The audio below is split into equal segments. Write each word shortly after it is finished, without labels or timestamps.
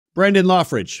Brandon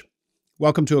Laughridge,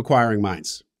 welcome to Acquiring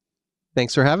Minds.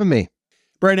 Thanks for having me.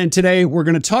 Brandon, today we're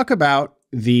going to talk about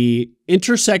the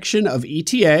intersection of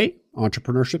ETA,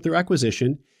 entrepreneurship through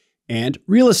acquisition, and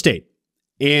real estate.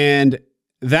 And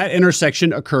that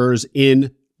intersection occurs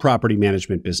in property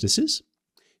management businesses.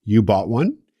 You bought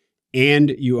one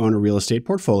and you own a real estate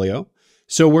portfolio.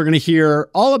 So we're going to hear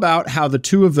all about how the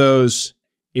two of those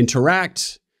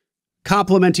interact,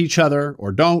 complement each other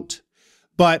or don't.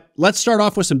 But let's start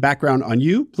off with some background on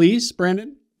you, please,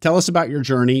 Brandon. Tell us about your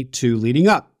journey to leading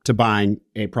up to buying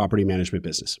a property management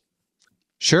business.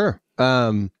 Sure.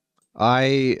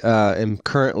 I am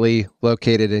currently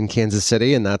located in Kansas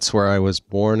City, and that's where I was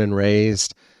born and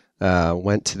raised.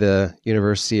 Went to the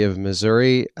University of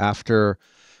Missouri. After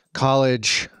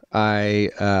college,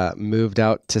 I moved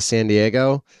out to San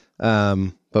Diego.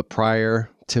 But prior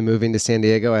to moving to San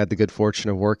Diego, I had the good fortune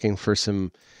of working for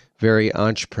some very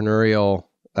entrepreneurial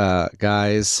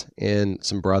guys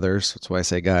some brothers, that's why I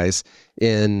say guys,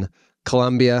 in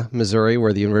Columbia, Missouri,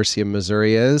 where the University of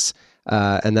Missouri is.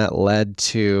 And that led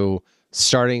to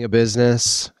starting a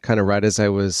business kind of right as I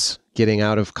was getting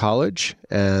out of college.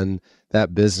 And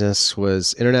that business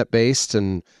was internet-based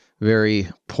and very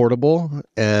portable,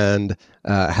 and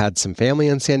had some family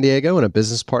in San Diego and a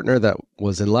business partner that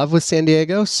was in love with San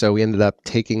Diego. So we ended up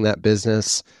taking that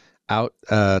business out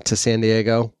to San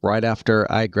Diego right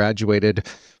after I graduated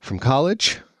from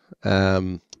college.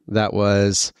 That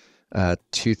was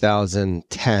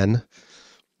 2010.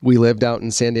 We lived out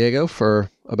in San Diego for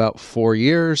about 4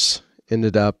 years,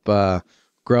 ended up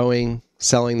growing,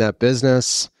 selling that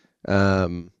business,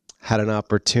 had an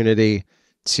opportunity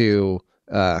to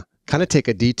kind of take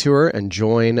a detour and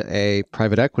join a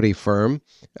private equity firm.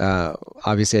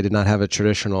 Obviously, I did not have a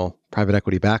traditional private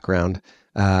equity background.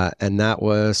 And that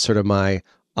was sort of my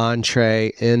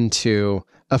entree into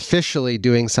officially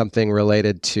doing something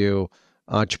related to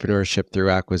entrepreneurship through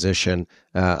acquisition.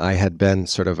 I had been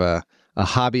sort of a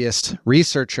hobbyist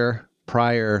researcher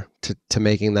prior to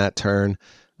making that turn,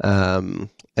 and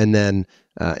then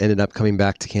ended up coming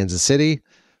back to Kansas City,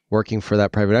 working for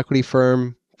that private equity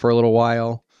firm for a little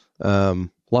while,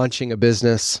 launching a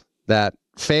business that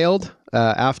failed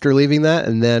after leaving that,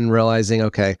 and then realizing,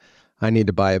 okay, I need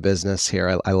to buy a business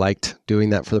here. I liked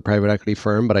doing that for the private equity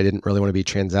firm, but I didn't really want to be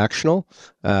transactional.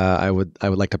 I would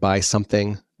like to buy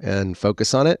something and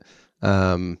focus on it,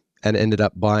 and ended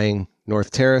up buying North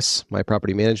Terrace, my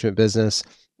property management business,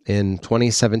 in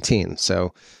 2017.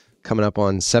 So coming up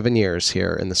on 7 years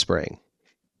here in the spring.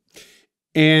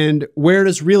 And where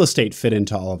does real estate fit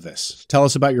into all of this? Tell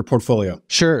us about your portfolio.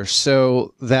 Sure.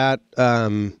 So that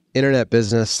internet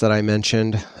business that I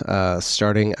mentioned,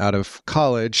 starting out of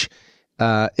college,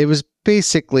 it was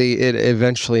basically, it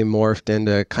eventually morphed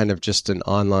into kind of just an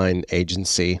online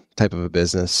agency type of a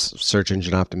business, search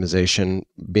engine optimization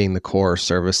being the core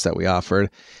service that we offered.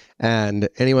 And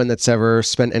anyone that's ever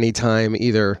spent any time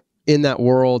either in that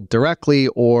world directly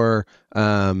or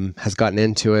has gotten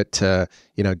into it to,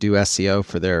 do SEO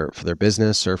for their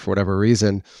business or for whatever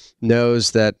reason,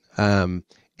 knows that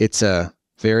it's a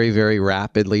very, very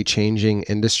rapidly changing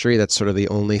industry. That's sort of the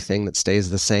only thing that stays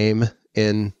the same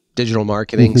in digital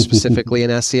marketing, specifically in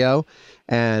SEO.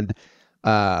 And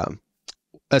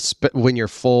when your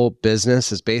full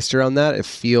business is based around that, it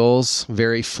feels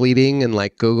very fleeting, and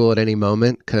like Google at any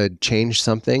moment could change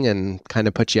something and kind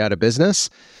of put you out of business.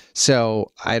 So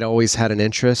I'd always had an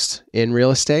interest in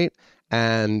real estate.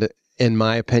 And in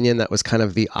my opinion, that was kind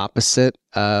of the opposite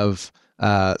of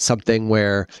something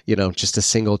where, just a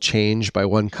single change by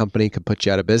one company could put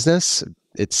you out of business.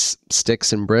 It's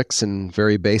sticks and bricks and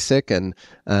very basic and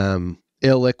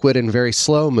illiquid and very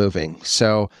slow moving.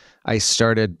 So I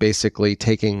started basically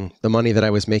taking the money that I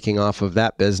was making off of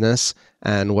that business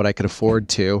and what I could afford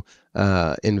to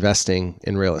investing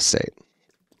in real estate.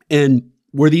 And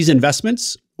were these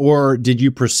investments, or did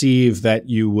you perceive that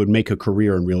you would make a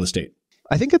career in real estate?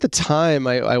 I think at the time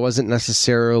I wasn't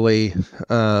necessarily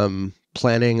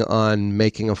planning on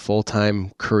making a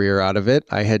full-time career out of it.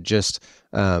 I had just,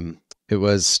 it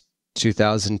was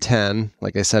 2010,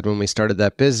 like I said, when we started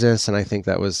that business. And I think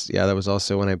that was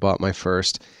also when I bought my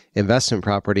first investment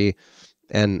property.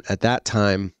 And at that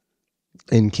time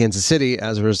in Kansas City,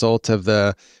 as a result of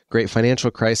the great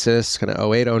financial crisis, kind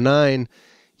of 08, 09,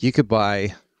 you could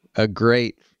buy a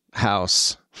great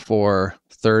house for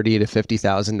 $30,000 to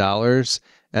 $50,000.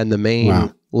 And the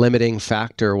main limiting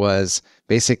factor was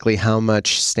basically how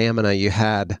much stamina you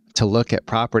had to look at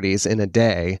properties in a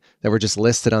day that were just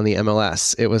listed on the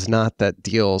MLS. It was not that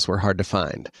deals were hard to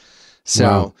find.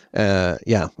 So,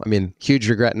 huge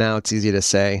regret now. It's easy to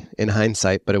say in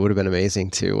hindsight, but it would have been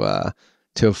amazing to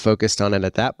to have focused on it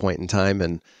at that point in time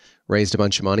and raised a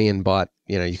bunch of money and bought,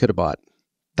 you could have bought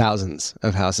thousands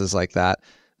of houses like that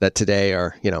today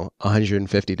are,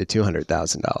 $150,000 to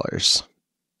 $200,000.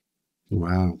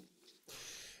 Wow.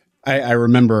 I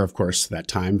remember, of course, that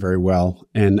time very well.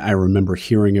 And I remember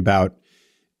hearing about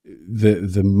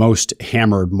the most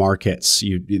hammered markets.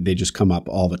 They just come up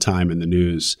all the time in the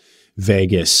news.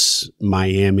 Vegas,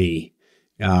 Miami.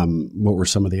 What were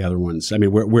some of the other ones? I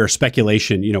mean, where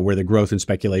speculation, where the growth in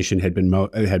speculation had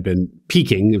been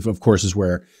peaking, of course, is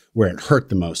where it hurt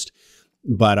the most.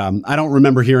 But I don't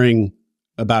remember hearing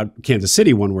about Kansas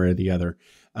City one way or the other.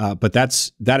 But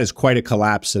that is quite a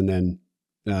collapse, and then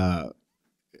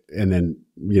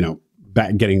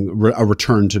back getting a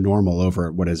return to normal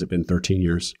over what has it been 13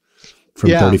 years, from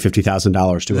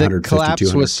 $30,000-$50,000 to $150,000. The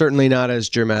collapse was certainly not as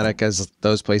dramatic as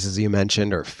those places you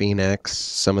mentioned, or Phoenix,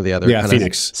 some of the other kind of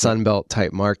Sunbelt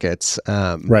type markets.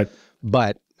 Right.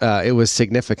 But it was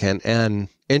significant. And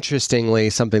interestingly,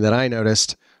 something that I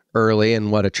noticed early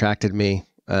and what attracted me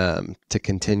to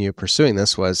continue pursuing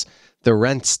this was the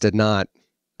rents did not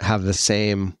have the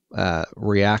same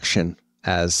reaction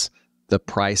as the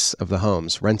price of the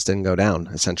homes. Rents didn't go down,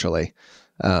 essentially.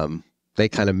 They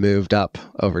kind of moved up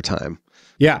over time.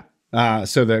 Yeah.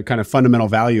 So the kind of fundamental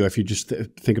value, if you just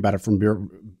think about it from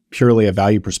purely a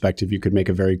value perspective, you could make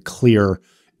a very clear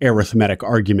arithmetic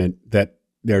argument that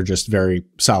they're just very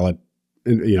solid,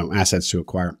 assets to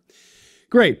acquire.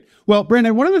 Great. Well,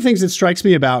 Brandon, one of the things that strikes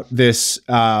me about this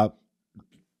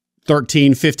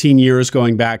 13, 15 years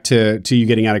going back to you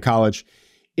getting out of college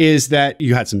is that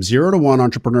you had some 0 to 1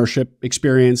 entrepreneurship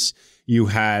experience. You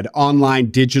had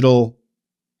online digital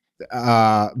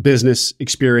business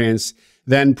experience,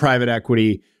 then private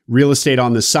equity, real estate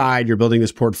on the side. You're building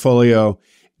this portfolio,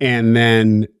 and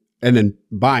then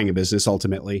buying a business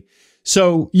ultimately.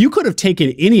 So you could have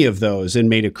taken any of those and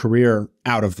made a career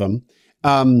out of them.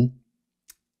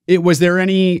 Was there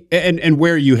any, and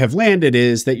where you have landed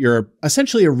is that you're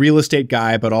essentially a real estate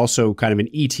guy, but also kind of an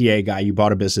ETA guy. You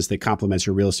bought a business that complements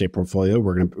your real estate portfolio.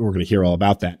 We're gonna hear all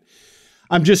about that.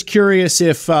 I'm just curious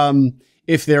if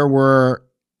there were,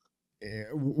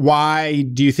 why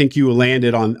do you think you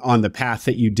landed on the path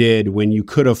that you did when you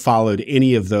could have followed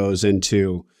any of those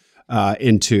into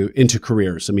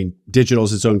careers? I mean, digital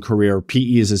is its own career,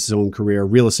 PE is its own career,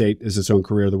 real estate is its own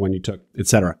career, the one you took, et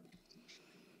cetera.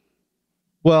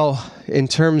 Well, in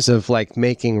terms of like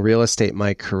making real estate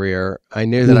my career, I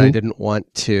knew that I didn't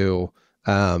want to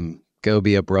go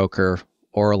be a broker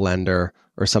or a lender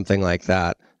or something like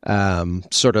that.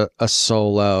 Sort of a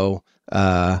solo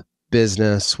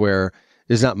business where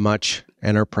there's not much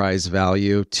enterprise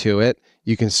value to it.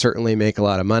 You can certainly make a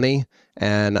lot of money.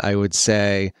 And I would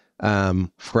say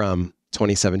from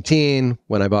 2017,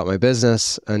 when I bought my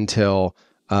business, until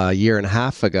a year and a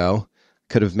half ago,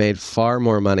 could have made far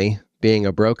more money being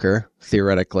a broker,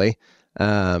 theoretically,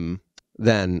 than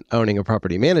owning a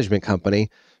property management company.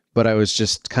 But I was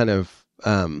just kind of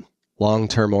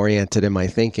long-term oriented in my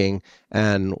thinking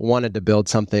and wanted to build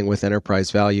something with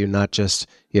enterprise value, not just,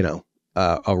 a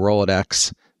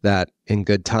Rolodex that in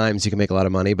good times you can make a lot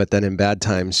of money, but then in bad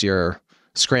times you're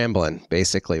scrambling,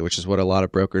 basically, which is what a lot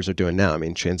of brokers are doing now. I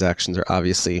mean, transactions are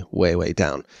obviously way, way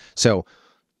down. So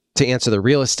to answer the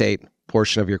real estate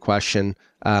portion of your question,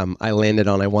 I landed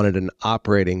on, I wanted an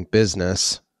operating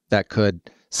business that could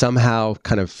somehow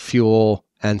kind of fuel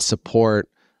and support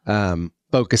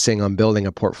focusing on building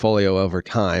a portfolio over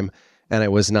time. And I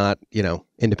was not,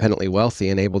 independently wealthy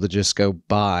and able to just go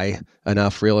buy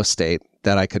enough real estate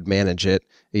that I could manage it,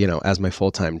 as my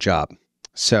full-time job.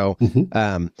 So,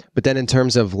 but then in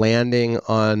terms of landing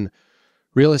on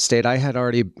real estate, I had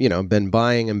already, been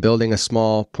buying and building a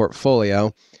small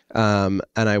portfolio. And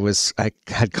I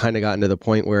had kind of gotten to the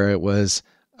point where it was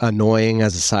annoying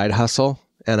as a side hustle,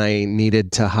 and I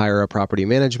needed to hire a property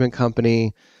management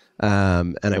company.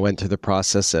 And I went through the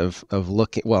process of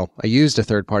looking, I used a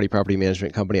third-party property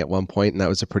management company at one point, and that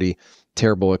was a pretty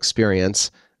terrible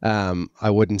experience. I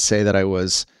wouldn't say that I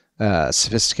was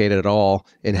sophisticated at all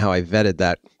in how I vetted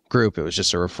that group. It was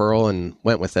just a referral and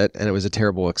went with it, and it was a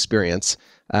terrible experience.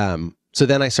 So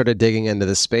then I started digging into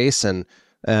the space, and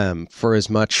for as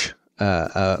much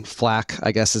flack,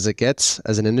 I guess, as it gets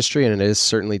as an industry, and it is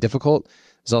certainly difficult,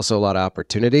 there's also a lot of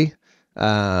opportunity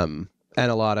and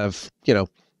a lot of,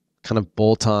 kind of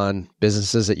bolt-on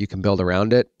businesses that you can build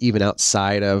around it, even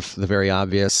outside of the very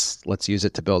obvious, let's use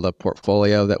it to build a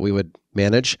portfolio that we would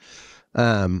manage.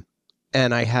 And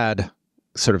I had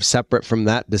sort of separate from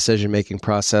that decision-making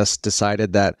process,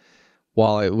 decided that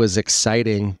while it was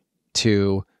exciting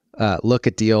to look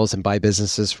at deals and buy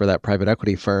businesses for that private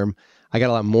equity firm, I got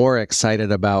a lot more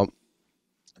excited about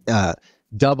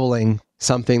doubling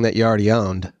something that you already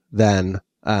owned than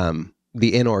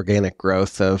the inorganic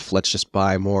growth of let's just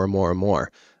buy more and more and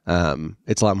more.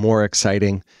 It's a lot more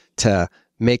exciting to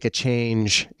make a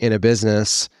change in a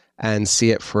business and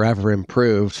see it forever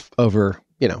improve over,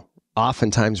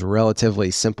 oftentimes relatively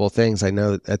simple things. I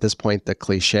know at this point, the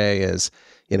cliche is,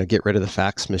 get rid of the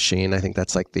fax machine. I think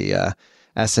that's like the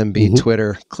SMB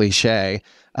Twitter cliche.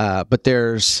 But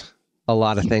there's a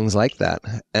lot of things like that.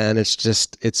 And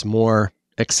it's more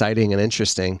exciting and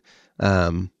interesting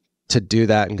to do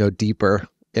that and go deeper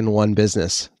in one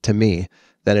business to me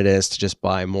than it is to just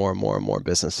buy more and more and more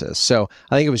businesses. So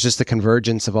I think it was just the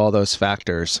convergence of all those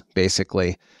factors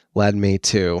basically led me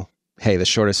to, hey, the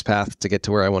shortest path to get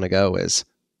to where I want to go is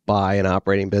buy an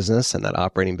operating business, and that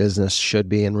operating business should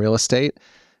be in real estate.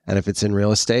 And if it's in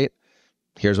real estate,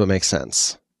 here's what makes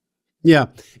sense. Yeah.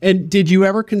 And did you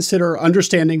ever consider,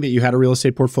 understanding that you had a real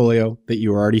estate portfolio, that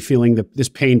you were already feeling this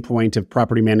pain point of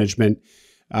property management,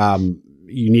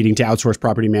 you needing to outsource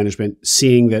property management,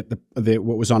 seeing that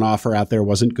what was on offer out there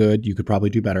wasn't good, you could probably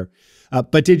do better.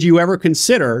 But did you ever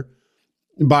consider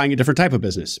buying a different type of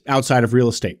business outside of real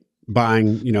estate,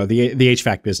 buying, the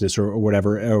HVAC business or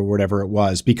whatever it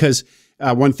was? Because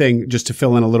one thing, just to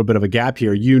fill in a little bit of a gap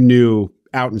here, you knew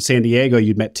out in San Diego,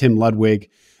 you'd met Tim Ludwig,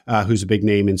 who's a big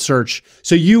name in search.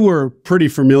 So you were pretty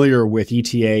familiar with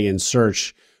ETA and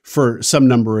search for some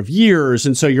number of years.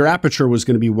 And so your aperture was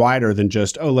going to be wider than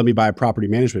just, let me buy a property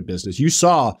management business. You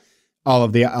saw all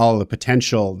of the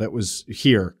potential that was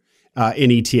here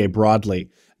in ETA broadly.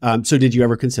 So did you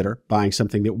ever consider buying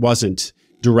something that wasn't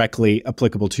directly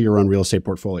applicable to your own real estate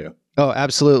portfolio? Oh,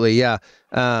 absolutely. Yeah.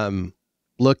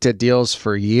 Looked at deals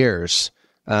for years.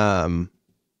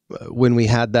 When we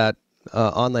had that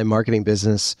online marketing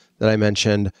business that I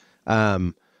mentioned,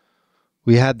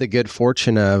 we had the good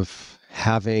fortune of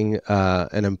having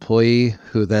an employee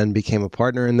who then became a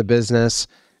partner in the business.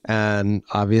 And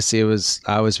obviously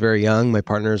I was very young. My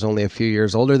partner is only a few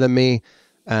years older than me.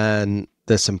 And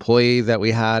this employee that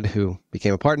we had who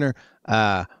became a partner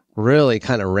really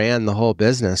kind of ran the whole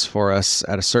business for us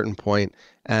at a certain point.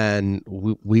 And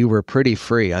we were pretty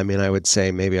free. I mean, I would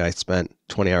say maybe I spent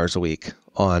 20 hours a week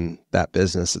on that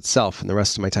business itself, and the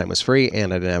rest of my time was free,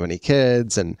 and I didn't have any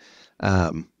kids. And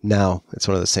now it's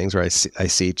one of those things where I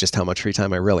see just how much free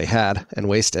time I really had and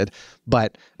wasted.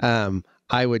 But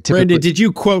I would typically... Brandon, did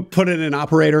you put in an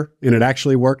operator and it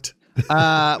actually worked?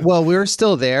 Well, we were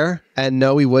still there, and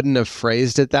no, we wouldn't have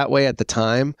phrased it that way at the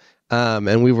time.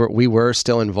 And we were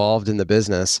still involved in the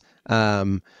business.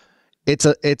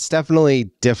 It's definitely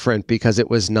different because it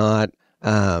was not,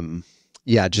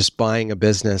 just buying a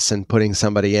business and putting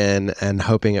somebody in and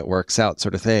hoping it works out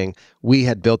sort of thing. We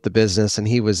had built the business and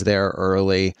he was there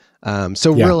early.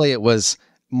 Really it was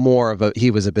more of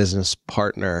he was a business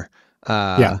partner.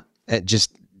 It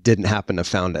just didn't happen to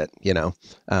found it,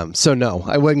 So no,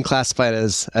 I wouldn't classify it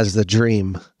as the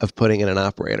dream of putting in an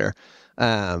operator.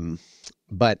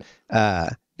 But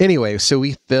anyway, so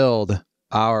we filled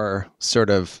our sort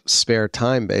of spare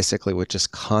time basically with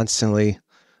just constantly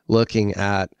looking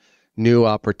at new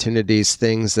opportunities,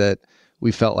 things that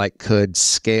we felt like could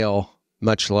scale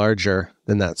much larger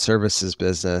than that services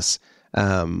business.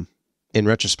 In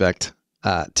retrospect,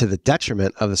 to the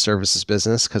detriment of the services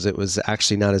business, because it was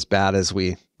actually not as bad as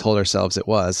we told ourselves it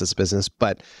was as a business.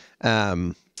 But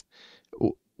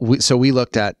we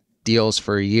looked at deals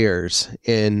for years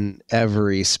in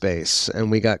every space,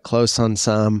 and we got close on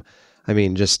some. I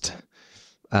mean,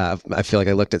 I feel like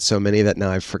I looked at so many that now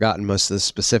I've forgotten most of the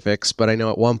specifics, but I know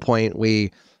at one point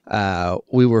we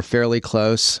were fairly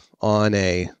close on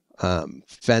a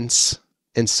fence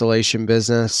installation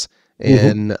business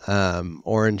in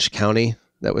Orange County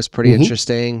that was pretty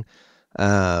interesting.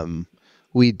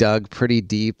 We dug pretty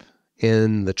deep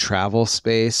in the travel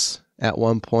space at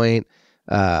one point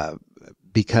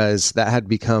because that had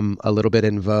become a little bit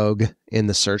in vogue in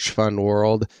the search fund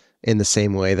world, in the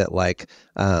same way that like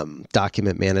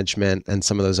document management and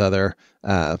some of those other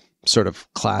sort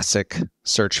of classic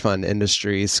search fund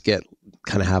industries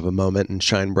kind of have a moment and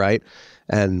shine bright.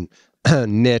 And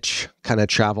niche kind of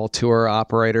travel tour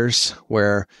operators,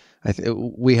 where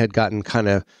we had gotten kind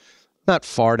of not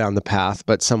far down the path,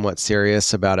 but somewhat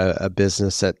serious about a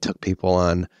business that took people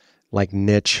on like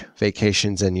niche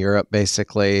vacations in Europe,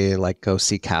 basically, like go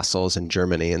see castles in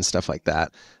Germany and stuff like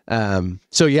that. I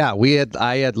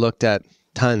had looked at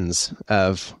tons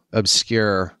of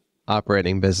obscure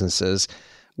operating businesses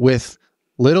with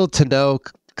little to no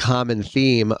common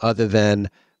theme, other than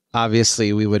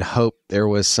obviously we would hope there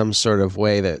was some sort of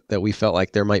way that we felt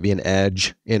like there might be an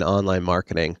edge in online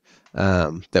marketing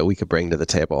that we could bring to the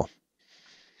table.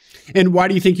 And why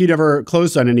do you think you never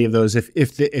closed on any of those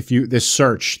if you this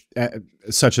search,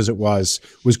 such as it was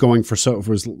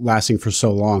lasting for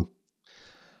so long?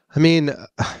 I mean,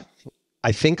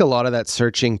 I think a lot of that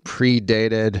searching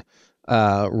predated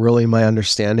really my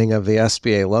understanding of the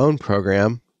SBA loan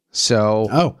program.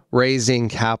 So raising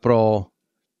capital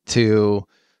to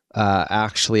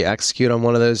actually execute on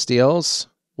one of those deals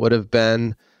would have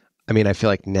been, I mean, I feel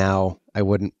like now I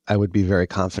would be very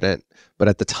confident, but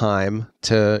at the time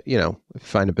to,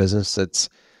 find a business that's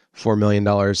 $4 million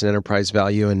in enterprise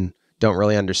value and don't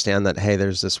really understand that, hey,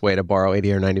 there's this way to borrow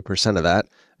 80 or 90% of that,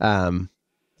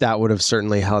 that would have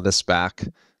certainly held us back.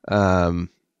 And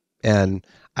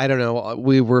I don't know,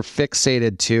 we were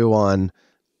fixated too on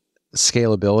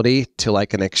scalability to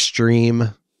like an extreme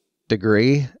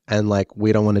degree. And like,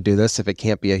 we don't want to do this if it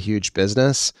can't be a huge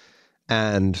business.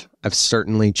 And I've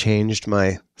certainly changed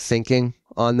my thinking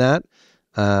on that,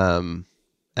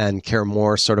 and care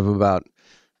more sort of about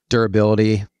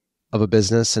durability of a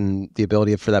business and the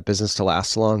ability for that business to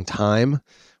last a long time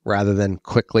rather than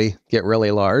quickly get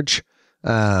really large.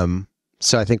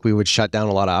 So I think we would shut down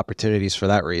a lot of opportunities for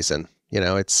that reason.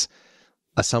 It's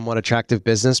a somewhat attractive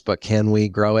business, but can we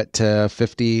grow it to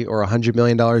 50 or $100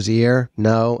 million a year?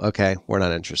 No. Okay. We're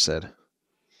not interested.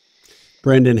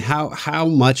 Brendan, how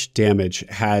much damage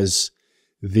has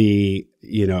the,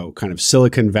 kind of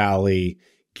Silicon Valley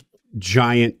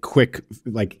giant, quick,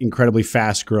 like incredibly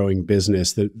fast growing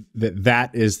business that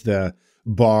is the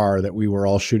bar that we were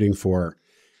all shooting for?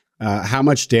 How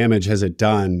much damage has it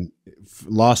done?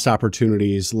 Lost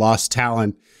opportunities, lost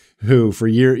talent, who for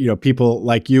years, people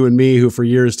like you and me who for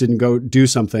years didn't go do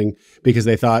something because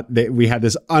they thought that we had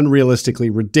this unrealistically,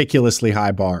 ridiculously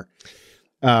high bar.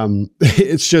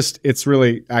 It's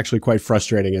really actually quite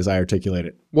frustrating as I articulate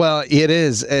it. Well, it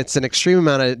is. It's an extreme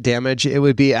amount of damage. It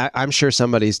would be, I'm sure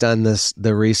somebody's done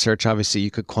the research. Obviously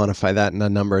you could quantify that in a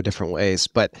number of different ways,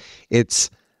 but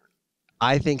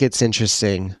I think it's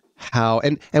interesting how,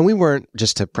 and we weren't,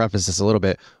 just to preface this a little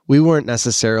bit, we weren't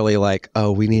necessarily like,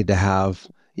 oh, we need to have,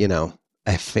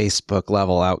 a Facebook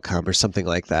level outcome or something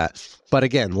like that. But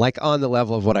again, like on the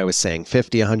level of what I was saying,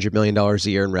 $50, $100 million a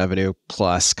year in revenue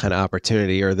plus kind of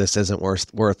opportunity, or this isn't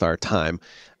worth our time.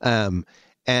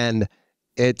 And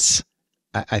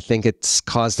I think it's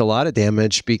caused a lot of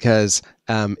damage because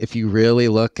if you really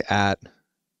look at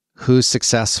who's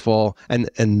successful, and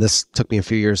this took me a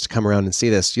few years to come around and see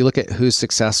this, you look at who's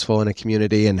successful in a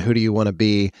community and who do you want to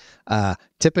be,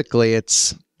 typically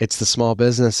it's the small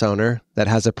business owner that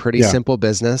has a pretty simple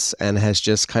business and has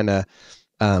just kind of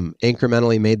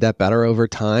incrementally made that better over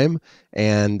time,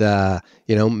 and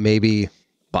maybe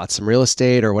bought some real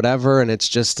estate or whatever, and it's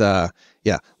just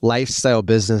lifestyle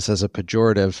business as a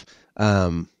pejorative.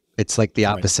 It's like the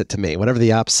opposite to me. Whatever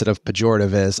the opposite of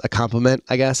pejorative is, a compliment,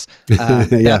 I guess.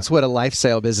 That's what a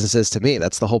lifestyle business is to me.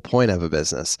 That's the whole point of a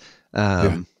business.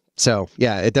 So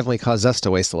yeah, it definitely caused us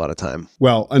to waste a lot of time.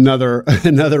 Well, another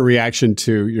reaction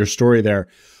to your story there.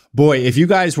 Boy, if you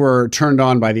guys were turned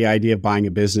on by the idea of buying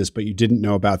a business, but you didn't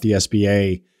know about the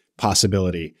SBA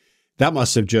possibility, that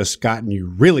must have just gotten you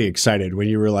really excited when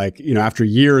you were like, after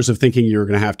years of thinking you were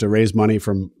going to have to raise money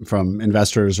from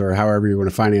investors or however you want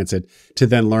to finance it, to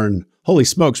then learn, holy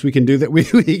smokes, we can do that. We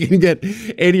can get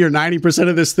 80 or 90%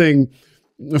 of this thing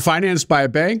financed by a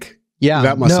bank. Yeah,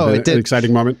 that must have been an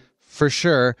exciting moment. For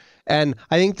sure. And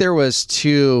I think there was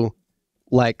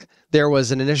there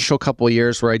was an initial couple of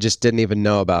years where I just didn't even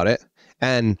know about it.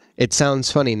 And it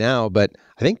sounds funny now, but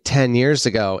I think 10 years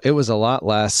ago, it was a lot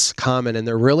less common. And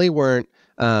there really weren't,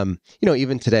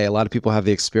 even today, a lot of people have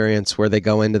the experience where they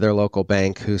go into their local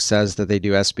bank who says that they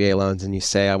do SBA loans, and you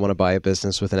say, I want to buy a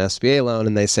business with an SBA loan.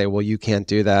 And they say, well, you can't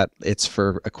do that. It's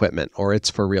for equipment or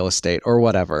it's for real estate or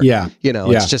whatever.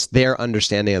 It's just their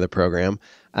understanding of the program.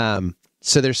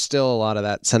 So there's still a lot of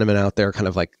that sentiment out there, kind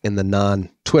of like in the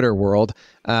non-Twitter world.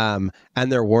 And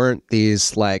there weren't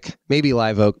these, like, maybe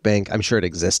Live Oak Bank, I'm sure it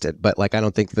existed, but like, I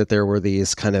don't think that there were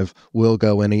these kind of will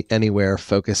go anywhere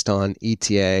focused on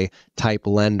ETA type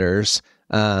lenders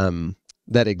that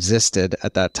existed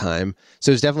at that time. So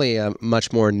it was definitely a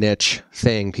much more niche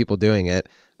thing, people doing it.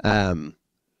 And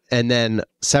then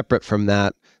separate from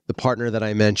that, the partner that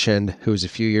I mentioned, who was a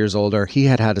few years older, he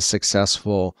had a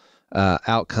successful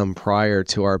outcome prior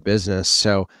to our business.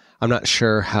 So I'm not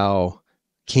sure how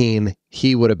keen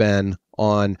he would have been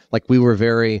on, like, we were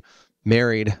very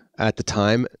married at the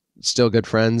time, still good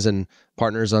friends and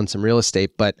partners on some real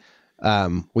estate, but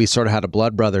we sort of had a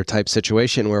blood brother type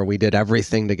situation where we did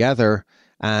everything together,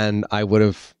 and I would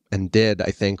have and did,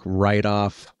 I think, write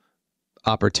off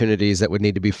opportunities that would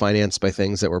need to be financed by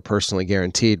things that were personally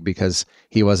guaranteed because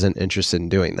he wasn't interested in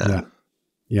doing that.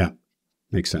 Yeah.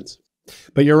 Makes sense.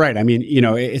 But you're right. I mean,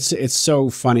 it's so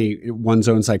funny, one's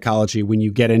own psychology. When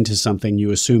you get into something,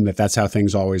 you assume that that's how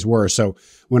things always were. So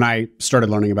when I started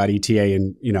learning about ETA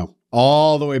and,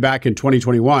 all the way back in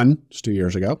 2021, just 2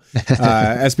 years ago,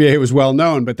 SBA was well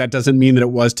known, but that doesn't mean that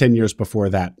it was 10 years before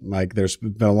that. Like there's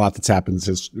been a lot that's happened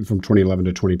since from 2011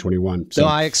 to 2021. So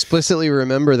I explicitly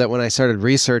remember that when I started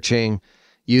researching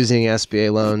using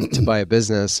SBA loan to buy a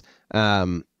business,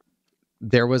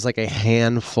 there was like a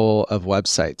handful of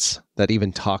websites that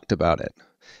even talked about it.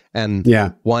 And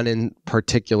one in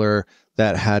particular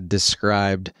that had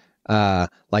described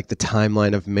like the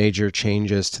timeline of major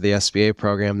changes to the SBA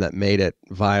program that made it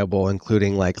viable,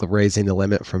 including like raising the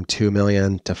limit from 2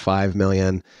 million to 5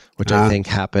 million, which I think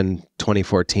happened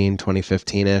 2014,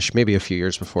 2015-ish, maybe a few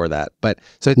years before that. But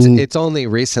so it's only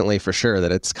recently for sure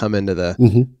that it's come into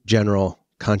the general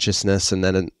consciousness, and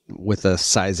then with a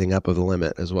sizing up of the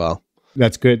limit as well.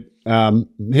 That's good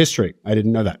history. I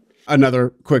didn't know that. Another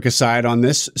quick aside on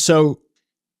this. So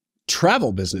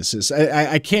travel businesses,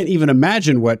 I can't even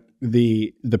imagine what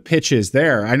the pitch is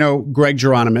there. I know Greg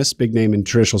Geronimus, big name in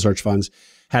traditional search funds,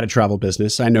 had a travel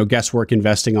business. I know Guesswork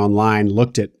Investing Online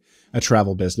looked at a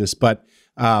travel business, but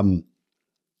I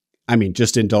mean,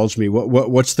 just indulge me.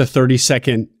 What's the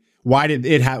 30-second? Why did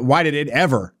it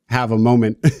ever have a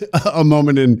moment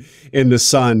in the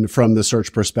sun from the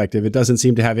search perspective? It doesn't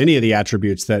seem to have any of the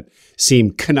attributes that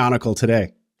seem canonical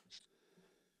today.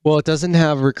 Well, it doesn't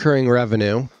have recurring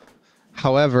revenue.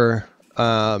 However,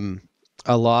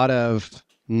 a lot of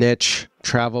niche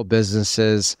travel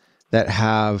businesses that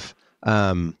have,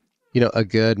 a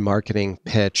good marketing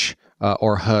pitch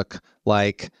or hook,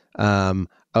 like,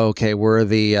 okay, we're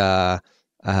the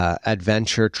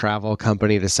adventure travel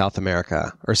company to South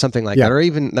America or something like that. Or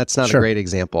even, that's not a great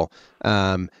example.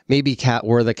 Maybe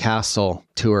we're the castle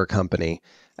tour company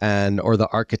or the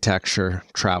architecture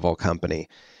travel company.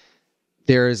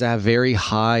 There is a very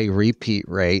high repeat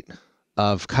rate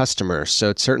of customers. So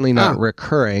it's certainly not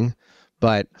recurring,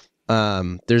 but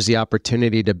there's the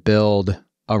opportunity to build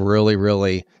a really,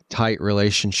 really tight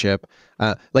relationship.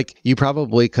 Like you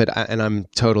probably could, and I'm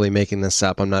totally making this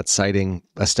up, I'm not citing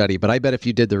a study, but I bet if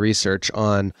you did the research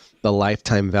on the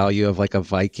lifetime value of like a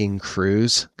Viking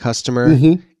cruise customer,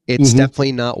 it's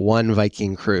definitely not one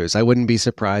Viking cruise. I wouldn't be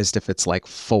surprised if it's like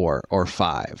 4 or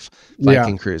 5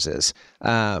 Viking cruises.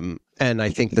 And I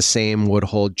think the same would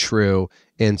hold true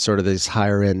in sort of these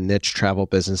higher end niche travel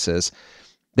businesses.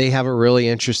 They have a really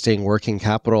interesting working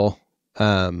capital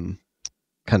kind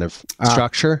of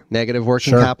structure, negative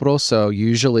working capital. So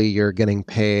usually you're getting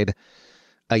paid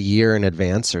a year in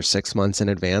advance or 6 months in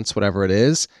advance, whatever it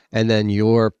is. And then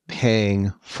you're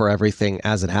paying for everything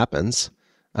as it happens.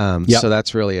 So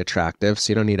that's really attractive. So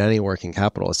you don't need any working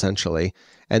capital essentially.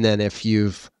 And then if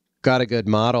you've got a good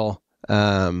model,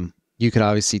 you could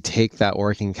obviously take that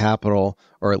working capital,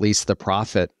 or at least the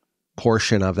profit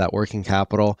portion of that working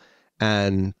capital,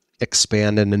 and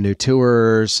expand into new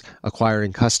tours,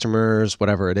 acquiring customers,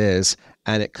 whatever it is,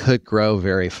 and it could grow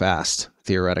very fast,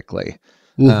 theoretically.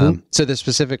 So the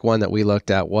specific one that we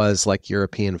looked at was like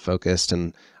European focused,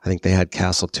 and I think they had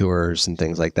castle tours and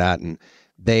things like that, and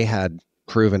they had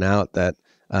proven out that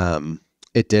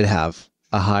it did have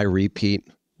a high repeat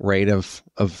rate of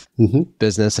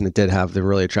business, and it did have the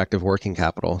really attractive working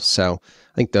capital. So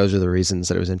I think those are the reasons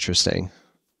that it was interesting.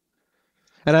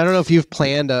 And I don't know if you've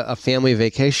planned a family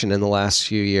vacation in the last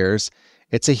few years.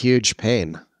 It's a huge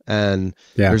pain. And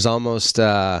there's almost,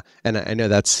 and I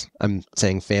know I'm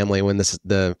saying family when this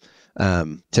is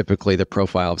typically the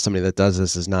profile of somebody that does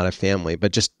this is not a family,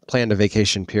 but just planned a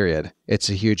vacation period. It's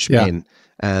a huge pain.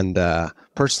 And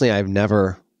personally, I've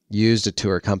never used a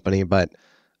tour company, but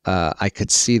I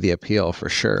could see the appeal for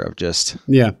sure of just,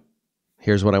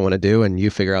 here's what I want to do, and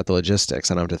you figure out the logistics.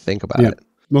 I don't have to think about it.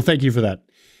 Well, thank you for that.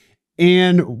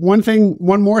 And one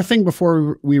more thing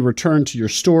before we return to your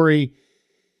story.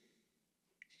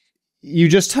 You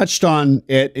just touched on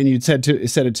it, and you said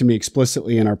it to me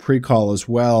explicitly in our pre-call as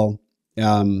well.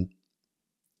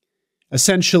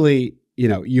 Essentially,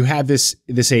 you had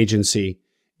this agency.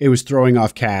 It was throwing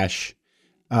off cash.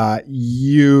 I'm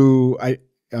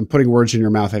putting words in your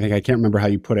mouth. I think I can't remember how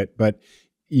you put it, but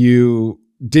you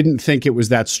didn't think it was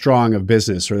that strong of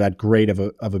business or that great of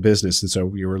a business, and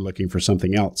so you were looking for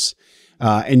something else.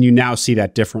 And you now see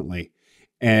that differently.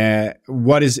 And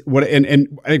I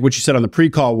think what you said on the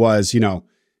pre-call was,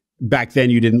 back then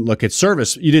you didn't look at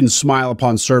service, you didn't smile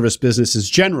upon service businesses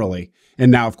generally,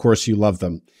 and now of course you love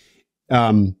them.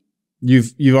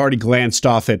 You've already glanced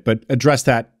off it, but address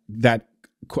that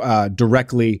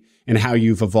directly and how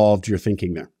you've evolved your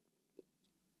thinking there.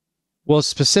 Well,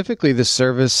 specifically the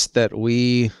service that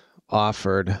we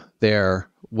offered there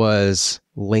was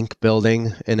link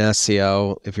building in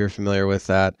SEO, if you're familiar with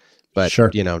that. But, Sure.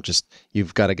 just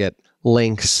you've got to get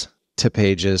links to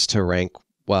pages to rank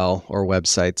well, or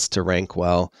websites to rank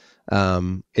well.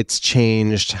 It's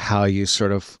changed how you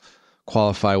sort of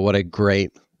qualify what a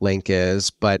great link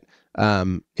is. But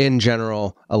in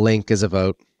general, a link is a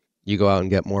vote. You go out and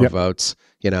get more votes,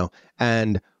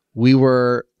 and we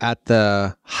were at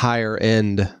the higher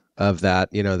end of that.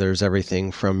 There's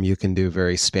everything from you can do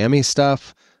very spammy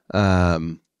stuff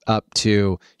up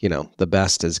to, the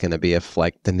best is going to be if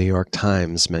like the New York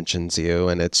Times mentions you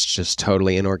and it's just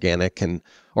totally inorganic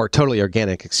or totally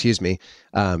organic, excuse me.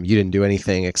 You didn't do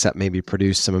anything except maybe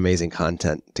produce some amazing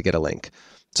content to get a link.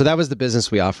 So that was the business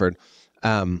we offered.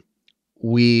 Our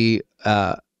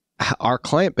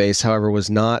client base, however,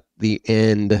 was not the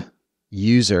end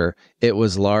user. It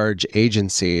was large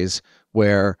agencies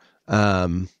where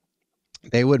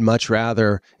they would much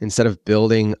rather, instead of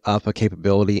building up a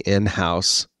capability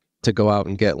in-house to go out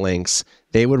and get links,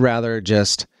 they would rather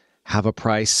just have a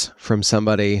price from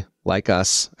somebody like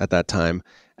us at that time,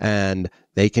 and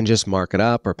they can just mark it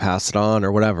up or pass it on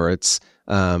or whatever. It's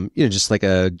just like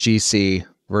a GC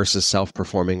versus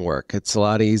self-performing work. It's a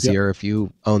lot easier if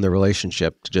you own the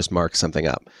relationship to just mark something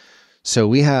up. So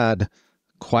we had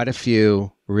quite a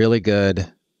few really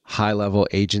good high-level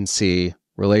agency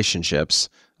relationships.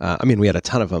 We had a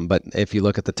ton of them, but if you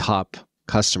look at the top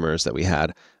customers that we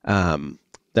had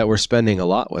that were spending a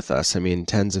lot with us,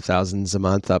 tens of thousands a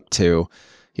month up to,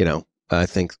 I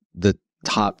think the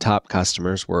top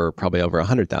customers were probably over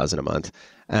 100,000 a month,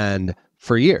 and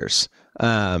for years.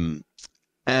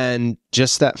 And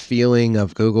just that feeling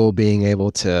of Google being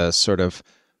able to sort of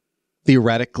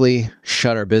theoretically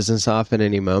shut our business off at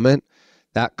any moment,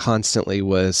 that constantly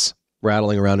was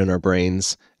rattling around in our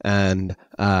brains. And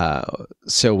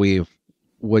so we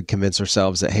would convince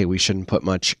ourselves that, hey, we shouldn't put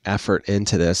much effort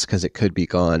into this because it could be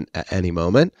gone at any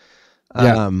moment.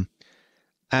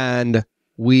 And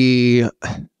we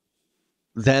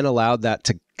then allowed that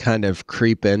to kind of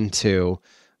creep into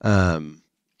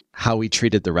how we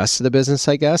treated the rest of the business,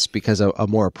 I guess, because a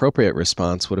more appropriate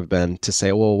response would have been to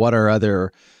say, well, what are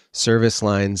other service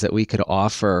lines that we could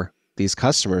offer these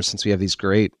customers, since we have these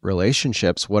great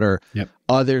relationships? What are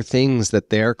other things that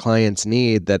their clients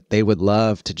need that they would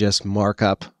love to just mark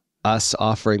up us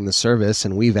offering the service?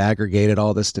 And we've aggregated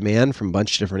all this demand from a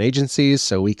bunch of different agencies,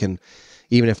 so we can,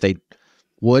 even if they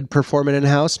would perform it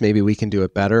in-house, maybe we can do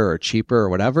it better or cheaper or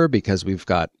whatever, because we've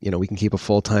got, we can keep a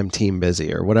full-time team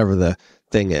busy or whatever the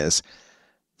thing is.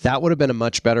 That would have been a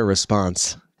much better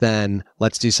response than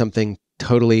let's do something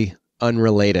totally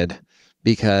unrelated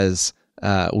because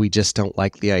we just don't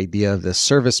like the idea of this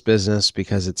service business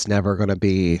because it's never going to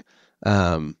be, a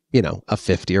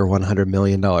 $50 or $100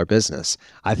 million business.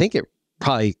 I think it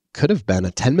probably could have been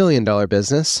a $10 million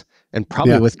business, and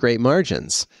probably with great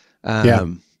margins.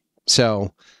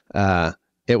 So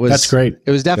it was, that's great.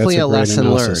 It was definitely a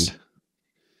lesson learned.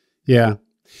 Yeah.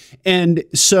 And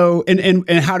so, and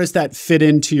how does that fit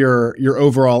into your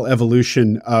overall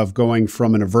evolution of going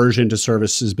from an aversion to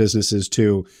services businesses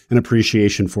to an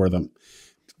appreciation for them?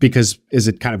 Because is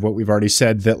it kind of what we've already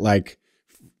said, that like,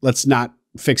 let's not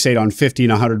fixate on $50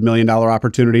 and $100 million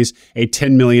opportunities. A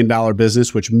 $10 million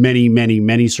business, which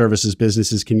many services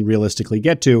businesses can realistically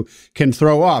get to, can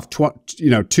throw off $2,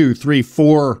 $3,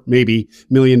 $4 maybe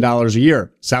 $million a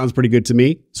year. Sounds pretty good to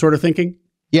me, sort of thinking.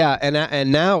 Yeah,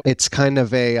 and now it's kind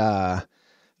of a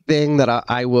thing that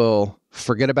I will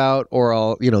forget about, or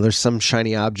I'll, there's some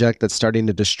shiny object that's starting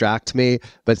to distract me,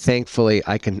 but thankfully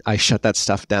I shut that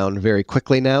stuff down very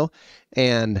quickly now.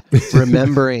 And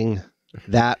remembering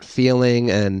that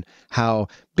feeling and how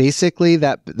basically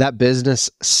that business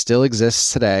still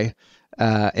exists today,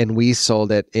 and we sold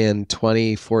it in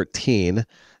 2014,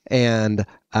 and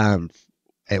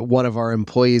one of our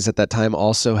employees at that time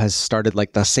also has started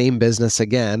like the same business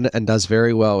again and does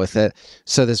very well with it.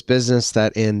 So this business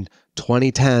that in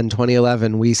 2010,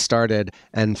 2011, we started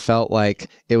and felt like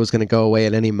it was going to go away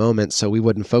at any moment, so we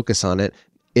wouldn't focus on it,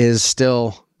 is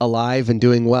still alive and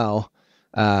doing well,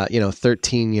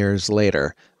 13 years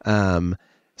later.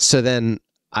 So then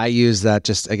I use that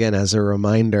just again as a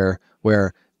reminder,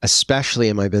 where especially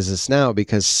in my business now,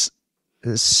 because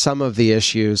some of the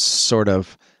issues sort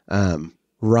of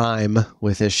rhyme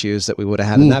with issues that we would have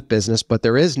had in that business, but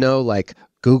there is no like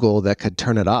Google that could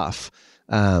turn it off.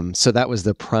 So that was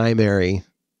the primary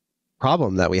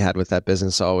problem that we had with that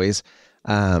business always.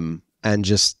 And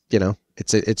just,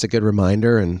 it's a good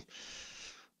reminder and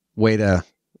way to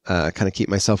kind of keep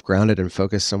myself grounded and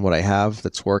focused on what I have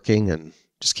that's working and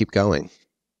just keep going.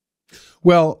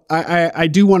 Well, I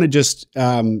do want to just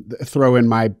throw in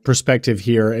my perspective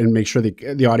here and make sure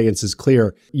the audience is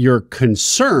clear. Your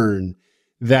concern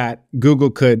that Google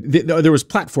could, there was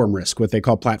platform risk, what they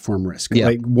call platform risk. Yeah.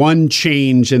 Like one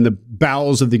change in the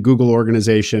bowels of the Google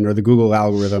organization or the Google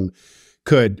algorithm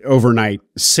could overnight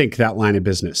sink that line of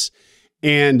business.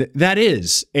 And that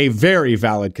is a very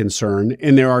valid concern.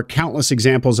 And there are countless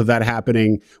examples of that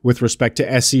happening with respect to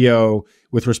SEO,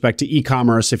 with respect to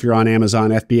e-commerce, if you're on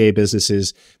Amazon, FBA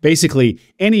businesses, basically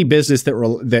any business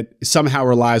that somehow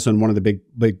relies on one of the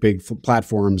big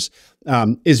platforms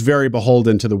is very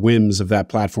beholden to the whims of that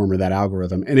platform or that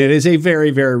algorithm. And it is a very,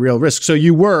 very real risk. So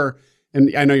you were,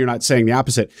 and I know you're not saying the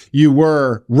opposite, you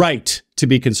were right to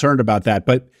be concerned about that.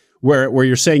 But where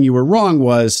you're saying you were wrong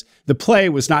was the play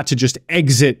was not to just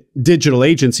exit digital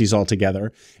agencies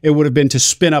altogether. It would have been to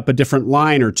spin up a different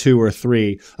line or two or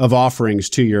three of offerings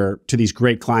to these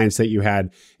great clients that you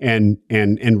had and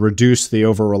reduce the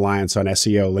over reliance on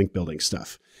SEO link building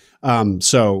stuff.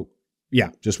 So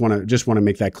yeah, just want to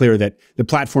make that clear that the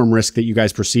platform risk that you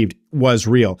guys perceived was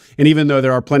real. And even though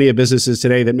there are plenty of businesses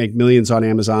today that make millions on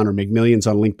Amazon or make millions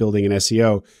on link building and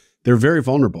SEO, they're very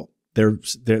vulnerable. They're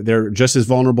just as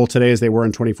vulnerable today as they were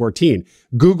in 2014.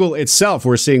 Google itself,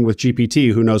 we're seeing with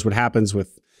GPT, who knows what happens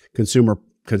with consumer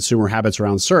habits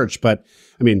around search. But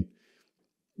I mean,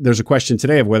 there's a question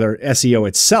today of whether SEO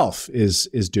itself is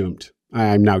doomed.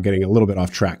 I'm now getting a little bit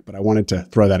off track, but I wanted to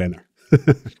throw that in there.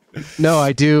 No,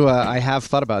 I do. I have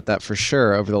thought about that for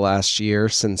sure over the last year,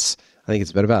 since I think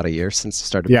it's been about a year since I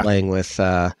started playing with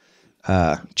Chat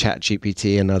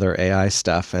GPT and other AI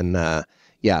stuff. And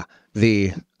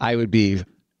I would be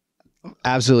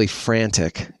absolutely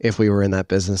frantic if we were in that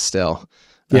business still,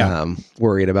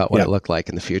 worried about what it looked like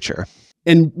in the future.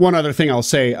 And one other thing I'll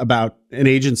say about an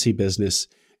agency business,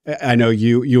 I know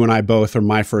you and I both are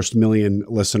my first million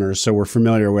listeners, so we're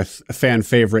familiar with a fan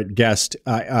favorite guest,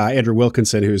 Andrew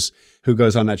Wilkinson, who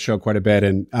goes on that show quite a bit,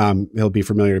 and he'll be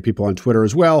familiar to people on Twitter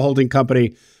as well, holding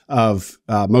company of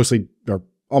mostly or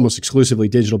almost exclusively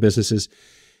digital businesses.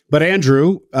 But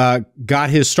Andrew got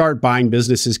his start buying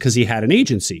businesses because he had an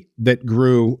agency that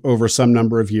grew over some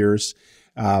number of years.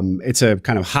 It's a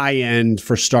kind of high end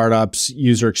for startups,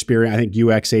 user experience, I think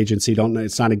UX agency. Don't know,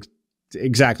 it's not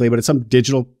exactly, but it's some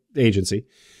digital agency.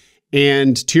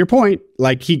 And to your point,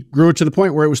 like he grew it to the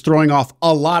point where it was throwing off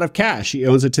a lot of cash. He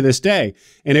owns it to this day.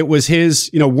 And it was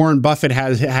his, Warren Buffett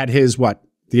had his, the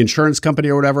insurance company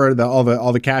or whatever,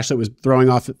 all the cash that was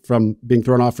being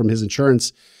thrown off from his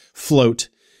insurance float.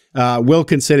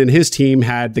 Wilkinson and his team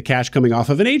had the cash coming off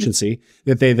of an agency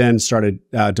that they then started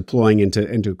deploying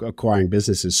into acquiring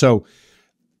businesses. So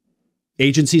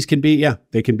agencies can be,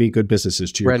 they can be good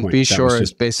businesses, to your Brent point. B. Shore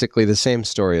is basically the same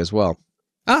story as well.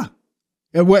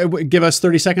 Give us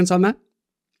 30 seconds on that.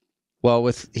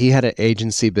 Well, he had an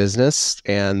agency business,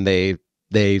 and they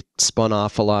spun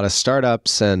off a lot of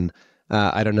startups, and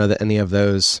I don't know that any of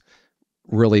those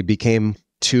really became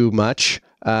too much.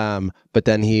 But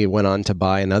then he went on to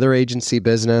buy another agency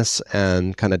business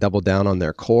and kind of doubled down on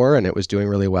their core, and it was doing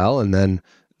really well. And then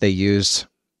they used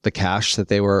the cash that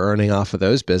they were earning off of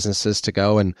those businesses to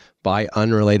go and buy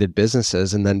unrelated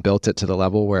businesses, and then built it to the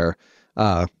level where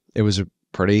it was a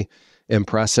pretty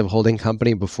impressive holding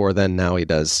company. Before then, now he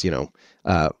does,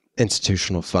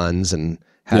 institutional funds and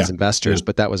has investors,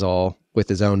 but that was all with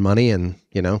his own money and,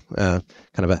 kind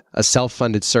of a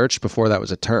self-funded search before that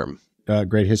was a term.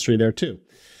 Great history there too.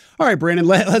 All right, Brandon,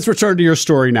 let's return to your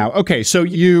story now. Okay, so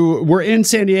you were in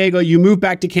San Diego, you moved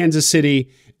back to Kansas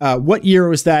City. What year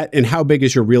was that, and how big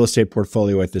is your real estate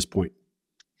portfolio at this point?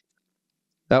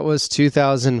 That was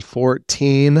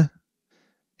 2014,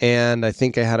 and I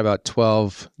think I had about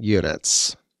 12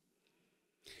 units.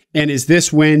 And is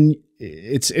this when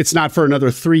it's not for another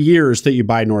 3 years that you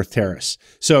buy North Terrace?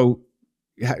 So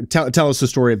tell us the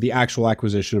story of the actual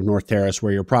acquisition of North Terrace,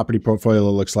 where your property portfolio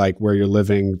looks like, where you're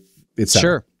living, etc.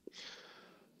 Sure.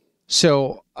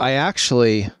 So I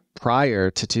actually,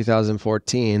 prior to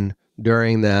 2014,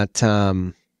 during that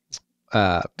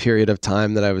period of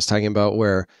time that I was talking about,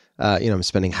 where I'm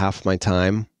spending half my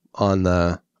time on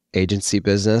the agency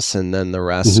business and then the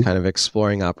rest kind of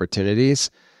exploring opportunities,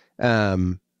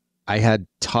 I had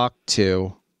talked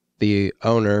to the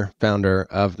founder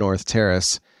of North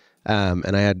Terrace,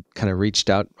 and I had kind of reached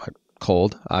out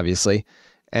cold, obviously,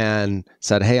 and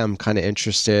said, hey, I'm kind of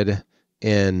interested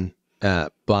in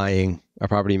buying a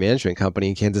property management company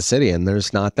in Kansas City. And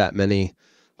there's not that many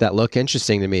that look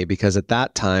interesting to me, because at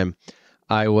that time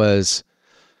I was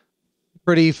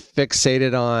pretty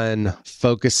fixated on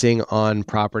focusing on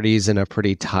properties in a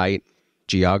pretty tight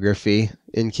geography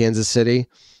in Kansas City,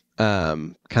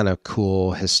 kind of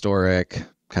cool, historic,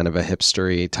 kind of a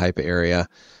hipstery type area.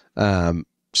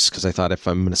 Just because I thought if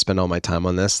I'm going to spend all my time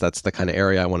on this, that's the kind of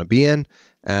area I want to be in.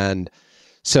 And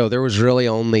so there was really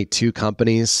only 2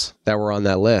 companies that were on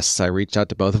that list. I reached out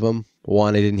to both of them.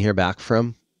 One I didn't hear back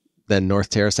from. Then North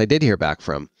Terrace I did hear back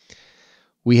from.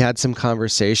 We had some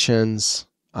conversations.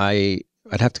 I'd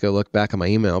have to go look back at my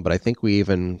email, but I think we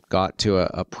even got to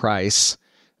a price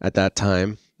at that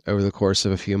time over the course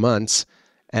of a few months.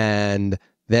 And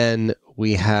then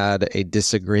we had a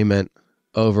disagreement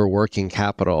over working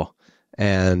capital.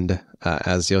 And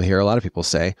as you'll hear a lot of people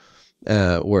say,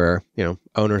 where,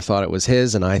 owner thought it was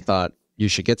his and I thought you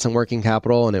should get some working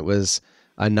capital. And it was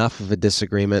enough of a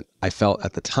disagreement, I felt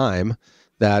at the time,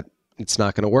 that it's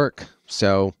not going to work.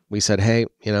 So we said, hey,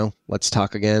 let's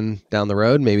talk again down the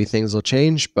road. Maybe things will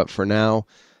change. But for now,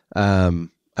 I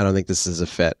don't think this is a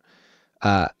fit.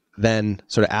 Then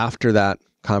sort of after that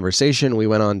conversation, we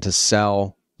went on to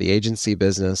sell the agency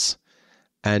business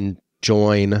and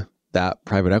join that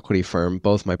private equity firm,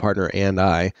 both my partner and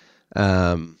I,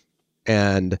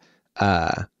 and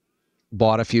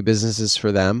bought a few businesses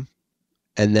for them.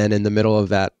 And then in the middle of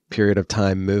that period of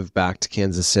time, moved back to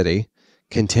Kansas City,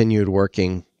 continued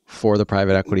working for the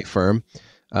private equity firm.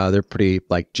 They're pretty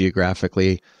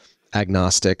geographically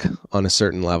agnostic on a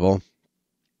certain level,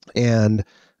 and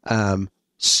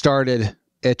started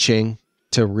itching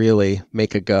to really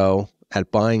make a go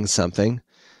at buying something.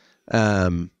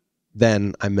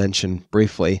 Then I mentioned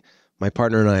briefly, my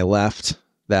partner and I left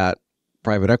that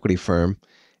private equity firm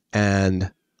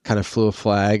and kind of flew a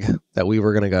flag that we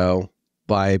were going to go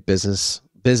buy business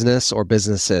or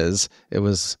businesses. It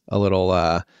was a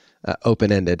little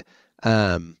open-ended.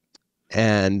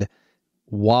 And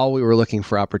while we were looking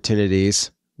for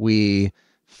opportunities, we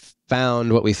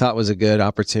found what we thought was a good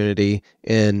opportunity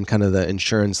in kind of the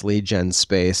insurance lead gen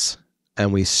space.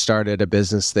 And we started a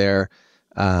business there.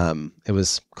 It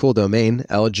was cool domain,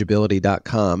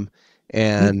 eligibility.com,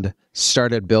 and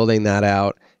started building that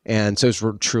out. And so it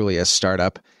was truly a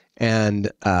startup.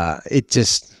 And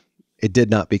it did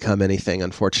not become anything,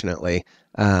 unfortunately.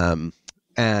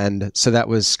 And so that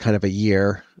was kind of a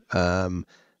year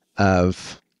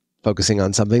of focusing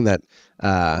on something that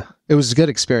it was a good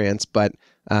experience, but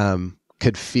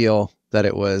could feel that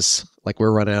it was like,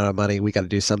 we're running out of money. We got to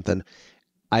do something.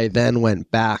 I then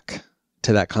went back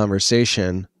to that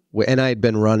conversation, and I had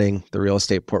been running the real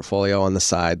estate portfolio on the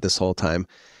side this whole time,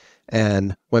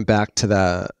 and went back to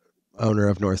the owner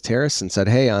of North Terrace and said,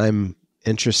 hey, I'm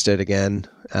interested again,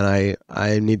 and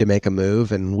I need to make a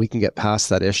move, and we can get past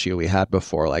that issue we had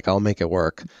before. I'll make it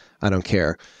work. I don't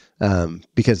care.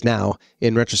 Because now,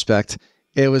 in retrospect,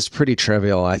 it was pretty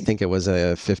trivial. I think it was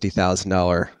a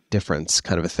 $50,000 difference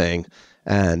kind of a thing.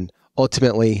 And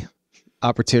ultimately,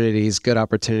 good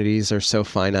opportunities are so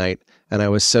finite. And I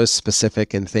was so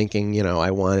specific in thinking,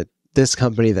 I want this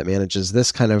company that manages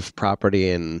this kind of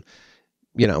property, and,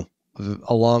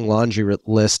 a long laundry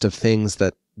list of things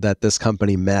that this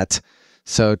company met.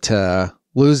 So to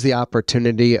lose the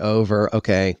opportunity over,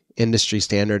 okay, industry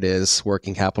standard is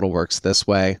working capital works this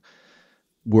way,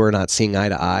 we're not seeing eye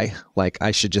to eye.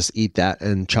 I should just eat that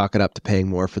and chalk it up to paying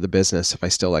more for the business if I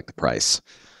still like the price.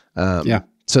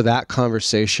 So that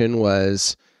conversation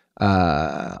was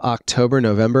October,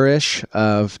 November-ish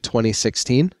of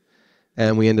 2016.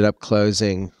 And we ended up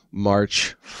closing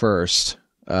March 1st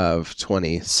of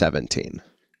 2017.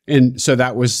 And so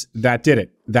that did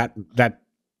it. That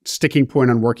sticking point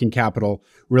on working capital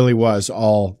really was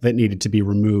all that needed to be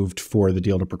removed for the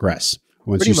deal to progress.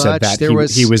 Once Pretty you said much,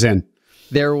 that, he was in.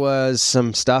 There was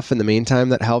some stuff in the meantime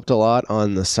that helped a lot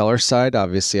on the seller side.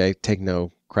 Obviously, I take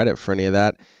no credit for any of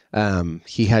that.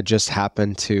 He had just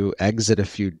happened to exit a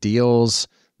few deals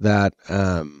that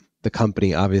the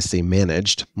company obviously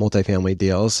managed, multifamily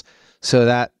deals. So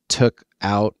that took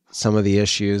out some of the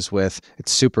issues with,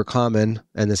 it's super common,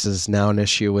 and this is now an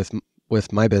issue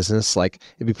with my business. It'd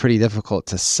be pretty difficult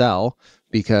to sell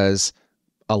because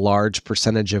a large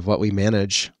percentage of what we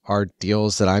manage are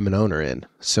deals that I'm an owner in.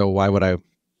 So why would I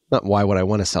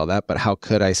want to sell that, but how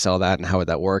could I sell that and how would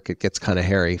that work? It gets kind of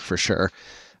hairy for sure.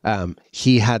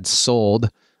 He had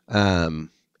sold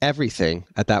everything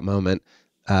at that moment,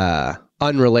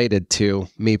 unrelated to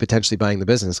me potentially buying the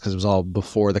business, because it was all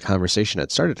before the conversation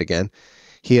had started again.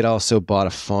 He had also bought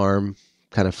a farm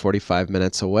kind of 45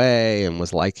 minutes away and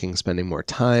was liking spending more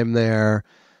time there.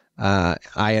 I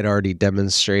had already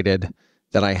demonstrated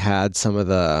that I had some of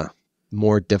the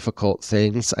more difficult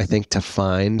things, I think, to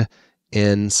find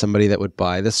in somebody that would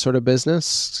buy this sort of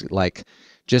business,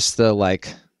 just the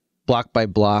block by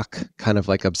block kind of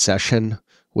obsession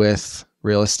with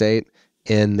real estate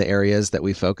in the areas that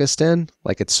we focused in.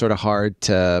 Like it's sort of hard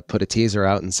to put a teaser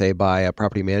out and say buy a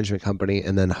property management company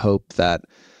and then hope that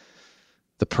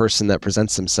the person that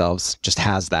presents themselves just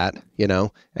has that,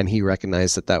 and he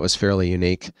recognized that that was fairly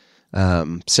unique.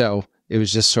 So it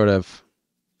was just sort of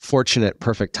fortunate,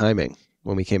 perfect timing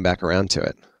when we came back around to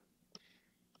it.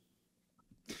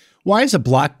 Why is a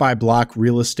block by block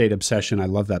real estate obsession? I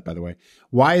love that, by the way.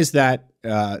 Why is that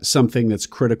something that's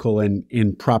critical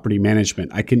in property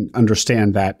management? I can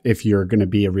understand that if you're going to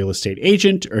be a real estate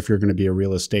agent or if you're going to be a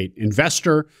real estate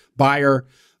investor, buyer,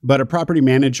 but a property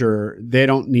manager, they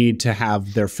don't need to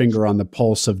have their finger on the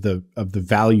pulse of the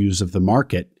values of the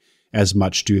market as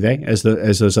much, do they, as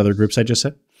those other groups I just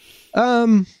said?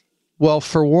 Well,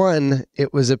 for one,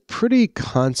 it was a pretty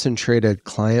concentrated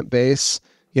client base.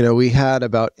 We had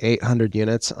about 800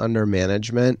 units under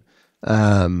management.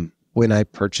 When I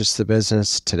purchased the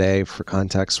business. Today, for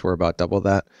context, we're about double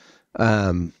that.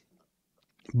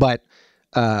 But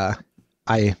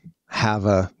I have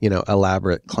a,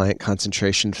 elaborate client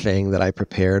concentration thing that I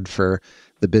prepared for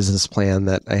the business plan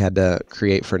that I had to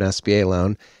create for an SBA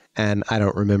loan. And I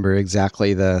don't remember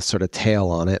exactly the sort of tail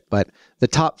on it, but the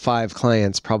top 5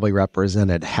 clients probably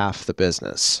represented half the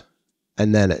business.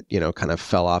 And then it, kind of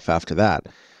fell off after that.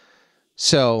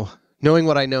 So knowing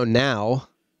what I know now,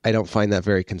 I don't find that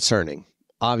very concerning.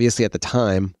 Obviously, at the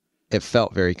time, it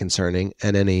felt very concerning,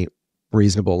 and any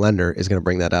reasonable lender is going to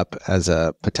bring that up as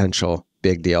a potential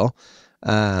big deal,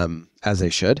 as they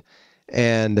should.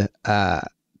 And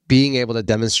being able to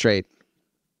demonstrate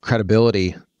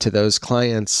credibility to those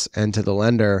clients and to the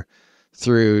lender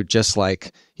through just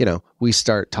like, we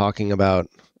start talking about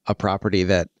a property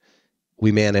that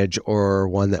we manage or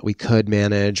one that we could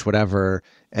manage, whatever.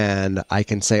 And I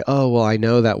can say, oh, well, I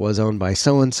know that was owned by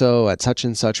so-and-so at such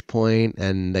and such point,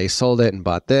 and they sold it and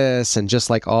bought this. And just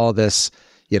like all this,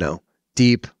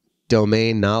 deep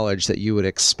domain knowledge that you would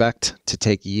expect to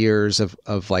take years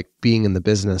of like being in the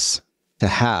business to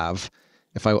have,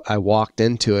 if I walked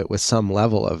into it with some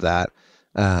level of that,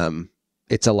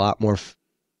 it's a lot more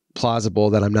plausible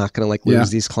that I'm not going to like lose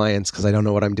these clients because I don't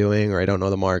know what I'm doing or I don't know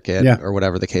the market or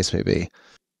whatever the case may be.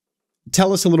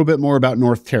 Tell us a little bit more about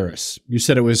North Terrace. You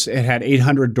said it had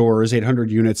 800 doors,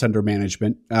 800 units under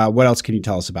management. What else can you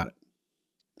tell us about it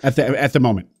at the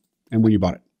moment and when you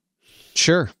bought it?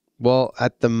 Sure. Well,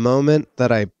 at the moment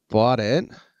that I bought it,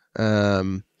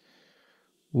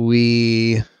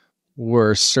 we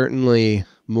were certainly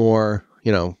more,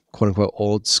 quote unquote,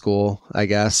 old school, I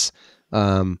guess.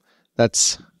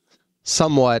 That's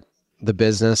somewhat the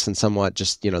business and somewhat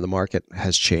just, the market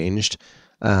has changed.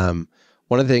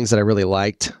 One of the things that I really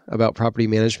liked about property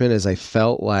management is I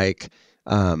felt like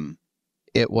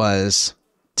it was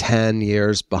 10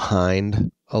 years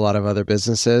behind a lot of other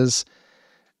businesses.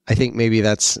 I think maybe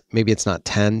it's not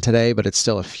 10 today, but it's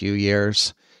still a few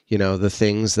years. The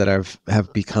things that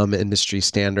have become industry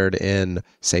standard in,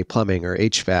 say, plumbing or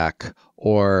HVAC,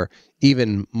 or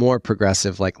even more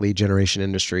progressive like lead generation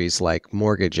industries like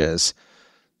mortgages.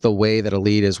 The way that a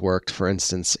lead is worked, for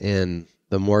instance, in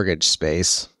the mortgage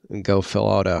space, and go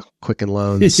fill out a Quicken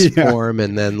Loans form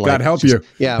and then like, God help you.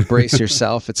 Brace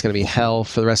yourself. It's going to be hell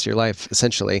for the rest of your life,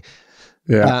 essentially.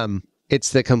 Yeah.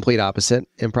 It's the complete opposite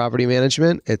in property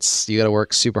management. You got to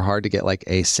work super hard to get like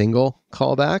a single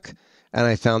callback. And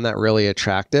I found that really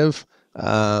attractive.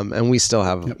 And we still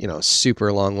have,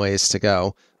 super long ways to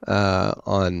go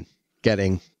on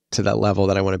getting to that level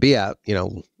that I want to be at.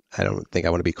 I don't think I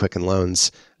want to be Quicken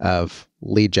Loans of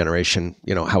lead generation,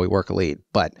 how we work a lead,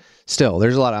 but still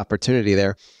there's a lot of opportunity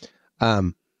there.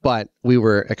 But we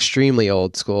were extremely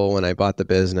old school when I bought the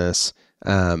business.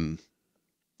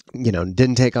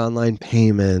 Didn't take online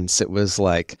payments. It was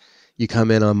like you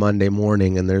come in on Monday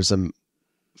morning and there's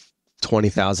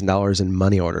 $20,000 in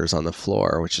money orders on the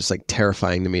floor, which is like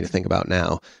terrifying to me to think about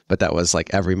now. But that was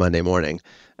like every Monday morning,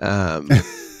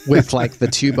 with like the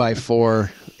 2x4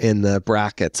 in the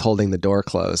brackets holding the door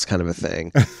closed, kind of a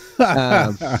thing.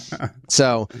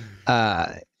 So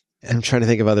I'm trying to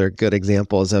think of other good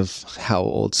examples of how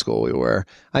old school we were.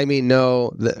 I mean,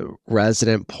 the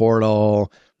resident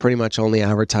portal, pretty much only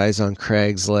advertised on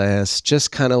Craigslist,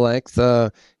 just kind of like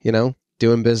the,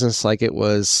 doing business like it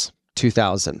was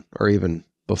 2000 or even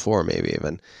before, maybe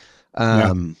even.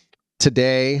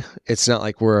 Today, it's not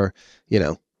like we're,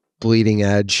 bleeding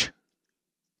edge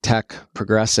tech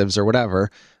progressives or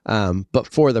whatever. But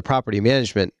for the property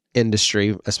management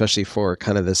industry, especially for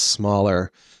kind of this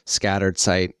smaller scattered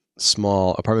site,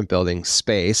 small apartment building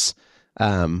space,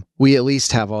 we at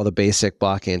least have all the basic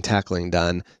blocking and tackling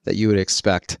done that you would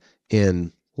expect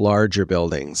in larger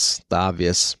buildings, the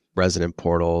obvious resident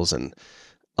portals and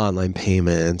online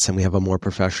payments, and we have a more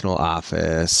professional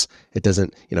office. It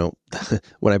doesn't,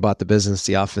 when I bought the business,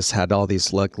 the office had all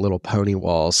these like little pony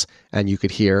walls, and you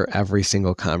could hear every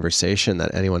single conversation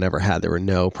that anyone ever had. There were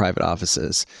no private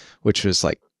offices, which was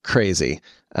like crazy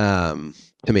to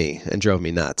me and drove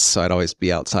me nuts. So I'd always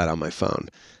be outside on my phone.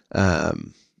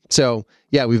 So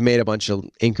yeah, we've made a bunch of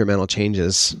incremental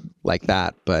changes like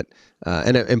that, but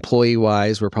and employee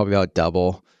wise, we're probably about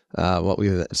double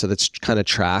so that's kind of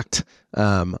tracked.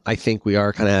 I think we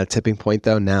are kind of at a tipping point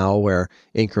though now where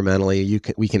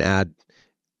incrementally we can add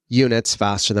units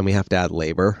faster than we have to add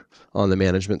labor on the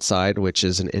management side, which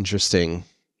is an interesting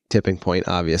tipping point,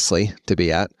 obviously, to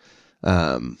be at.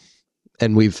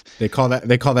 And they call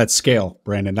that scale,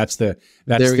 Brandon. That's the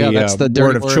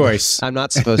word of choice. I'm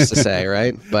not supposed to say,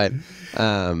 right? But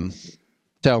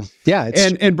so yeah.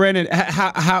 And Brandon,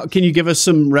 how can you give us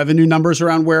some revenue numbers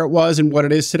around where it was and what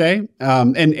it is today?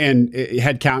 And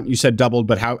headcount, you said doubled,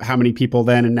 but how many people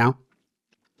then and now?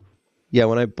 Yeah,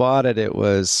 when I bought it, it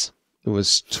was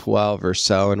 12 or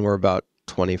so, and we're about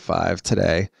 25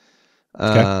 today.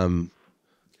 Okay.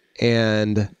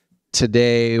 And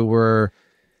today we're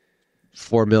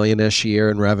 $4 million-ish a year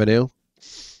in revenue.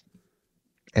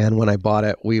 And when I bought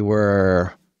it, we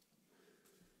were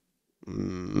 $1.5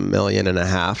 million.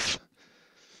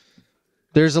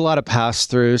 There's a lot of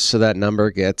pass-throughs, so that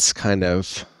number gets kind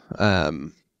of,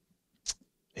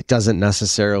 it doesn't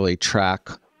necessarily track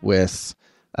with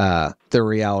the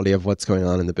reality of what's going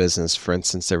on in the business. For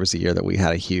instance, there was a year that we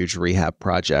had a huge rehab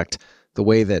project. The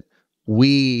way that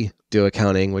we do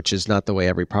accounting, which is not the way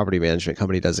every property management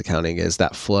company does accounting, is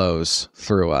that flows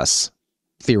through us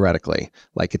theoretically.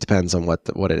 Like it depends on what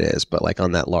it is, but like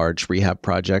on that large rehab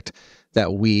project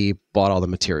that we bought all the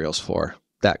materials for,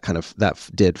 that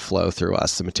did flow through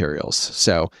us, the materials.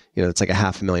 So, it's like a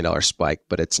 $500,000 spike,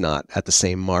 but it's not at the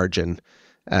same margin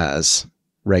as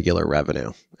regular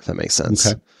revenue, if that makes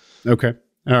sense. Okay.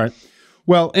 All right.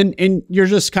 Well, and you're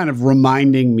just kind of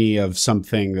reminding me of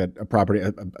something that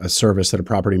a service that a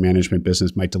property management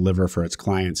business might deliver for its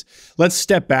clients. Let's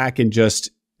step back and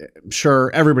just, sure,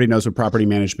 everybody knows what property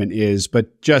management is,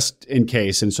 but just in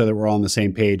case, and so that we're all on the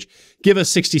same page, give us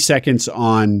 60 seconds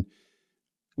on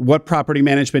what property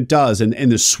management does and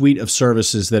the suite of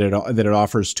services that it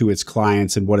offers to its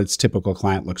clients and what its typical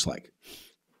client looks like.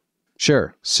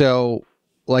 Sure. So,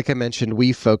 like I mentioned,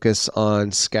 we focus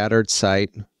on scattered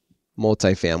site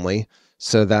multifamily.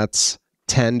 So that's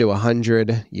 10 to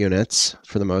 100 units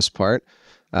for the most part.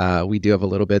 We do have a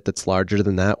little bit that's larger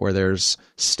than that where there's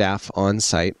staff on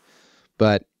site,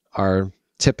 but our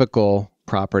typical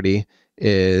property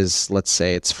is, let's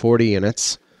say it's 40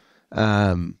 units.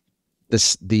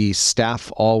 The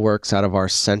staff all works out of our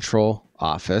central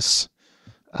office.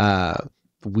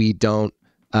 We don't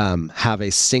have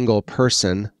a single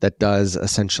person that does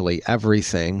essentially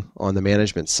everything on the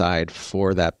management side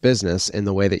for that business in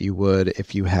the way that you would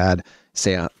if you had,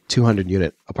 say, a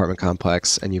 200-unit apartment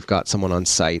complex and you've got someone on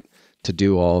site to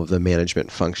do all of the management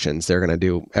functions. They're going to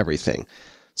do everything.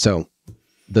 So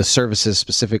the services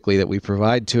specifically that we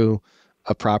provide to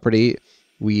a property,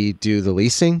 we do the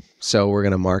leasing. So we're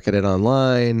going to market it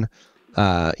online,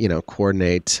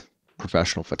 coordinate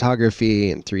professional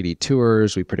photography and 3D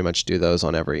tours. We pretty much do those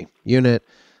on every unit.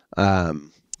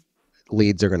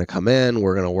 Leads are going to come in.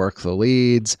 We're going to work the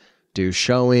leads, do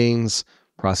showings,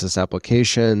 process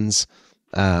applications,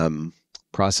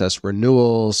 process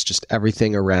renewals, just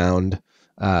everything around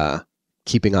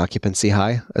keeping occupancy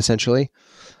high, essentially.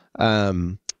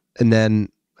 And then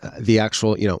the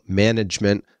actual,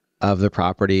 management of the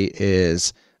property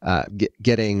is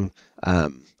getting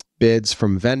bids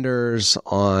from vendors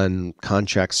on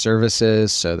contract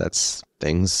services. So that's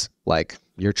things like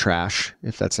your trash,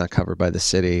 if that's not covered by the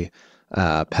city,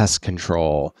 pest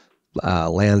control,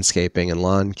 landscaping and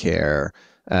lawn care,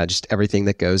 just everything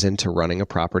that goes into running a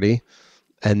property.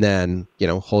 And then,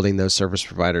 holding those service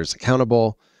providers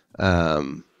accountable,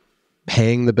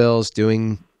 paying the bills,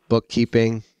 doing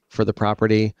bookkeeping for the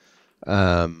property.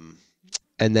 And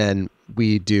then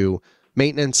we do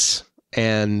maintenance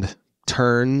and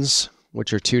turns,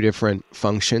 which are two different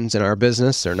functions in our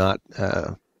business. They're not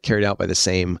carried out by the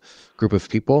same group of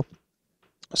people.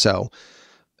 So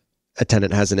a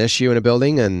tenant has an issue in a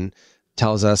building and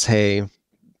tells us, hey,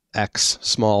 X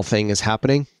small thing is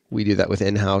happening. We do that with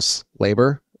in-house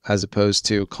labor as opposed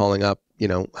to calling up,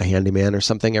 a handyman or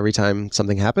something every time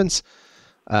something happens.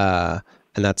 And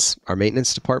that's our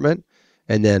maintenance department.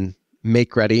 And then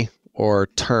make ready or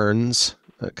turns,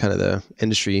 kind of the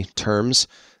industry terms,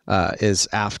 is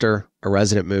after a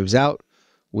resident moves out.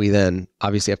 We then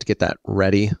obviously have to get that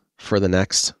ready for the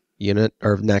next, unit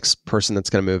or next person that's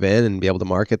going to move in and be able to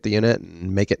market the unit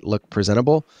and make it look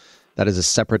presentable. That is a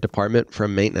separate department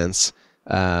from maintenance.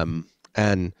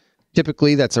 And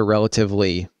typically that's a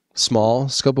relatively small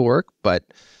scope of work, but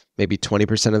maybe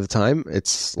 20% of the time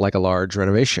it's like a large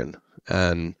renovation.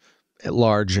 And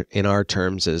large in our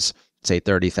terms is, say,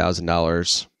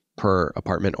 $30,000 per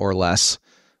apartment or less,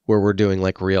 where we're doing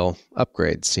like real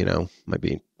upgrades, might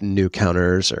be new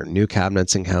counters or new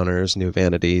cabinets and counters, new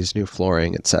vanities, new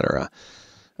flooring, etc.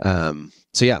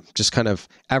 So yeah, just kind of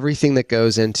everything that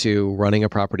goes into running a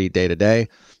property day to day.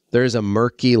 There's a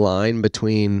murky line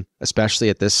between, especially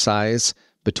at this size,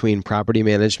 between property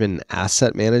management and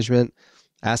asset management.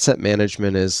 Asset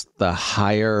management is the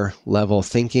higher level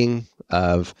thinking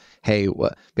of, hey,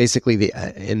 basically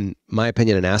in my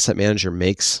opinion, an asset manager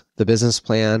makes the business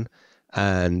plan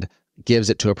and gives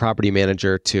it to a property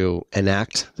manager to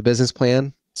enact the business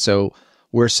plan. So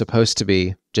we're supposed to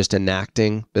be just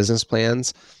enacting business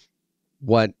plans.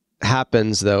 What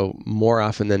happens, though, more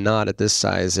often than not at this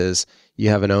size is you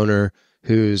have an owner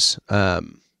who's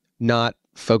not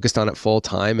focused on it full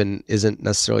time and isn't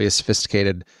necessarily a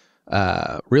sophisticated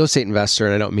real estate investor.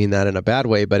 And I don't mean that in a bad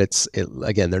way, but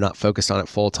again, they're not focused on it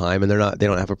full time, and they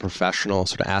don't have a professional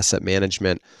sort of asset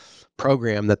management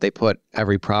program that they put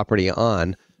every property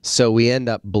on. So we end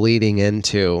up bleeding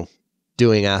into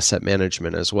doing asset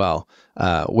management as well,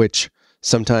 which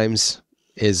sometimes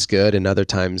is good and other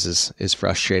times is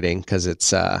frustrating because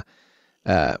it's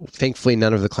thankfully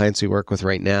none of the clients we work with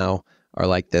right now are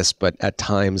like this, but at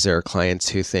times there are clients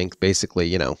who think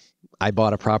basically, I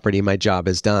bought a property, my job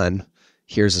is done.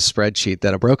 Here's a spreadsheet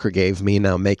that a broker gave me.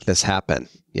 Now make this happen,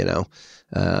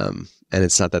 and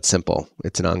it's not that simple.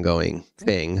 It's an ongoing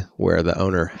thing where the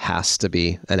owner has to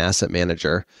be an asset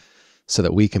manager so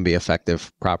that we can be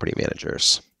effective property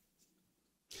managers.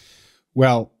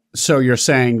 Well, so you're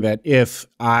saying that if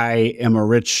I am a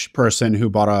rich person who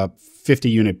bought a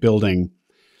 50-unit building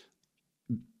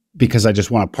because I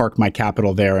just want to park my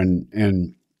capital there,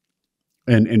 and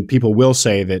people will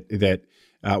say that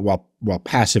while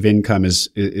passive income is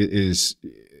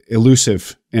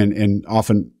elusive and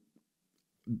often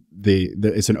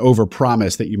it's an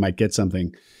overpromise that you might get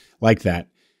something like that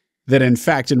in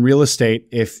fact in real estate,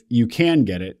 if you can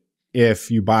get it, if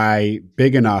you buy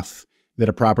big enough that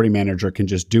a property manager can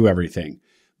just do everything.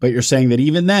 But you're saying that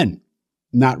even then,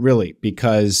 not really,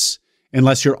 because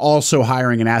unless you're also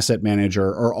hiring an asset manager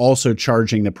or also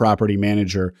charging the property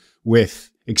manager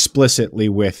explicitly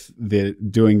with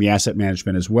doing the asset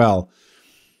management as well,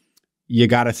 you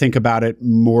got to think about it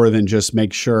more than just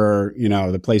make sure,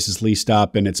 the place is leased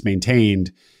up and it's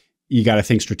maintained. You got to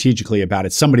think strategically about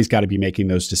it. Somebody's got to be making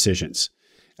those decisions.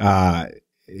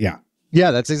 Yeah.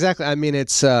 Yeah, that's exactly. I mean,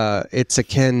 it's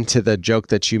akin to the joke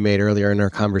that you made earlier in our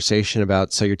conversation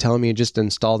about, so you're telling me you just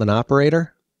installed an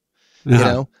operator?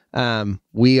 Uh-huh.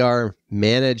 We are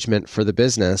management for the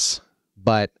business,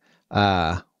 but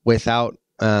without,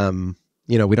 we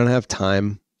don't have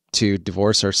time to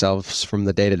divorce ourselves from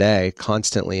the day-to-day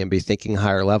constantly and be thinking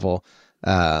higher level.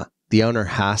 The owner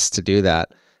has to do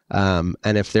that. And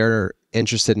if they're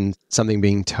interested in something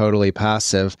being totally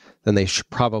passive, then they should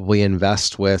probably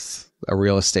invest with a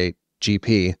real estate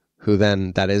GP, who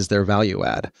then that is their value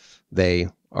add. They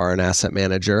are an asset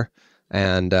manager.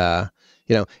 And,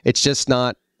 it's just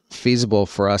not feasible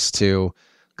for us to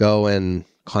go and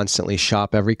constantly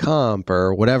shop every comp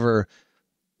or whatever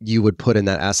you would put in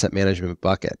that asset management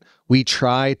bucket. We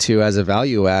try to, as a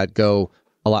value add, go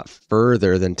a lot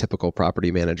further than typical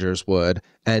property managers would.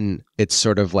 And it's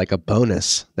sort of like a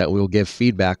bonus that we'll give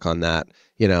feedback on that,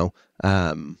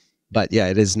 but yeah,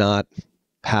 it is not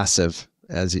passive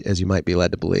as you might be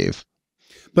led to believe.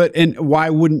 And why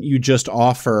wouldn't you just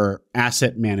offer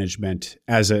asset management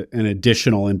as an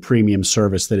additional and premium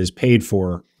service that is paid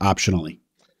for optionally?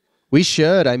 We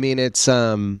should. I mean, it's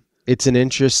an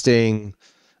interesting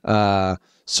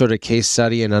sort of case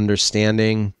study in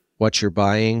understanding what you're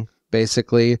buying,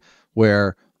 basically,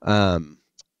 where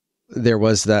there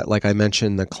was that, like I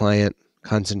mentioned, the client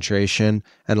concentration.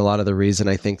 And a lot of the reason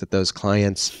I think that those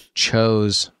clients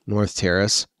chose North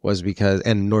Terrace was because,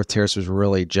 and North Terrace was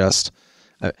really just,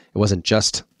 it wasn't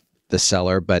just the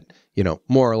seller, but,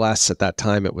 more or less at that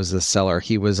time, it was the seller.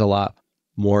 He was a lot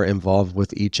more involved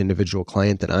with each individual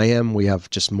client than I am. We have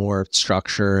just more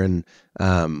structure and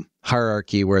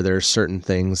hierarchy where there's certain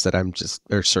things that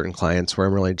there's certain clients where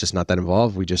I'm really just not that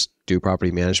involved. We just do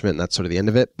property management and that's sort of the end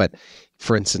of it. But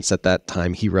for instance, at that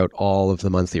time, he wrote all of the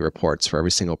monthly reports for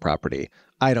every single property.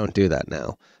 I don't do that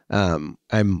now.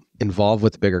 I'm involved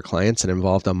with the bigger clients and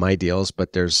involved on my deals,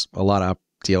 but there's a lot of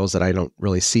deals that I don't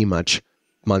really see much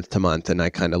month to month. And I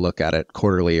kind of look at it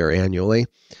quarterly or annually.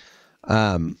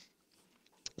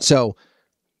 So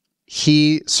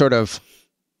he sort of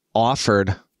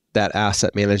offered that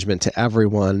asset management to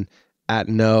everyone at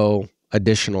no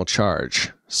additional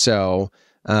charge. So,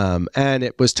 and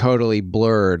it was totally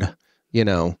blurred,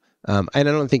 and I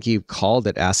don't think he called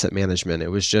it asset management. It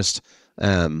was just,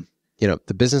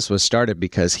 the business was started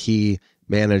because he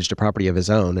managed a property of his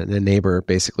own, and a neighbor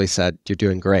basically said, "You're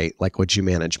doing great. Like, would you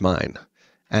manage mine?"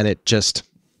 And it just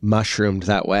mushroomed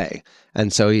that way.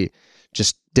 And so he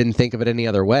just didn't think of it any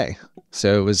other way.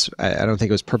 So it was, I don't think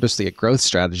it was purposely a growth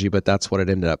strategy, but that's what it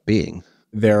ended up being.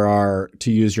 There are,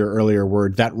 to use your earlier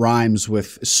word, that rhymes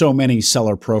with so many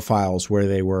seller profiles where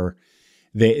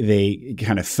they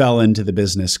kind of fell into the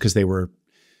business because they were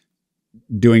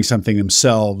doing something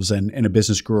themselves and a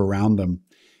business grew around them.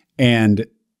 And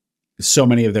so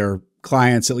many of their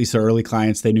clients, at least their early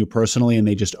clients, they knew personally, and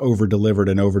they just over-delivered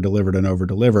and over-delivered and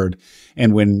over-delivered.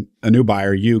 And when a new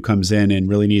buyer, comes in and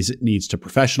really needs to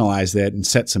professionalize that and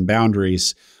set some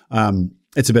boundaries,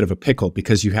 it's a bit of a pickle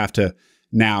because you have to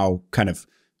now kind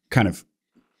of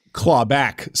claw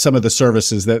back some of the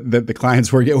services that the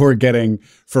clients were getting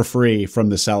for free from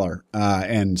the seller,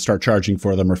 and start charging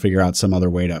for them or figure out some other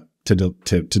way to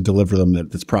deliver them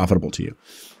that's profitable to you.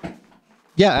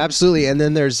 Yeah, absolutely. And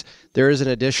then there is an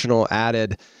additional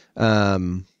added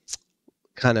kind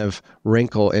of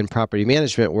wrinkle in property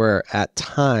management where at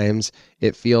times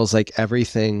it feels like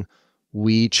everything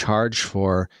we charge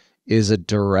for is a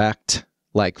direct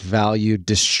value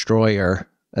destroyer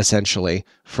essentially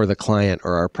for the client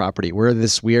or our property. We're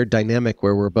this weird dynamic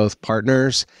where we're both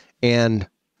partners and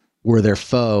we're their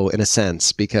foe in a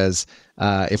sense, because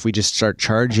if we just start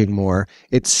charging more,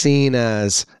 it's seen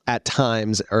as, at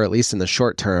times, or at least in the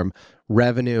short term,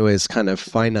 revenue is kind of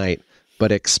finite,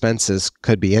 but expenses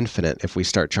could be infinite if we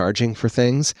start charging for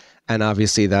things. And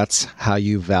obviously that's how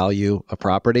you value a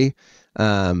property.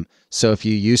 So if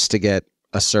you used to get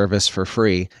a service for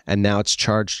free and now it's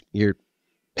charged, you're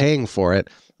paying for it.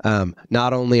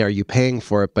 Not only are you paying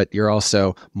for it, but you're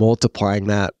also multiplying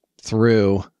that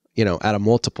through, at a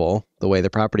multiple, the way the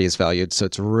property is valued. So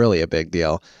it's really a big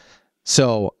deal.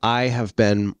 So I have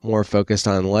been more focused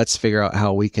on, let's figure out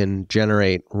how we can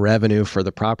generate revenue for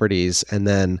the properties. And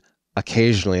then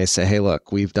occasionally I say, hey,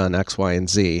 look, we've done X, Y, and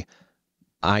Z.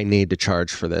 I need to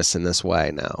charge for this in this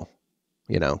way now,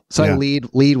 So yeah. I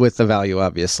lead with the value,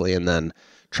 obviously, and then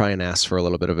try and ask for a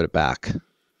little bit of it back.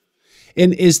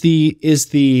 And is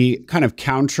the kind of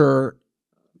counter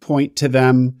point to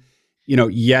them,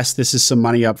 yes, this is some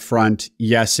money up front.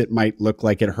 Yes, it might look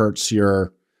like it hurts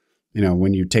your,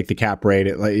 when you take the cap rate,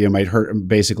 it might hurt.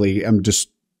 Basically,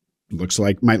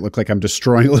 might look like I'm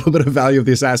destroying a little bit of value of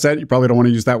this asset. You probably don't want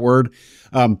to use that word,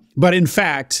 but in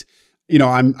fact,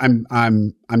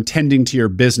 I'm tending to your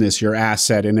business, your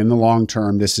asset, and in the long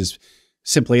term, this is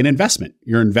simply an investment.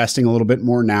 You're investing a little bit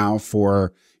more now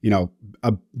for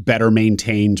a better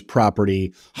maintained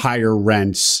property, higher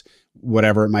rents,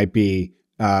 whatever it might be,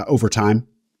 over time.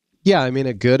 Yeah, I mean,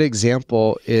 a good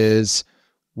example is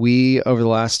we, over the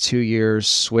last 2 years,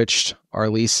 switched our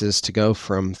leases to go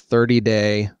from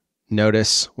 30-day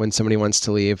notice when somebody wants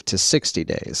to leave to 60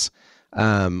 days,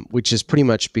 which has pretty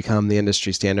much become the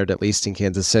industry standard, at least in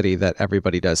Kansas City, that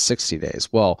everybody does 60 days.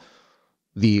 Well,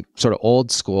 the sort of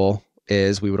old school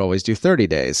is we would always do 30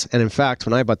 days. And in fact,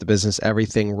 when I bought the business,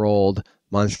 everything rolled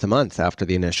month to month after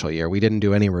the initial year. We didn't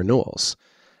do any renewals.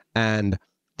 And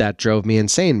that drove me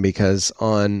insane because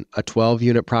on a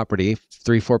 12-unit property,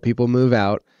 3-4 people move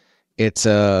out. It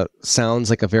sounds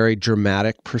like a very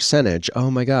dramatic percentage.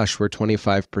 Oh my gosh, we're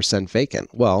 25% vacant.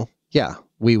 Well, yeah,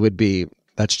 we would be.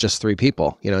 That's just 3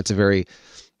 people. It's a very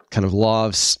kind of law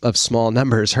of small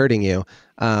numbers hurting you.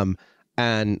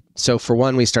 And so for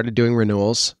one, we started doing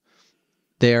renewals.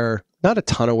 They're not a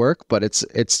ton of work, but it's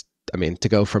to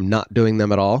go from not doing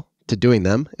them at all to doing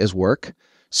them is work.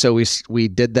 So we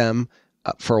did them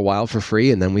for a while for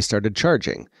free, and then we started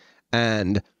charging.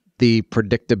 And the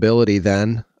predictability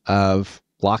then of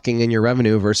locking in your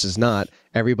revenue versus not,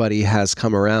 everybody has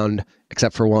come around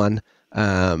except for one,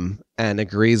 and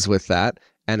agrees with that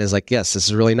and is like, yes, this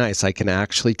is really nice. I can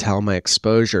actually tell my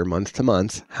exposure month to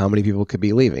month, how many people could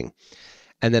be leaving.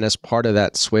 And then as part of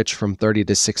that switch from 30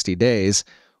 to 60 days,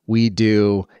 we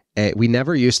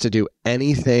never used to do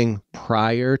anything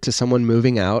prior to someone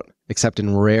moving out, except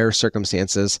in rare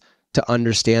circumstances, to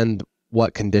understand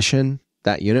what condition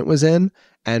that unit was in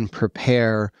and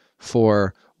prepare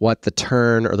for what the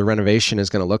turn or the renovation is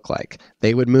going to look like.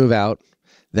 They would move out.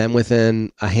 Then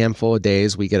within a handful of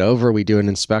days, we do an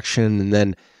inspection and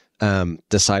then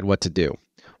decide what to do.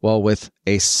 Well, with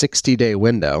a 60-day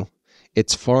window,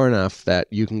 it's far enough that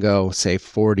you can go, say,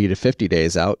 40 to 50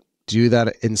 days out do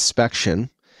that inspection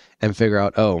and figure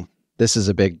out, oh, this is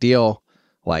a big deal.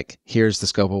 Like, here's the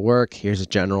scope of work. Here's a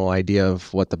general idea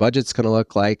of what the budget's going to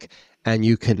look like. And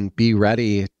you can be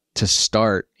ready to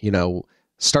start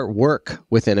work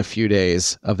within a few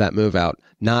days of that move out,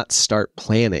 not start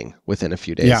planning within a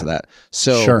few days of that.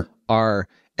 So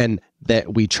and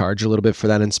that we charge a little bit for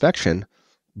that inspection,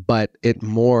 but it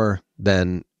more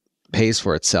than pays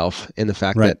for itself in the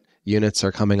fact that units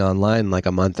are coming online like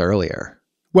a month earlier.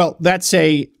 Well, that's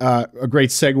a great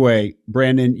segue,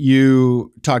 Brandon.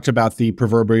 You talked about the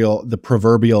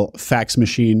proverbial fax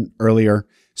machine earlier.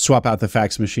 Swap out the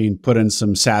fax machine, put in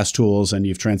some SaaS tools, and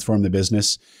you've transformed the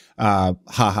business.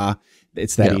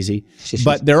 It's that easy.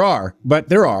 But there are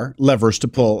levers to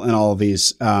pull in all of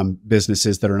these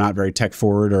businesses that are not very tech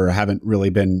forward or haven't really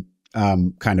been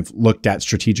kind of looked at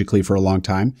strategically for a long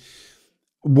time.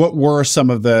 What were some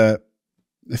of the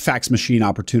fax machine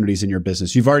opportunities in your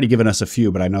business? You've already given us a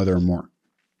few, but I know there are more.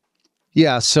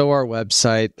 Yeah. So our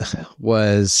website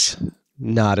was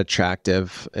not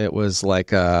attractive. It was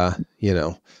like a,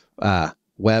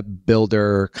 web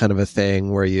builder kind of a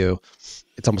thing where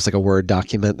it's almost like a Word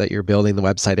document that you're building the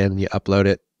website in and you upload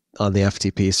it on the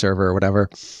FTP server or whatever.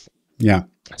 Yeah.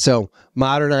 So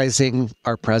modernizing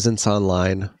our presence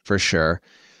online for sure.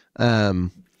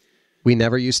 We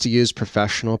never used to use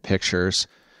professional pictures.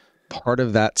 Part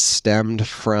of that stemmed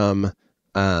from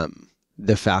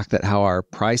the fact that how our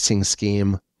pricing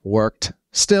scheme worked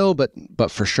still, but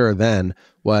for sure then,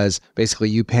 was basically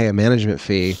you pay a management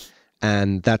fee,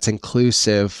 and that's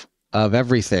inclusive of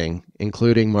everything,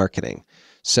 including marketing.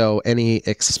 So any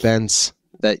expense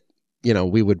that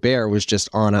we would bear was just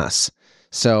on us.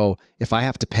 So if I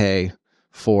have to pay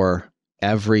for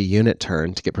every unit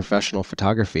turn to get professional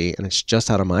photography and it's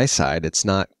just out of my side, it's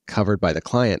not covered by the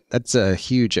client, that's a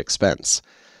huge expense.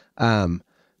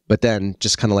 But then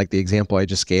just kind of like the example I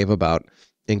just gave about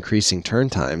increasing turn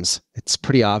times, it's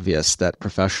pretty obvious that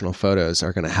professional photos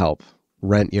are going to help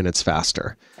rent units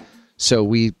faster. So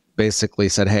we basically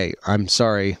said, hey, I'm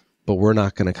sorry, but we're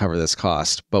not going to cover this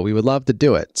cost, but we would love to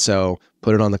do it. So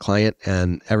put it on the client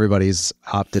and everybody's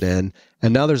opted in.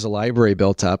 And now there's a library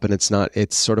built up and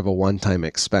it's sort of a one-time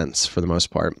expense for the most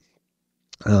part.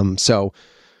 So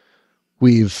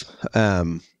we've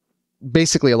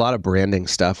basically a lot of branding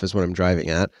stuff is what I'm driving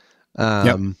at.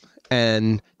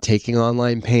 And taking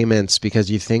online payments,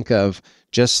 because you think of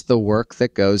just the work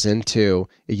that goes into,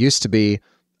 it used to be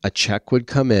a check would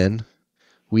come in.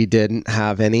 We didn't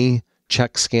have any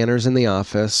check scanners in the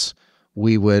office.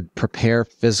 We would prepare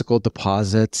physical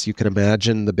deposits. You can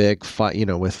imagine the big,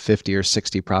 with 50 or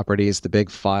 60 properties, the big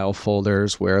file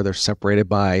folders where they're separated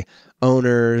by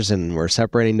owners and we're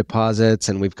separating deposits,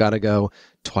 and we've got to go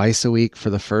twice a week for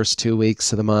the first 2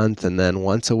 weeks of the month and then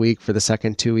once a week for the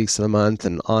second 2 weeks of the month,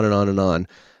 and on and on and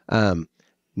on.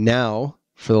 Now,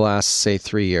 for the last, say,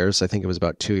 3 years, I think it was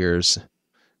about 2 years,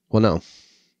 2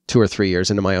 or 3 years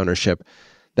into my ownership,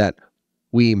 that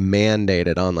we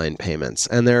mandated online payments.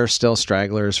 And there are still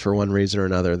stragglers for one reason or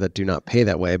another that do not pay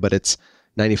that way, but it's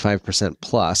 95%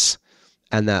 plus.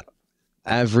 And that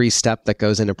every step that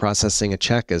goes into processing a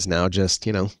check is now just,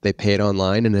 they pay it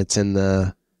online and it's in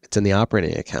the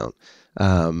operating account.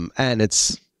 And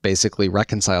it's basically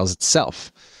reconciles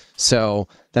itself. So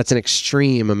that's an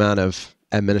extreme amount of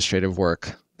administrative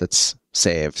work that's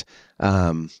saved.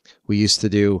 We used to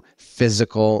do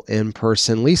physical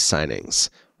in-person lease signings,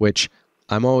 which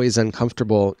I'm always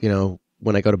uncomfortable,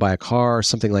 when I go to buy a car or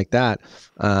something like that.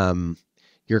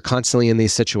 You're constantly in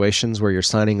these situations where you're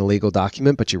signing a legal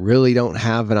document, but you really don't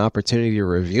have an opportunity to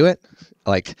review it.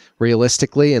 Like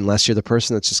realistically, unless you're the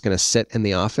person that's just going to sit in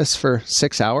the office for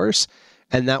 6 hours.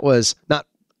 And that was not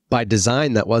by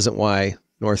design. That wasn't why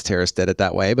North Terrace did it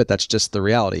that way, but that's just the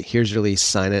reality. Here's your lease,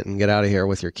 sign it and get out of here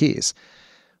with your keys.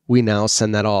 We now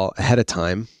send that all ahead of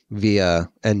time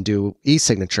and do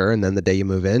e-signature. And then the day you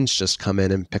move in, just come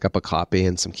in and pick up a copy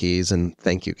and some keys and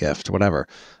thank you gift, whatever.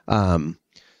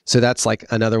 So that's like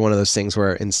another one of those things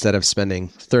where instead of spending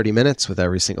 30 minutes with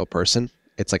every single person,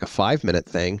 it's like a 5-minute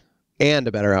thing and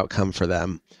a better outcome for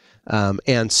them.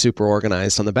 And super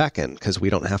organized on the back end because we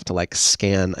don't have to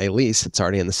scan a lease. It's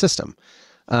already in the system.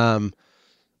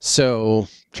 So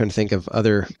trying to think of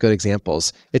other good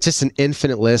examples. It's just an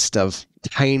infinite list of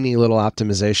tiny little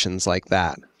optimizations like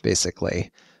that,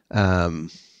 basically.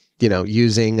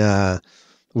 Using,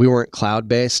 we weren't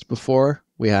cloud-based before.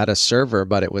 We had a server,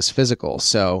 but it was physical.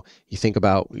 So you think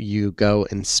about, you go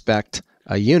inspect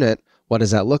a unit. What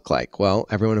does that look like? Well,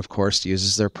 everyone, of course,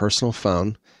 uses their personal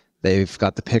phone. They've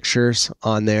got the pictures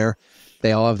on there.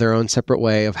 They all have their own separate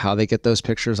way of how they get those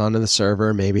pictures onto the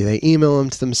server. Maybe they email them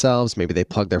to themselves. Maybe they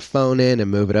plug their phone in and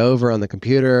move it over on the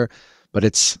computer, but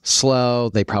it's slow.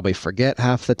 They probably forget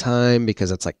half the time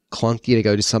because it's like clunky to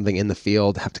go do something in the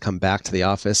field, have to come back to the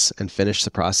office and finish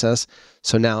the process.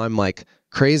 So now I'm like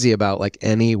crazy about like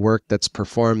any work that's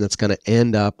performed that's going to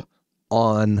end up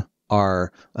on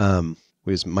our,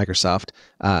 we use Microsoft,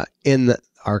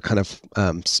 our kind of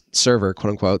server,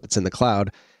 quote unquote, that's in the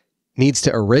cloud, needs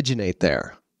to originate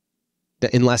there,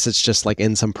 unless it's just like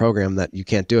in some program that you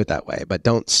can't do it that way. But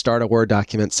don't start a Word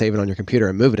document, save it on your computer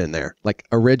and move it in there. Like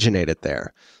originate it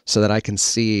there so that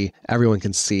everyone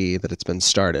can see that it's been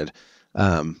started.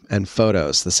 And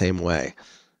photos the same way.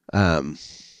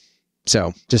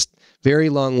 So just very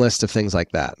long list of things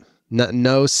like that.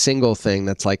 No single thing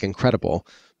that's like incredible,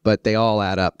 but they all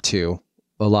add up to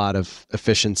a lot of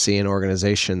efficiency and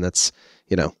organization that's,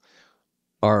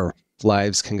 our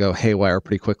lives can go haywire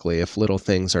pretty quickly if little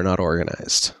things are not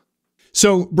organized.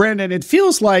 So, Brandon, it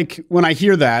feels like when I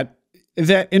hear that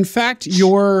in fact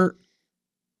your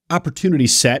opportunity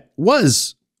set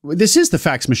this is the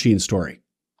fax machine story.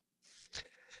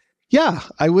 Yeah,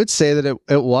 I would say that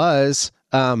it was.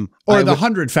 Or the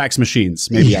 100 fax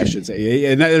machines, maybe I should say.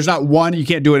 And there's not one, you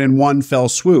can't do it in one fell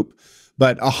swoop,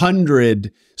 but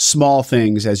 100 small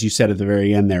things, as you said at the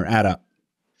very end there, add up.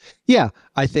 Yeah,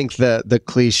 I think the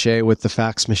cliche with the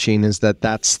fax machine is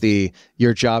that's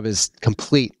your job is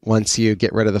complete once you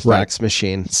get rid of the fax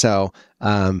machine. So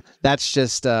that's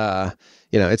just,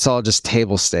 it's all just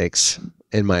table stakes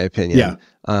in my opinion. Yeah.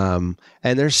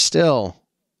 And there's still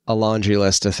a laundry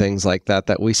list of things like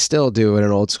that we still do in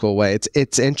an old school way.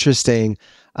 It's interesting.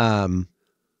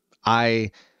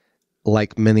 I,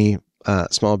 like many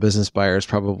small business buyers,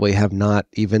 probably have not,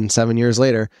 even 7 years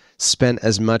later, spent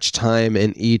as much time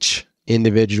in each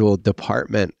individual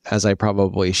department as I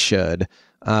probably should.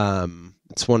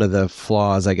 It's one of the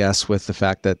flaws, I guess, with the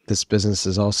fact that this business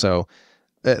is also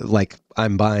like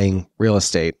I'm buying real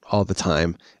estate all the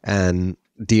time, and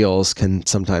deals can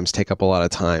sometimes take up a lot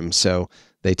of time. So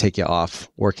they take you off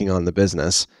working on the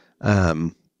business.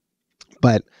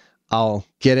 But I'll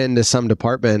get into some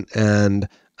department and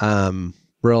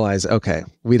realize, okay,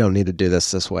 we don't need to do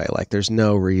this way. Like there's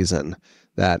no reason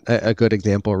that. A good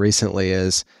example recently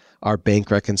is our bank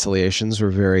reconciliations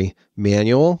were very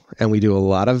manual, and we do a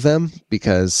lot of them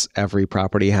because every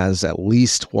property has at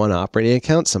least one operating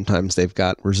account. Sometimes they've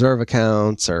got reserve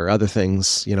accounts or other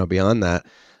things, beyond that.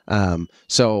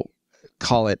 So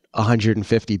call it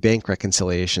 150 bank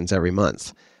reconciliations every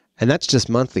month. And that's just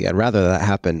monthly. I'd rather that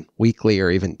happen weekly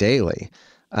or even daily.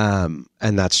 And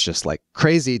that's just like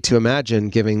crazy to imagine,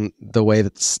 given the way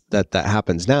that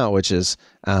happens now, which is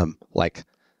like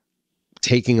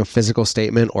taking a physical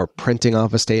statement or printing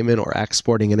off a statement or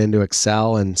exporting it into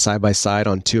Excel and side by side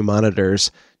on two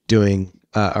monitors doing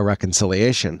a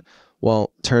reconciliation.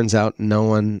 Well, turns out no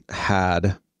one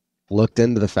had looked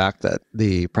into the fact that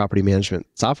the property management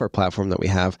software platform that we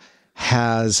have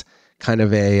has kind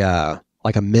of a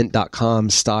like a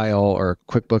mint.com style or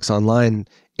QuickBooks Online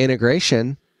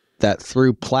integration that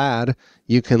through Plaid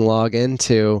you can log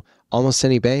into almost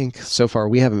any bank. So far,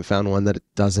 we haven't found one that it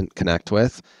doesn't connect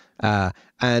with.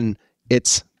 And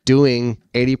it's doing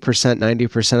 80%,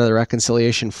 90% of the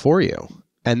reconciliation for you.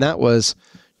 And that was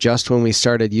just when we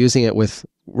started using it with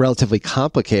relatively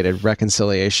complicated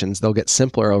reconciliations. They'll get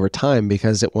simpler over time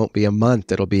because it won't be a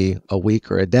month. It'll be a week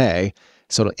or a day.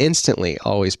 So it'll instantly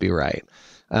always be right.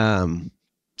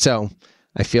 So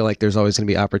I feel like there's always going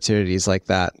to be opportunities like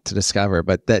that to discover.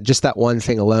 But that one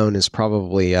thing alone is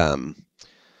probably, I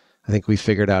think we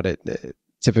figured out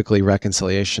typically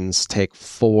reconciliations take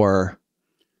 4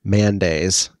 man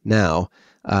days now,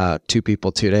 2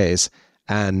 people, 2 days.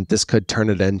 And this could turn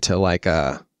it into like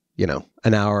an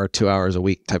hour or 2 hours a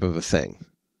week type of a thing.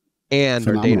 And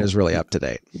Phenomenal. Our data is really up to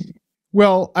date.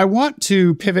 Well, I want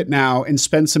to pivot now and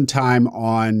spend some time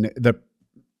on the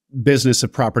business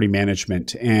of property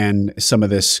management and some of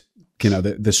this,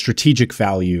 the strategic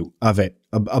value of it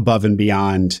above and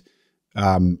beyond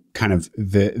kind of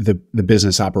the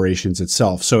business operations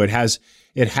itself. So it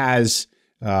has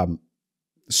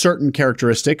certain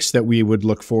characteristics that we would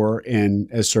look for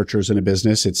as searchers in a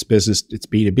business. It's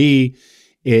B2B.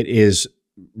 It is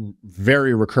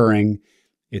very recurring.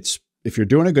 If you're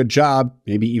doing a good job,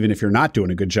 maybe even if you're not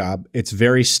doing a good job, it's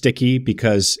very sticky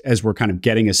because as we're kind of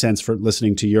getting a sense for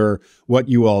listening to what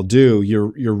you all do,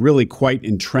 you're really quite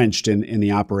entrenched in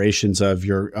the operations of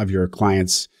your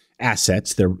clients'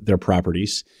 assets, their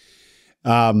properties.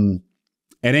 It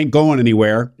ain't going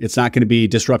anywhere. It's not going to be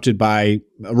disrupted by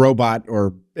a robot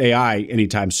or AI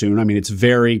anytime soon. I mean, it's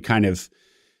very kind of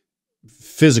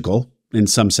physical in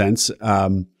some sense.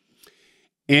 And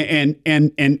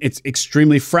it's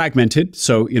extremely fragmented.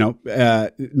 So,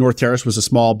 North Terrace was a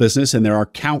small business, and there are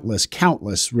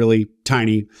countless really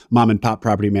tiny mom and pop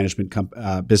property management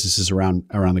businesses around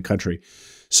the country.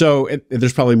 So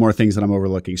there's probably more things that I'm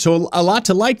overlooking. So a lot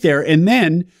to like there. And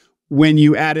then when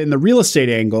you add in the real estate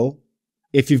angle,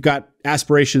 if you've got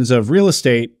aspirations of real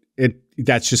estate,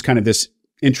 that's just kind of this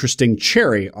interesting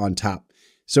cherry on top.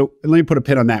 So let me put a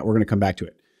pin on that. We're going to come back to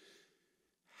it.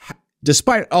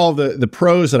 Despite all the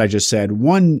pros that I just said,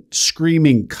 one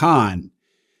screaming con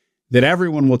that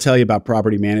everyone will tell you about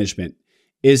property management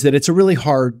is that it's a really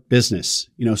hard business.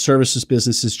 Services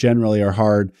businesses generally are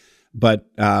hard, but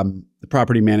the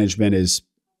property management is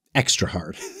extra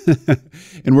hard.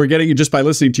 And we're getting, just by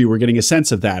listening to you, we're getting a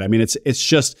sense of that. I mean, it's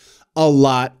just a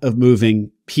lot of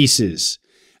moving pieces,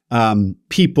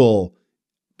 people,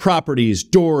 properties,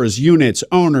 doors, units,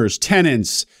 owners,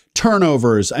 tenants,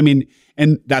 turnovers. I mean,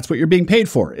 and that's what you're being paid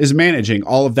for, is managing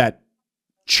all of that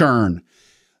churn.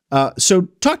 So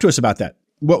talk to us about that.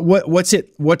 What's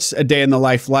a day in the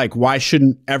life like? Why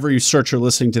shouldn't every searcher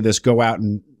listening to this go out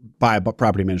and buy a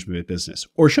property management business,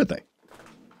 or should they?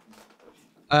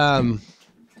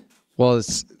 Well,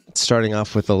 it's starting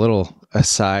off with a little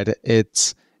aside.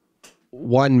 It's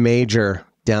one major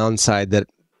downside that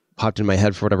popped in my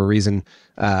head for whatever reason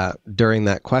during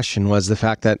that question was the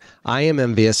fact that I am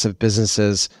envious of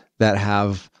businesses that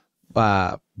have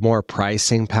more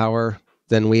pricing power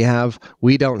than we have.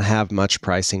 We don't have much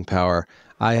pricing power.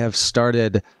 I have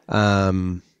started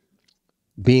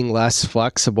being less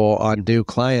flexible on new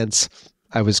clients.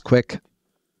 I was quick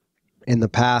in the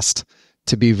past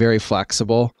to be very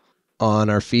flexible on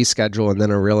our fee schedule, and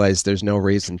then I realized there's no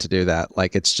reason to do that.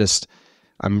 Like,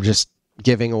 I'm just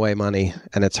giving away money,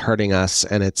 and it's hurting us,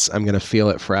 and I'm going to feel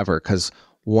it forever, because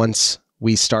once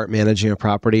we start managing a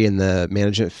property and the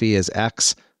management fee is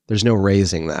X, there's no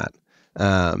raising that.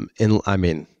 I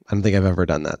don't think I've ever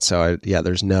done that. So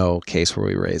there's no case where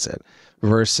we raise it.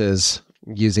 Versus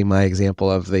using my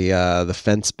example of the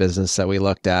fence business that we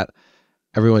looked at,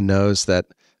 everyone knows that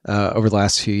over the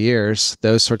last few years,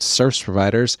 those sorts of service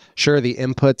providers, sure, the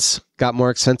inputs got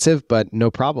more expensive, but no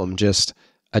problem. Just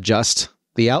adjust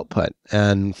the output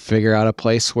and figure out a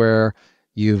place where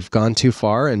you've gone too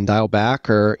far and dial back,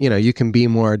 or, you can be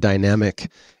more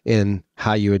dynamic in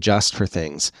how you adjust for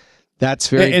things. That's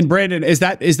very. And Brandon, is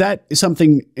that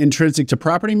something intrinsic to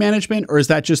property management, or is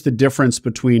that just the difference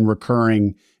between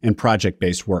recurring and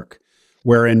project-based work?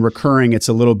 Where in recurring, it's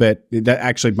a little bit, that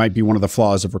actually might be one of the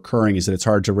flaws of recurring, is that it's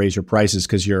hard to raise your prices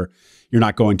because you're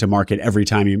not going to market every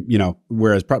time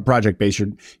whereas project-based,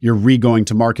 you're re-going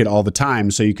to market all the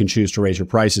time, so you can choose to raise your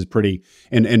prices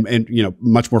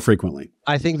much more frequently.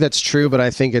 I think that's true, but I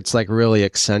think it's like really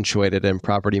accentuated in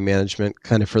property management,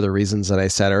 kind of for the reasons that I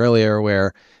said earlier,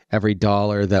 where every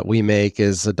dollar that we make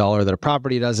is a dollar that a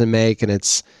property doesn't make, and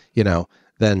it's,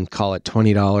 then call it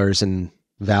 $20 in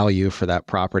value for that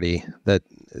property, that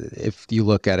if you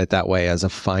look at it that way as a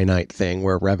finite thing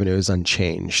where revenue is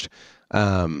unchanged.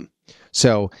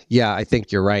 So yeah, I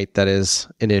think you're right. That is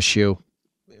an issue,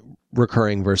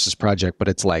 recurring versus project, but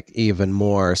it's like even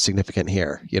more significant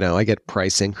here. I get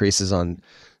price increases on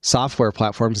software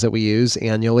platforms that we use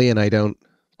annually, and I don't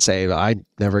say I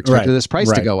never expected this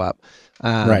price to go up.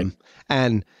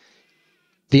 And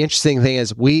the interesting thing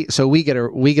is we get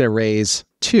a raise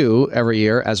too every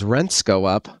year as rents go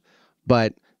up,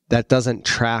 but that doesn't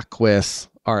track with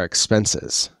our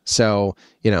expenses. So,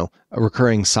 a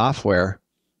recurring software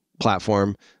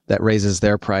platform that raises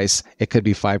their price, it could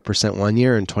be 5% one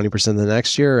year and 20% the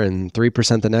next year and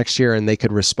 3% the next year, and they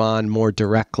could respond more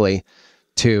directly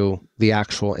to the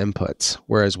actual inputs,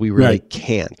 whereas we really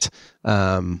can't.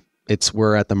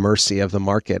 We're at the mercy of the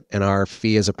market, and our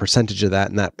fee is a percentage of that,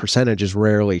 and that percentage is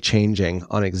rarely changing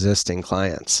on existing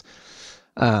clients.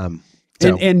 And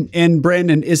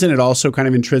Brandon, isn't it also kind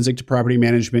of intrinsic to property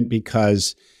management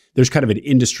because there's kind of an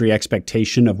industry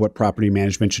expectation of what property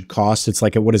management should cost? It's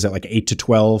like, what is it, like 8 to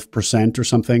 12% or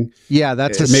something? Yeah,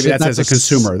 that's as a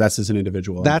consumer. That's as an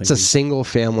individual. That's a single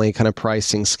family kind of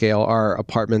pricing scale. Our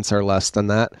apartments are less than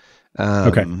that.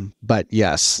 Okay, but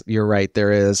yes, you're right.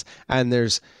 There is, and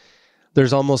there's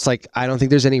almost like, I don't think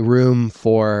there's any room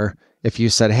for, if you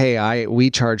said, hey, we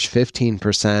charge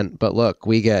 15%, but look,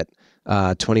 we get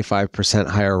 25%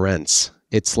 higher rents.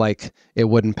 It's like it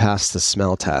wouldn't pass the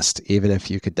smell test, even if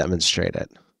you could demonstrate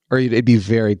it, or it'd be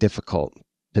very difficult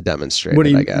to demonstrate.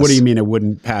 I guess. What do you mean it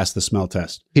wouldn't pass the smell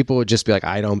test? People would just be like,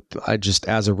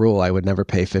 as a rule, I would never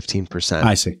pay 15%.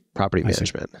 I see. Property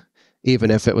management,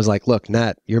 even if it was like, look,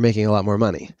 net, you're making a lot more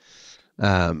money.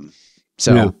 And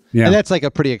that's like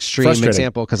a pretty extreme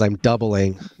example, because I'm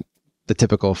doubling the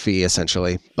typical fee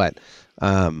essentially. But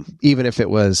even if it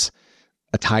was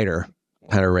a tighter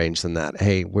kind of range than that,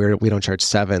 hey, we don't charge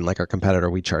 7 like our competitor,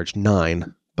 we charge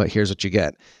 9, but here's what you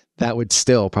get. That would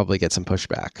still probably get some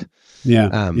pushback.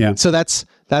 Yeah. So that's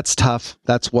tough.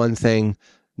 That's one thing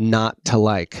not to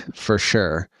like for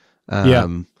sure.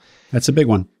 That's a big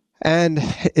one. And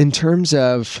in terms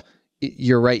of,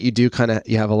 you're right, you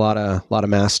have a lot of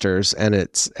masters, and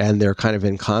they're kind of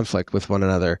in conflict with one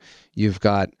another. You've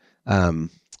got, I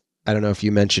don't know if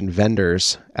you mentioned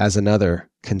vendors as another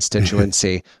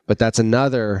constituency, but that's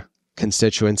another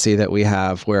constituency that we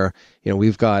have where,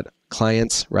 we've got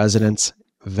clients, residents,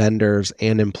 vendors,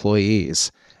 and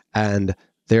employees, and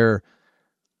they're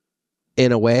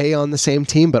in a way on the same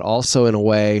team, but also in a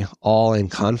way all in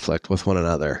conflict with one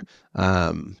another.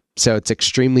 So it's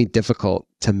extremely difficult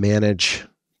to manage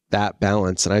that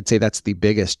balance. And I'd say that's the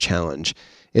biggest challenge.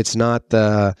 It's not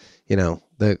I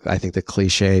think the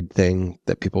cliched thing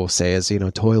that people say is,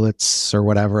 toilets or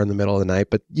whatever in the middle of the night,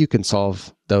 but you can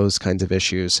solve those kinds of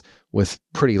issues with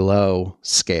pretty low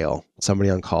scale. Somebody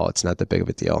on call, it's not that big of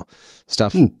a deal.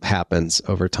 Stuff happens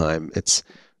over time. It's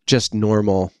just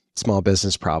normal small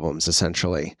business problems,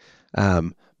 essentially.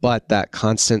 But that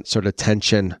constant sort of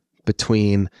tension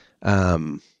between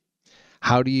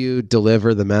how do you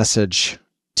deliver the message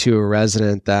to a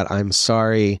resident that I'm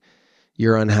sorry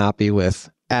you're unhappy with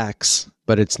X,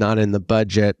 but it's not in the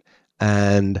budget,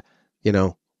 and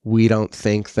we don't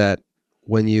think that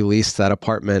when you lease that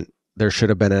apartment there should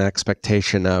have been an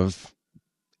expectation of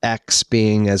X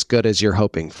being as good as you're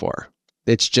hoping for.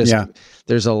 It's just,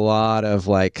 there's a lot of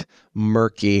like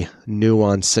murky,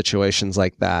 nuanced situations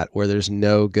like that where there's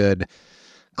no good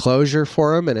closure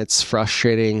for them, and it's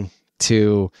frustrating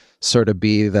to sort of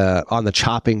be on the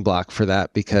chopping block for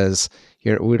that, because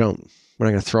we're not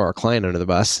going to throw our client under the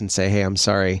bus and say, hey, I'm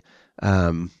sorry,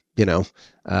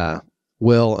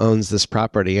 Will owns this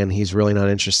property and he's really not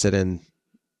interested in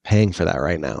paying for that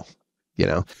right now.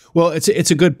 Well,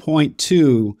 it's a good point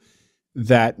too,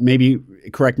 that maybe,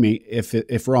 correct me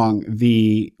if wrong,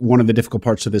 one of the difficult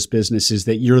parts of this business is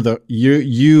that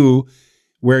you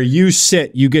where you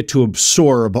sit, you get to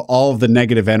absorb all of the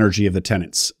negative energy of the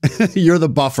tenants. You're the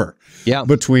buffer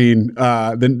between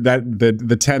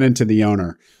the tenant and the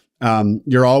owner.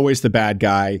 You're always the bad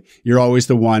guy. You're always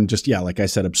the one just, like I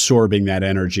said, absorbing that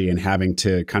energy and having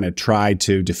to kind of try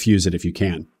to diffuse it if you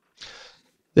can.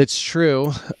 It's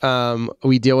true.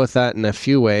 We deal with that in a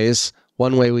few ways.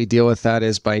 One way we deal with that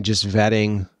is by just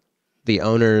vetting the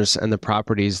owners and the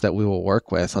properties that we will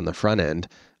work with on the front end.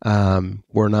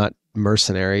 We're not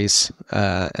mercenaries.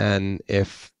 And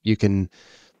if you can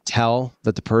tell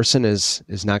that the person is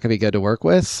not going to be good to work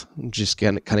with, just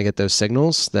kind of get those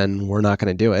signals, then we're not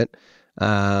going to do it.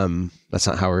 That's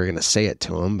not how we're going to say it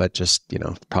to them, but just,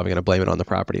 probably going to blame it on the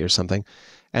property or something.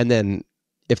 And then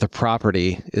if the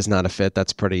property is not a fit,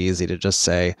 that's pretty easy to just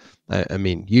say. I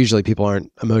mean, usually people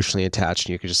aren't emotionally attached,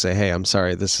 and you could just say, hey, I'm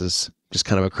sorry, this is just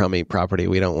kind of a crummy property.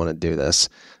 We don't want to do this.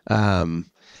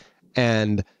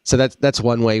 And so that's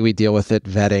one way we deal with it,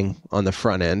 vetting on the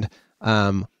front end.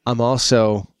 I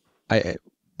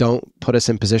don't put us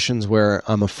in positions where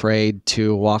I'm afraid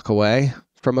to walk away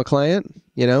from a client.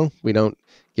 We don't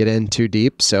get in too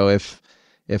deep. So if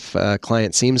a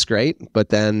client seems great, but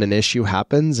then an issue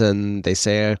happens and they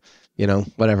say,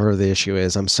 whatever the issue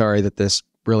is, I'm sorry that this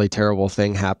really terrible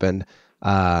thing happened,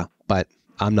 but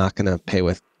I'm not going to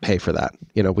pay for that.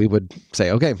 We would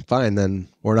say, okay, fine, then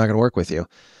we're not going to work with you.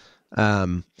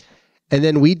 And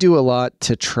then we do a lot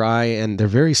to try, and they're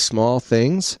very small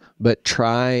things, but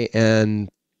try and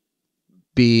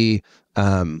be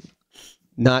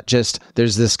not just,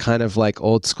 there's this kind of like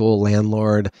old school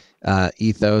landlord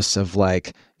ethos of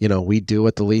like, we do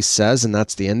what the lease says and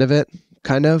that's the end of it,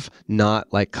 kind of,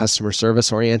 not like customer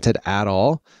service oriented at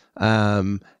all.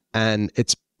 And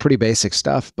it's pretty basic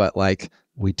stuff, but like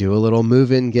we do a little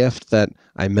move-in gift that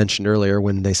I mentioned earlier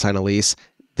when they sign a lease.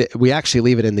 We actually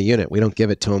leave it in the unit. We don't give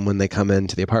it to them when they come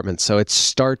into the apartment. So it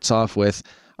starts off with,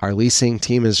 our leasing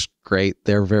team is great.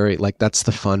 They're very, that's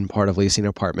the fun part of leasing an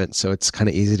apartment. So it's kind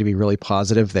of easy to be really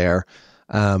positive there.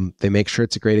 They make sure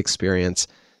it's a great experience.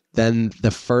 Then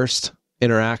the first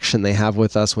interaction they have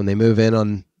with us when they move in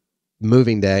on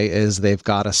moving day is they've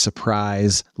got a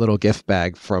surprise little gift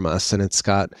bag from us. And it's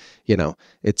got,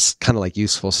 it's kind of like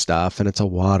useful stuff, and it's a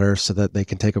water so that they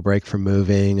can take a break from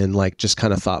moving, and like just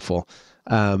kind of thoughtful.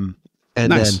 And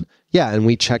nice. Then, and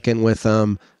we check in with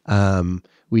them.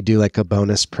 We do like a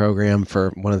bonus program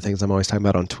for one of the things I'm always talking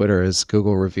about on Twitter is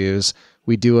Google reviews.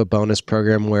 We do a bonus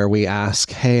program where we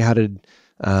ask, hey, how did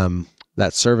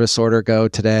that service order go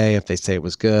today? If they say it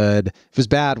was good, if it was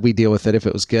bad, we deal with it. If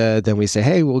it was good, then we say,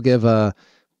 hey, we'll give a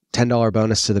 $10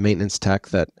 bonus to the maintenance tech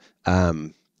that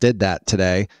did that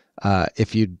today.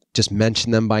 If you just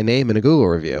mention them by name in a Google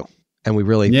review, and we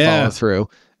really follow through.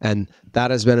 And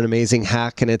that has been an amazing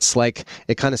hack. And it's like,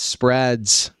 it kind of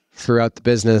spreads throughout the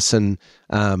business. And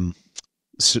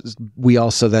so we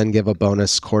also then give a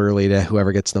bonus quarterly to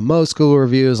whoever gets the most Google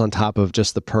reviews on top of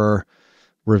just the per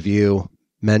review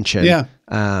mention. Yeah.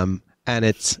 And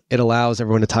it allows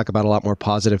everyone to talk about a lot more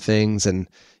positive things and,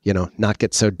 not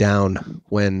get so down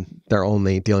when they're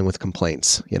only dealing with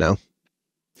complaints,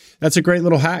 That's a great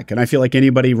little hack. And I feel like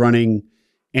anybody running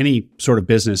any sort of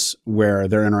business where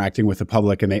they're interacting with the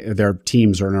public and their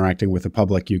teams are interacting with the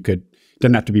public,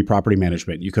 doesn't have to be property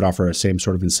management. You could offer a same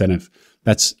sort of incentive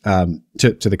that's to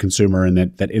the consumer, and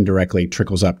that indirectly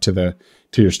trickles up to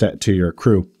your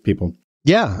crew people.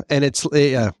 Yeah. And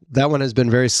that one has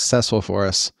been very successful for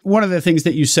us. One of the things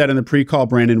that you said in the pre-call,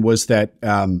 Brandon, was that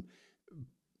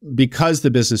because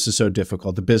the business is so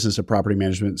difficult, the business of property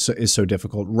management is so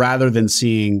difficult, rather than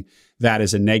seeing that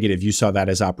as a negative, you saw that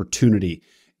as opportunity.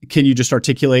 Can you just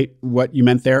articulate what you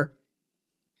meant there?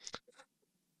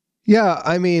 Yeah.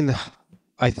 I mean,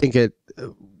 I think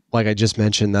like I just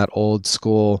mentioned, that old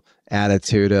school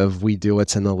attitude of we do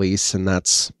what's in the lease and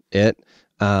that's it.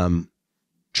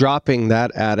 Dropping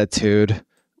that attitude,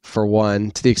 for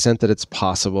one, to the extent that it's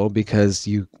possible, because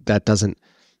that doesn't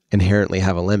inherently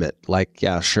have a limit. Like,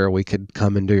 yeah, sure, we could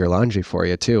come and do your laundry for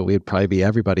you too. We'd probably be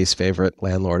everybody's favorite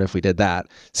landlord if we did that.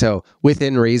 So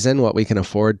within reason, what we can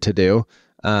afford to do,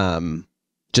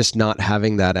 just not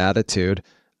having that attitude,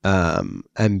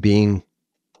 and being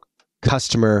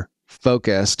customer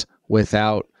focused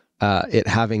without it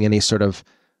having any sort of,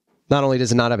 not only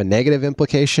does it not have a negative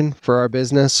implication for our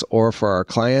business or for our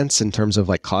clients in terms of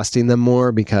like costing them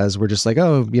more because we're just like,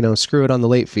 oh, screw it on the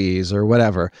late fees or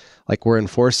whatever. Like, we're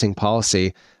enforcing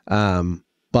policy,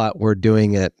 but we're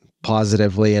doing it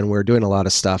positively, and we're doing a lot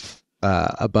of stuff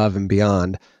above and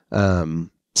beyond.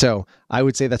 So I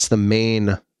would say that's the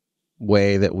main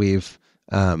way that we've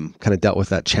kind of dealt with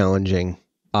that challenging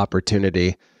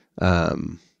opportunity,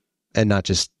 and not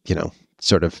just,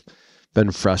 sort of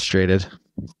been frustrated.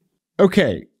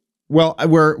 Okay. Well,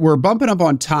 we're bumping up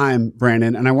on time,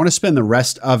 Brandon, and I want to spend the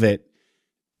rest of it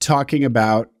talking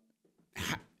about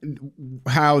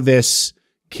how this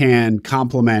can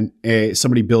complement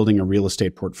somebody building a real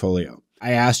estate portfolio.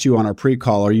 I asked you on our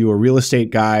pre-call, are you a real estate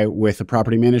guy with a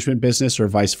property management business, or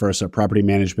vice versa, a property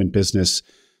management business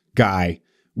guy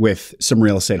with some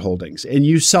real estate holdings? And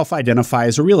you self-identify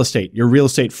as you're real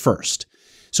estate first.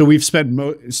 So we've spent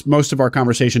most of our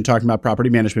conversation talking about property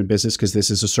management business because this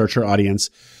is a searcher audience.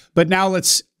 But now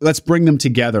let's bring them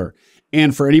together.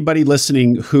 And for anybody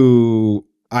listening who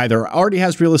either already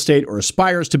has real estate or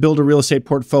aspires to build a real estate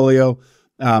portfolio,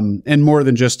 and more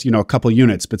than just, a couple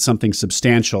units, but something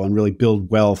substantial and really build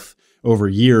wealth over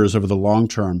years, over the long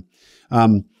term.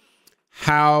 Talk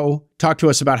to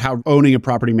us about how owning a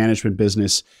property management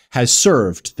business has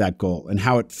served that goal and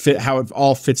how it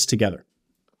all fits together.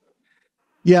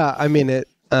 Yeah, I mean,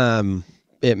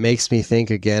 it makes me think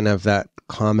again of that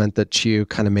comment that you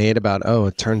kind of made about,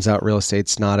 it turns out real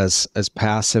estate's not as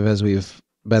passive as we've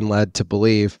been led to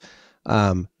believe.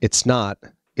 It's not.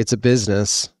 It's a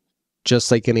business,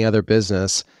 just like any other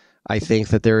business. I think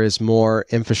that there is more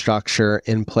infrastructure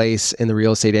in place in the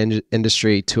real estate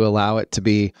industry to allow it to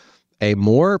be a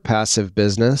more passive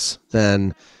business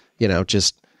than,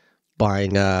 just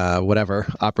buying whatever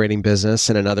operating business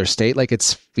in another state. Like,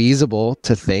 it's feasible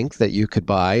to think that you could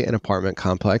buy an apartment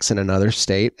complex in another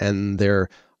state, and there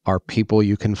are people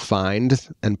you can find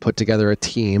and put together a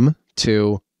team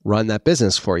to run that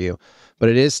business for you. But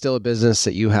it is still a business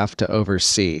that you have to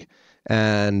oversee.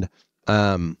 And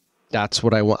that's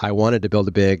what I want. I wanted to build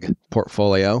a big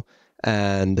portfolio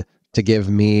and to give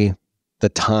me the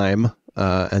time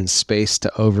and space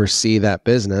to oversee that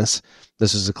business.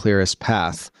 This is the clearest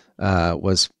path.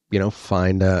 Was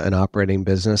find an operating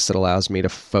business that allows me to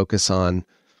focus on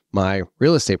my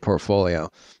real estate portfolio.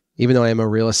 Even though I am a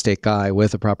real estate guy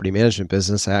with a property management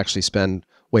business, I actually spend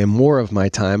way more of my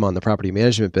time on the property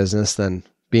management business than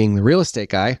being the real estate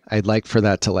guy. I'd like for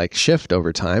that to shift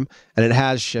over time. And it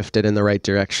has shifted in the right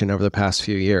direction over the past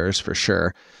few years, for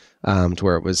sure, to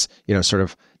where it was, sort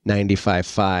of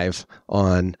 95-5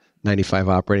 on 95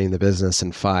 operating the business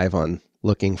and 5 on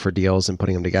looking for deals and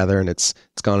putting them together. And it's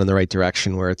gone in the right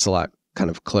direction where it's a lot kind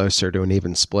of closer to an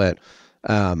even split.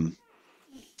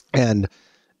 And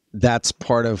that's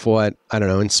part of what,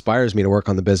 inspires me to work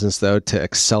on the business, though, to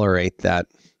accelerate that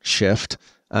shift.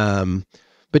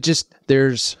 But just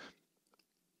there's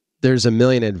there's a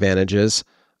million advantages.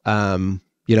 I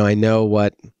know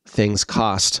what things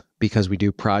cost because we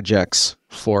do projects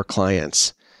for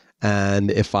clients.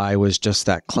 And if I was just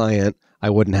that client, I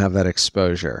wouldn't have that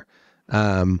exposure.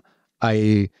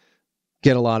 I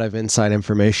get a lot of inside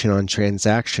information on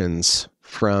transactions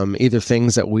from either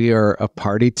things that we are a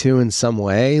party to in some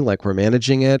way, like we're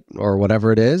managing it or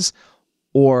whatever it is,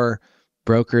 or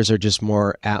brokers are just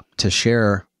more apt to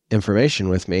share information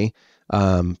with me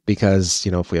because,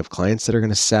 if we have clients that are going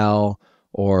to sell,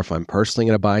 or if I'm personally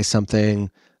going to buy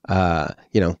something,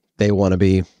 they want to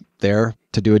be there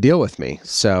to do a deal with me.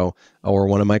 So, or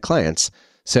one of my clients.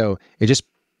 So it just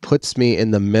puts me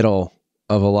in the middle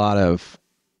of a lot of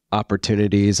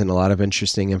opportunities and a lot of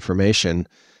interesting information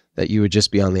that you would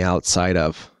just be on the outside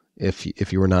of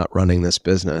if you were not running this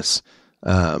business.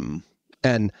 And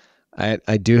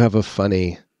I do have a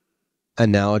funny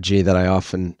analogy that I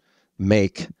often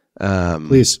make.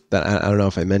 Please. That I don't know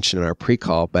if I mentioned in our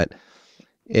pre-call, but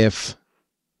if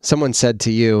someone said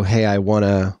to you, "Hey, I want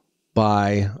to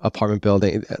buy apartment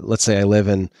building," let's say I live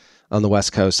on the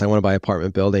West Coast, I want to buy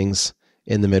apartment buildings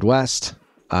in the Midwest.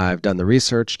 I've done the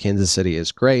research. Kansas City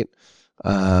is great.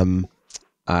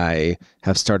 I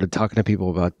have started talking to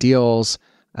people about deals,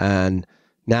 and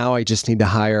now I just need to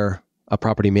hire a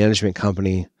property management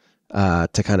company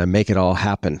to kind of make it all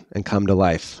happen and come to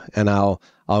life. And I'll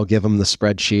give them the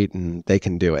spreadsheet and they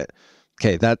can do it.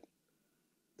 Okay, that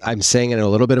I'm saying it in a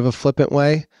little bit of a flippant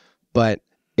way, but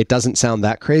it doesn't sound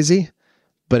that crazy.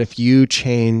 But if you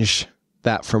change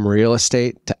that from real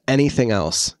estate to anything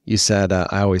else, you said,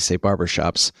 I always say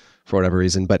barbershops for whatever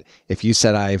reason, but if you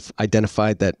said I've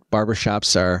identified that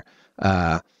barbershops are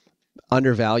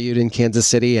undervalued in Kansas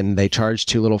City and they charge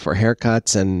too little for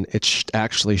haircuts, and it's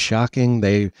actually shocking.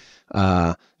 The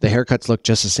haircuts look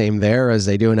just the same there as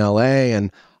they do in LA,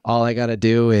 and all I got to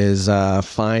do is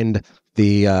find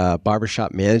the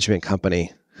barbershop management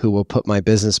company who will put my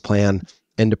business plan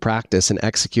into practice and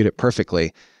execute it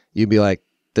perfectly. You'd be like,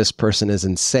 this person is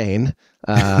insane.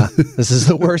 This is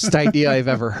the worst idea I've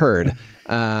ever heard.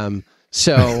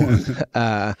 So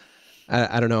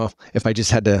I don't know if I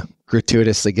just had to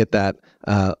gratuitously get that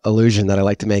illusion that I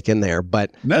like to make in there,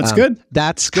 but that's good.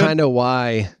 That's kind of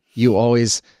why you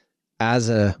always, as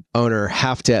a owner,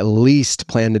 have to at least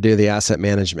plan to do the asset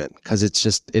management, because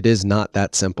it is not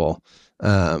that simple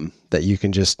that you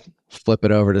can just flip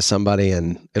it over to somebody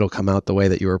and it'll come out the way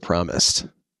that you were promised.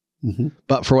 Mm-hmm.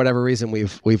 But for whatever reason,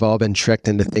 we've all been tricked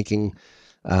into thinking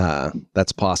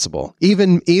that's possible.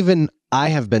 Even I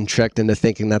have been tricked into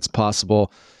thinking that's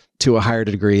possible to a higher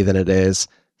degree than it is,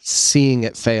 seeing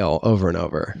it fail over and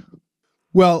over.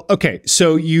 Well, okay.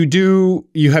 So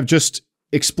you have just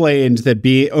explained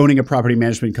that owning a property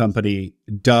management company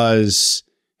does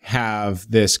have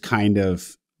this kind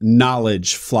of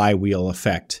knowledge flywheel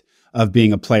effect of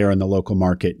being a player in the local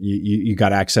market. You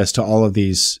got access to all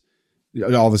this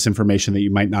information that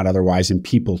you might not otherwise, and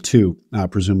people too,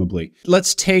 presumably.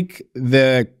 Let's take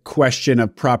the question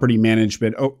of property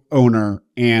management owner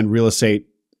and real estate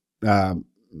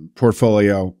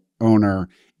portfolio owner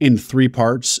in three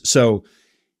parts. So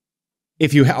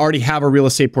if you already have a real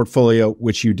estate portfolio,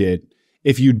 which you did,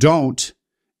 if you don't,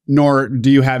 nor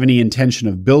do you have any intention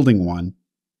of building one,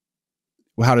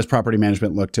 how does property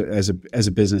management look as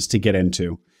a business to get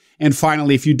into? And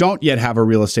finally, if you don't yet have a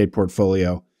real estate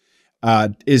portfolio,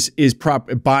 is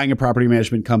buying a property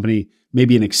management company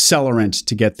maybe an accelerant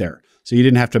to get there? So you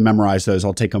didn't have to memorize those.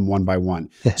 I'll take them one by one.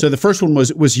 So the first one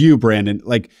was you, Brandon.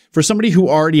 Like, for somebody who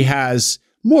already has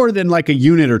more than like a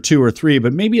unit or two or three,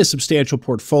 but maybe a substantial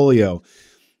portfolio,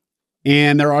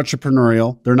 and they're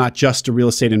entrepreneurial. They're not just a real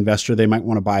estate investor. They might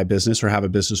want to buy a business or have a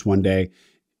business one day.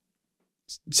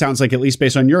 Sounds like, at least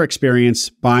based on your experience,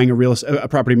 buying a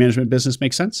property management business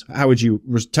makes sense. What would you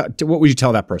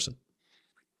tell that person?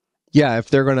 Yeah, if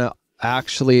they're going to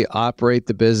actually operate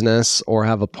the business or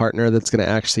have a partner that's going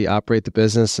to actually operate the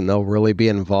business and they'll really be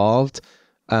involved,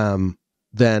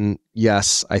 then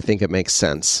yes, I think it makes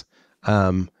sense.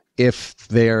 If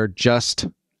they're just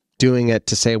doing it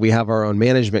to say we have our own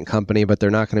management company, but they're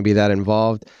not going to be that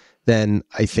involved, then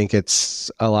I think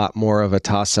it's a lot more of a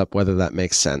toss-up whether that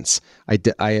makes sense.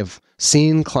 I have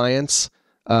seen clients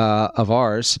of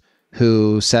ours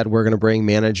who said we're going to bring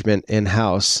management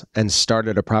in-house and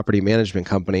started a property management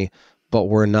company, but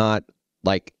were not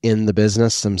like in the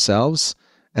business themselves,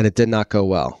 and it did not go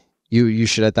well. You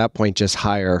should at that point just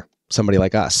hire somebody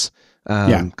like us,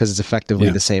 because it's effectively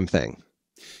the same thing.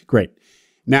 Great.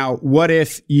 Now, what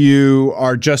if you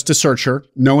are just a searcher,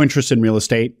 no interest in real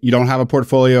estate, you don't have a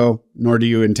portfolio, nor do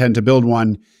you intend to build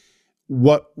one?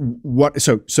 So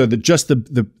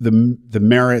the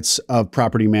merits of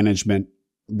property management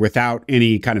without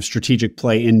any kind of strategic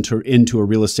play into a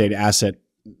real estate asset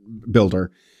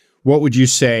builder, what would you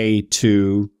say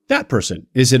to that person?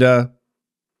 Is it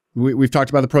we've talked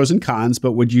about the pros and cons,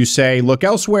 but would you say look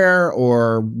elsewhere,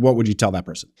 or what would you tell that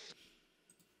person?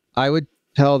 I would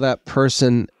tell that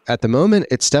person at the moment,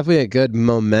 it's definitely a good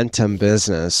momentum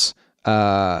business.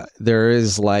 There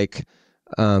is like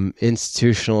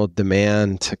institutional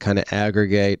demand to kind of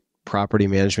aggregate property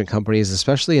management companies,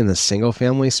 especially in the single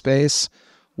family space,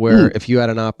 where if you had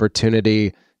an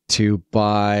opportunity to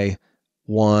buy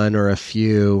one or a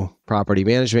few property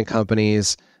management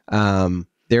companies,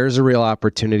 there's a real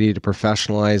opportunity to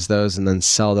professionalize those and then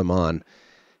sell them on.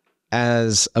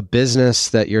 As a business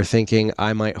that you're thinking,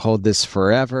 I might hold this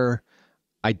forever,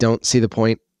 I don't see the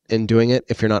point in doing it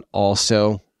if you're not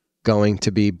also going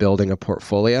to be building a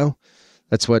portfolio.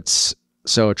 That's what's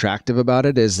so attractive about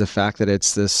it, is the fact that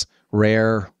it's this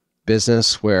rare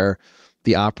business where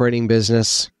the operating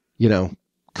business,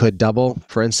 could double,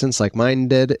 for instance, like mine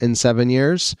did in 7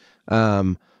 years.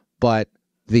 But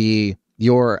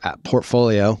your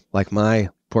portfolio, like my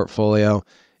portfolio,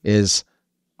 is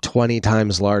 20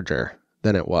 times larger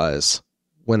than it was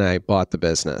when I bought the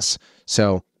business.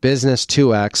 So business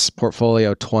 2x,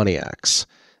 portfolio 20x.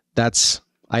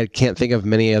 I can't think of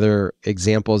many other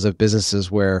examples of businesses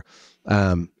where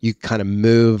you kind of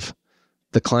move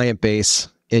the client base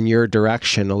in your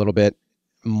direction a little bit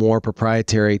more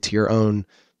proprietary to your own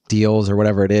deals or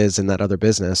whatever it is in that other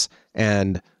business,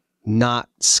 and not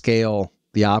scale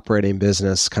the operating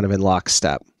business kind of in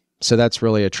lockstep. So that's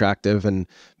really attractive and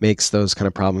makes those kind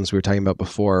of problems we were talking about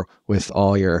before with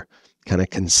all your kind of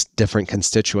different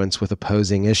constituents with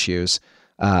opposing issues.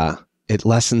 It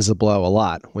lessens the blow a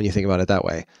lot when you think about it that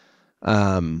way.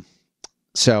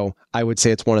 So I would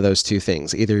say it's one of those two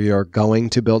things. Either you're going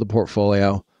to build a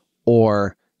portfolio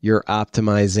or you're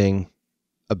optimizing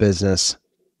a business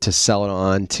to sell it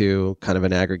on to kind of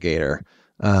an aggregator.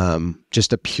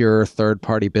 Just a pure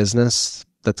third-party business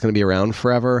that's going to be around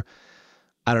forever.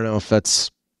 I don't know if that's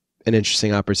an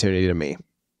interesting opportunity to me.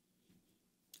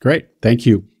 Great. Thank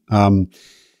you. But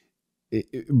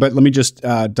let me just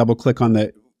double click on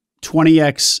the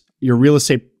 20x, your real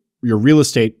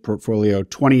estate portfolio,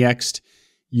 20x'd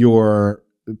your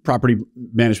property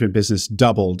management business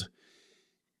doubled.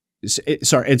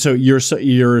 Sorry. And so you're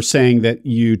saying that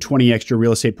you 20x'd your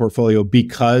real estate portfolio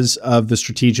because of the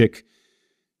strategic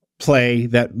play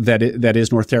that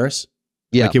is North Terrace?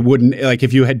 Yeah. Like it wouldn't, like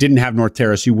if you didn't have North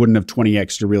Terrace, you wouldn't have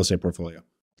 20x'd your real estate portfolio.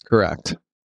 Correct.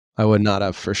 I would not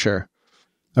have, for sure.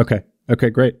 Okay. Okay,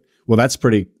 great. Well, that's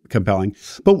pretty compelling.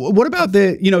 But what about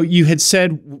you had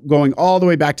said going all the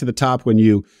way back to the top when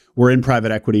you were in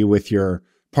private equity with your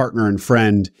partner and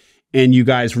friend, and you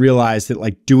guys realized that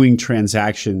like doing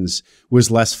transactions was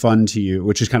less fun to you,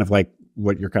 which is kind of like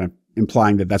what you're kind of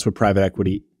implying that's what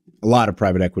a lot of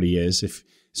private equity is.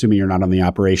 Assuming you're not on the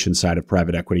operations side of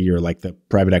private equity, you're like the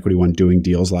private equity one doing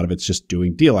deals. A lot of it's just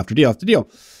doing deal after deal after deal.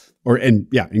 And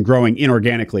growing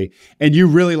inorganically. And you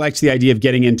really liked the idea of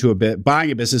getting into buying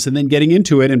a business and then getting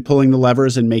into it and pulling the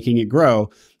levers and making it grow.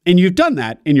 And you've done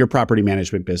that in your property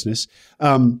management business.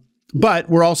 But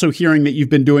we're also hearing that you've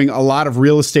been doing a lot of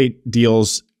real estate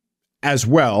deals as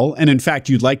well. And in fact,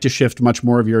 you'd like to shift much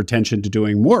more of your attention to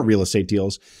doing more real estate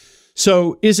deals.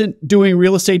 So isn't doing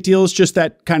real estate deals just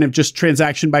that kind of just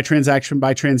transaction by transaction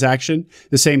by transaction,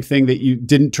 the same thing that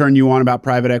didn't turn you on about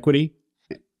private equity?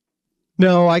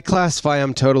 No, I classify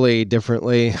them totally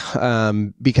differently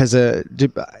because I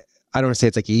don't want to say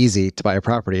it's like easy to buy a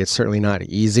property. It's certainly not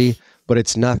easy, but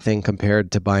it's nothing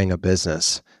compared to buying a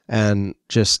business, and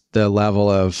just the level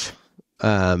of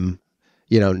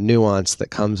nuance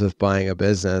that comes with buying a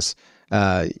business.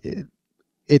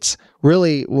 It's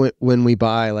really when we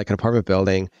buy like an apartment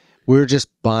building, we're just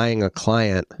buying a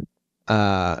client.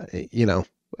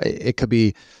 It could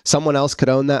be someone else could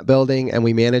own that building and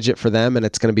we manage it for them, and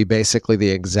it's going to be basically the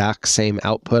exact same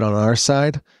output on our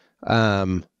side.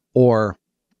 Or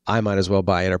I might as well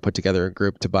buy it or put together a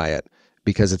group to buy it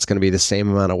because it's going to be the same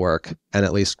amount of work, and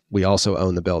at least we also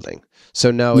own the building.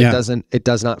 So no, it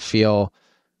does not feel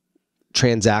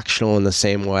transactional in the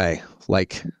same way.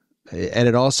 And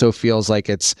it also feels like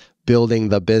it's building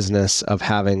the business of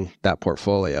having that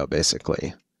portfolio,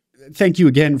 basically. Thank you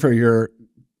again for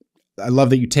I love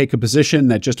that you take a position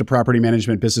that just a property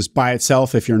management business by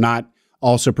itself, if you're not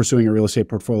also pursuing a real estate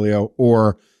portfolio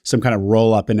or some kind of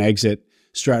roll up and exit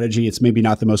strategy, it's maybe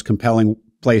not the most compelling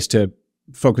place to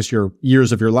focus your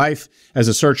years of your life as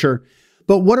a searcher.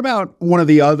 But what about one of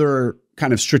the other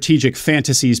kind of strategic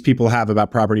fantasies people have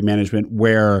about property management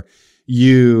where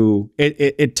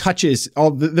it touches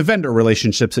all the vendor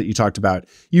relationships that you talked about.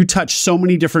 You touch so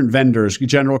many different vendors,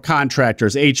 general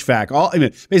contractors,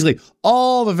 HVAC, basically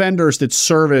all the vendors that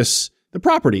service the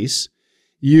properties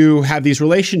you have these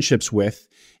relationships with.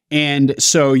 And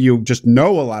so you just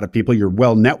know a lot of people, you're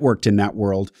well networked in that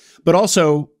world, but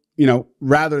also,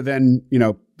 rather than,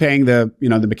 paying the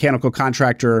mechanical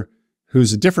contractor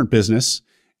who's a different business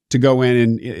to go in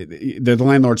and the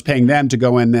landlord's paying them to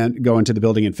go into the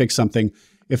building and fix something.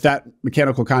 If that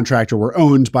mechanical contractor were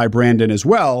owned by Brandon as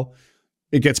well,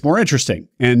 it gets more interesting.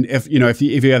 And if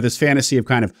you have this fantasy of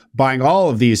kind of buying all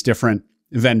of these different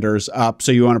vendors up,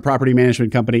 so you own a property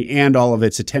management company and all of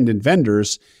its attendant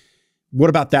vendors, what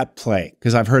about that play?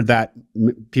 Because I've heard that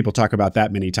people talk about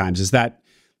that many times. Is that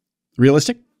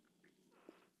realistic?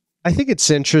 I think it's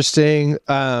interesting.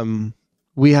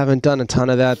 We haven't done a ton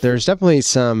of that. There's definitely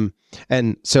some,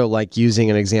 and so like using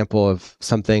an example of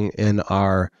something in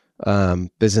our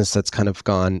business that's kind of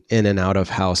gone in and out of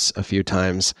house a few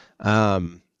times,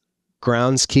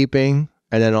 groundskeeping,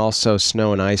 and then also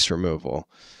snow and ice removal.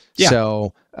 Yeah.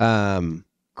 So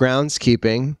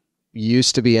groundskeeping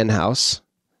used to be in-house.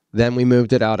 Then we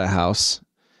moved it out of house.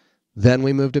 Then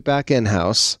we moved it back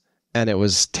in-house, and it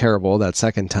was terrible that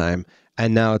second time.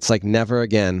 And now it's like, never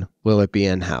again will it be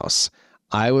in-house.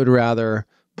 I would rather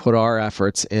put our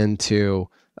efforts into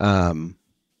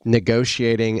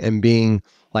negotiating and being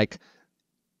like,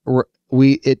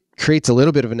 it creates a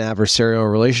little bit of an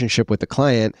adversarial relationship with the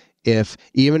client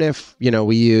even if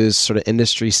we use sort of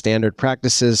industry standard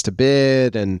practices to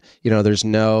bid, and there's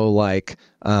no like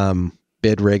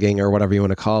bid rigging or whatever you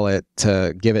want to call it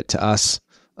to give it to us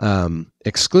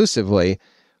exclusively.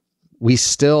 We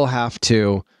still have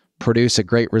to produce a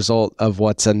great result of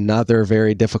what's another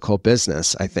very difficult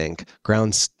business. I think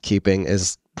groundskeeping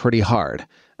is pretty hard.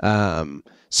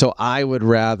 So I would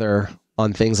rather,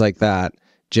 on things like that,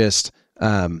 just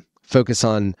focus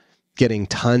on getting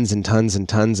tons and tons and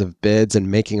tons of bids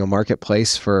and making a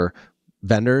marketplace for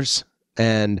vendors,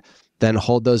 and then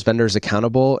hold those vendors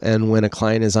accountable. And when a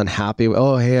client is unhappy,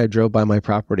 oh, hey, I drove by my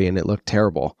property and it looked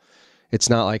terrible. It's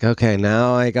not like, okay,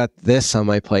 now I got this on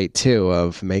my plate too,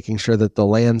 of making sure that the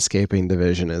landscaping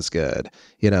division is good.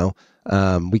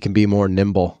 We can be more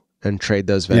nimble and trade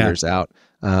those vendors out.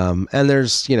 And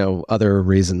there's, other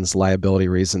reasons, liability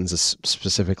reasons,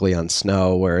 specifically on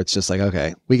snow, where it's just like,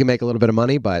 okay, we can make a little bit of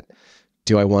money, but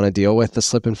do I want to deal with the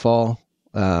slip and fall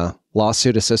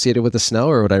lawsuit associated with the snow,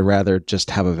 or would I rather just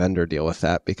have a vendor deal with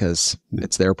that because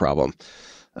it's their problem?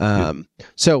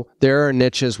 So there are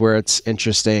niches where it's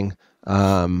interesting.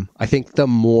 I think the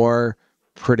more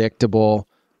predictable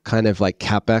kind of like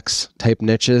CapEx type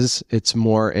niches, it's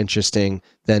more interesting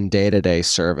than day-to-day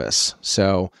service.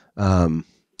 So,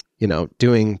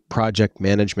 doing project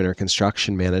management or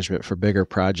construction management for bigger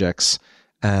projects.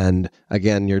 And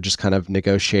again, you're just kind of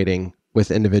negotiating with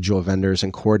individual vendors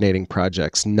and coordinating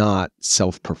projects, not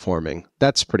self-performing.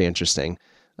 That's pretty interesting.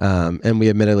 And we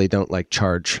admittedly don't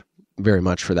charge very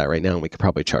much for that right now. And we could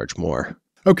probably charge more.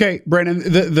 Okay, Brandon,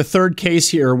 the third case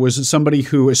here was somebody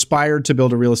who aspired to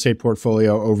build a real estate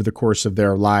portfolio over the course of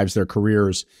their lives, their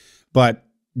careers, but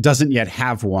doesn't yet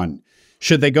have one.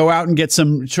 Should they go out and get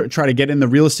try to get in the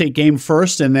real estate game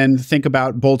first and then think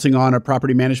about bolting on a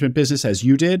property management business as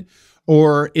you did?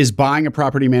 Or is buying a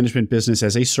property management business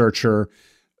as a searcher,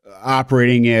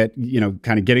 operating it,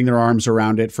 kind of getting their arms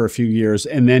around it for a few years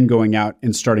and then going out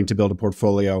and starting to build a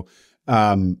portfolio?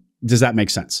 Does that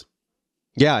make sense?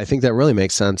 Yeah, I think that really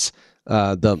makes sense.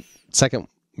 The second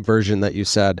version that you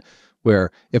said, where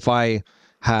if I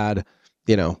had,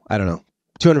 I don't know,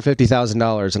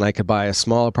 $250,000 and I could buy a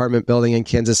small apartment building in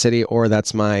Kansas City, or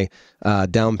that's my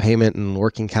down payment and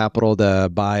working capital to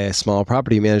buy a small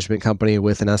property management company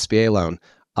with an SBA loan,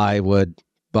 I would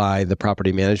buy the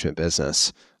property management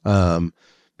business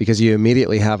because you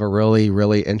immediately have a really,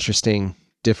 really interesting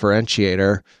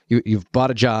differentiator. You've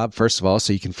bought a job, first of all,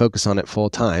 so you can focus on it full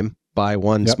time. Buy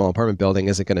one small apartment building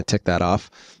isn't going to tick that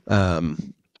off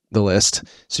the list.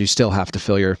 So you still have to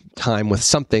fill your time with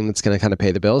something that's going to kind of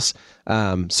pay the bills.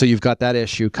 So you've got that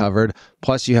issue covered.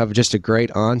 Plus you have just a great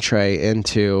entree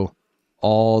into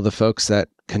all the folks that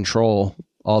control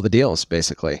all the deals,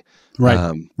 basically.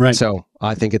 Right. Right. So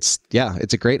I think it's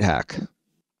a great hack.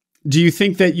 Do you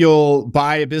think that you'll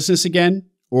buy a business again?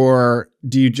 Or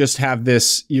do you just have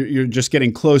this, you're just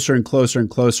getting closer and closer and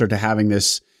closer to having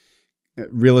this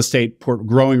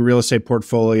growing real estate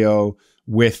portfolio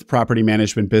with property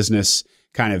management business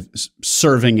kind of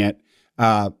serving it,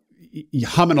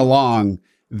 humming along,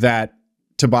 that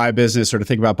to buy a business or to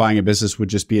think about buying a business would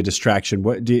just be a distraction?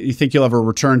 What do you think you'll ever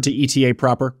return to ETA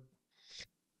proper?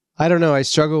 I don't know. I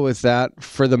struggle with that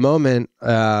for the moment, for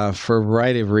a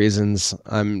variety of reasons.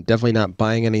 I'm definitely not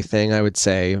buying anything. I would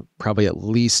say probably at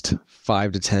least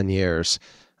 5 to 10 years.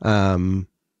 Um,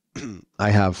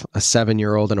 I have a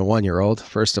 7-year-old and a 1-year-old,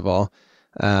 first of all.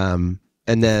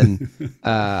 And then,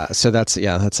 so that's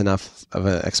enough of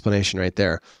an explanation right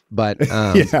there. But,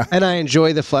 Yeah. and I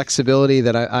enjoy the flexibility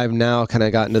that I've now kind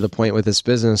of gotten to the point with this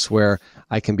business where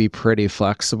I can be pretty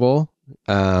flexible.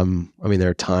 I mean, there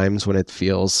are times when it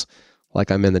feels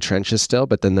like I'm in the trenches still,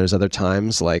 but then there's other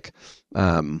times like,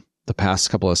 the past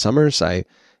couple of summers, I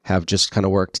have just kind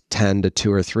of worked 10 to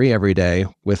 2 or 3 every day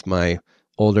with my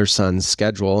older son's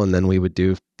schedule. And then we would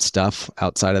do stuff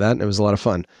outside of that. And it was a lot of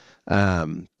fun.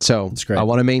 So That's great. I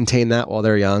want to maintain that while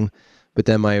they're young. But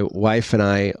then my wife and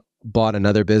I bought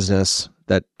another business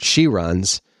that she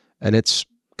runs, and it's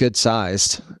good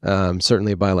sized.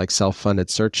 Certainly by like self-funded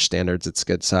search standards, it's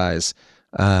good size.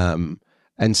 And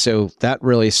so that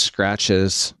really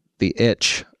scratches the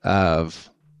itch of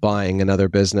buying another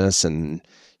business and,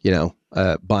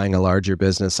 buying a larger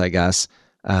business, I guess.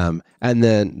 And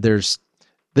then there's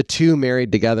the two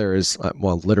married together is,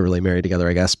 literally married together,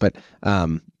 I guess, but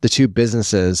the two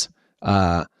businesses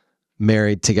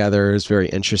married together is very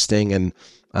interesting. And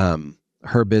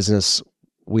her business,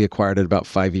 we acquired it about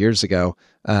 5 years ago,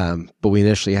 but we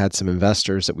initially had some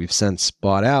investors that we've since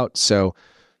bought out. So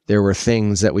there were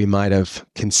things that we might have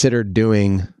considered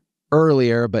doing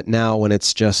earlier, but now when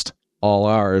it's just all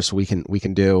ours, we can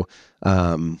do.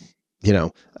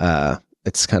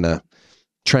 It's kind of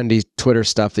trendy Twitter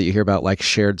stuff that you hear about, like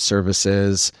shared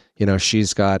services. I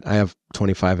have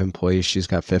 25 employees. She's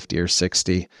got 50 or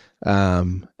 60.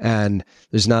 And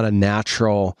there's not a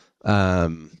natural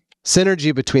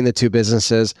synergy between the two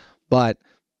businesses. But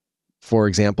for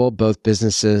example, both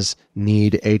businesses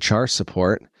need HR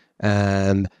support,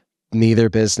 and neither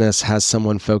business has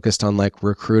someone focused on like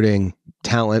recruiting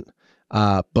talent.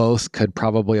 Both could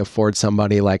probably afford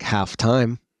somebody like half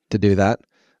time to do that.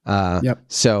 Yep.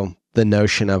 So the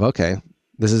notion of, okay,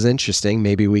 this is interesting.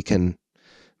 Maybe we can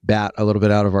bat a little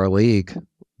bit out of our league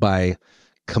by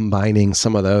combining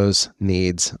some of those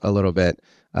needs a little bit.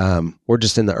 We're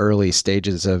just in the early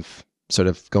stages of sort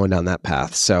of going down that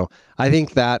path. So I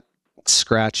think that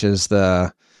scratches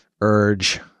the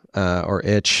urge or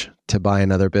itch to buy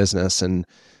another business, and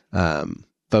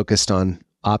focused on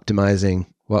optimizing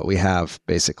what we have,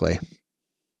 basically.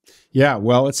 Yeah.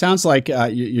 Well, it sounds like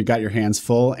you got your hands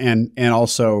full, and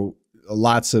also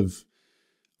lots of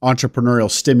entrepreneurial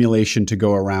stimulation to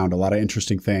go around, a lot of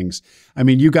interesting things. I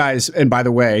mean, you guys, and by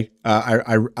the way,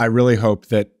 I really hope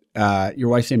that your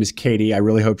wife's name is Katie. I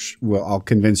really hope I'll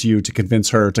convince you to convince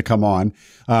her to come on,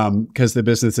 because the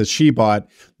business that she bought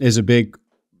is a big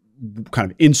kind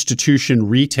of institution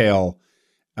retail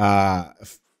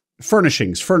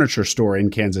furniture store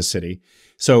in Kansas City.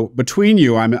 So between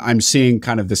you, I'm seeing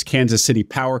kind of this Kansas City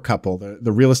power couple,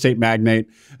 the real estate magnate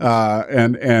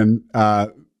and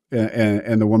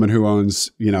the woman who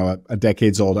owns, a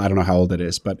decades old, I don't know how old it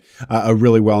is, but a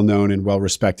really well known and well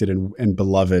respected and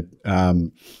beloved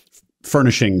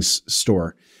furnishings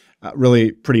store.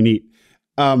 Really pretty neat.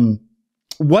 So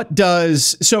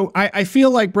I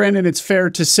feel like, Brandon, it's fair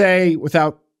to say,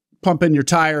 without pumping your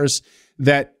tires,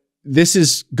 that this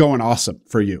is going awesome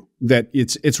for you, that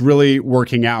it's really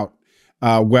working out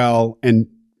well. And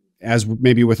as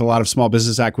maybe with a lot of small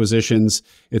business acquisitions,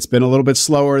 it's been a little bit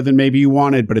slower than maybe you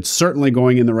wanted, but it's certainly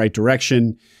going in the right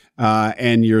direction.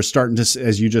 And you're starting to,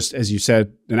 as you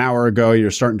said an hour ago, you're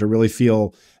starting to really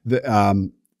feel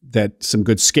that some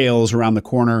good scales around the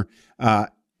corner.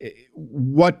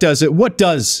 What does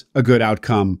a good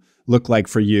outcome look like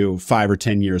for you 5 or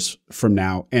 10 years from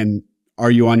now? And are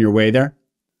you on your way there?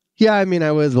 Yeah, I mean,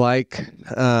 I would like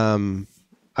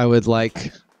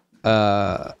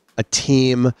a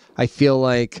team. I feel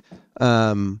like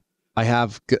I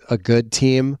have a good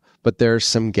team, but there's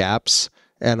some gaps,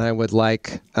 and I would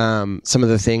like some of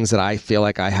the things that I feel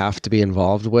like I have to be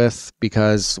involved with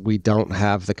because we don't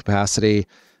have the capacity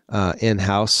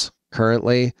in-house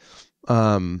currently.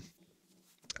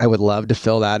 I would love to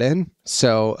fill that in.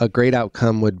 So a great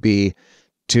outcome would be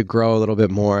to grow a little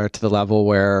bit more to the level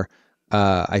where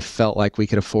I felt like we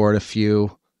could afford a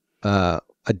few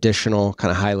additional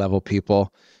kind of high level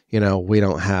people. We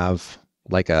don't have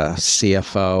like a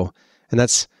CFO, and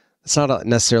that's not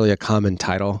necessarily a common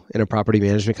title in a property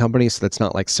management company. So that's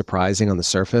not like surprising on the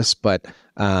surface, but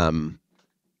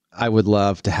I would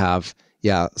love to have,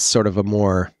 sort of a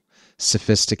more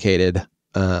sophisticated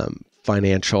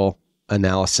financial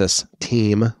analysis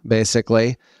team,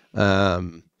 basically.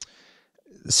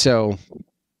 So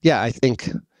I think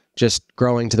just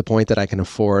growing to the point that I can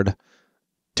afford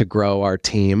to grow our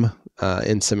team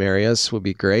in some areas would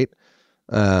be great.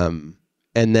 And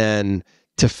then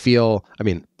to feel, I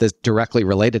mean, this directly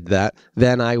related to that,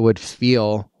 then I would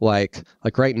feel like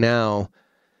right now,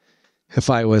 if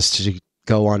I was to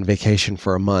go on vacation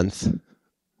for a month,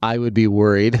 I would be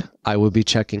worried. I would be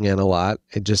checking in a lot.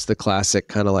 It just the classic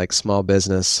kind of like small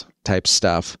business type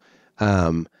stuff.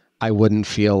 I wouldn't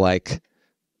feel like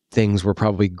things were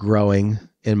probably growing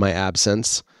in my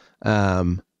absence.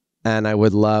 And I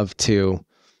would love to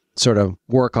sort of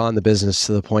work on the business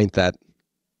to the point that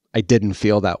I didn't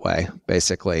feel that way,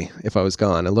 basically, if I was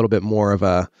gone. A little bit more of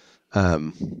a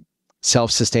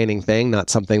self-sustaining thing,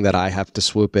 not something that I have to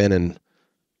swoop in and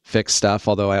fix stuff,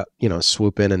 although I,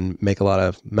 swoop in and make a lot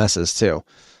of messes too.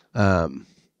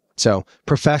 So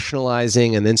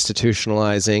professionalizing and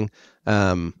institutionalizing,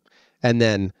 and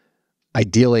then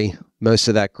ideally most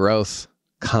of that growth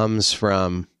comes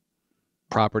from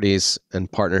properties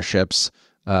and partnerships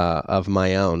of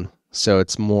my own. So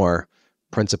it's more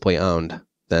principally owned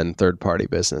than third-party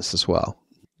business as well.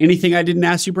 Anything I didn't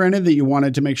ask you, Brandon, that you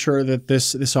wanted to make sure that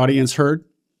this audience heard?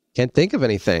 Can't think of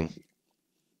anything.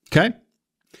 Okay.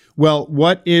 Well,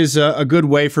 what is a good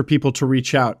way for people to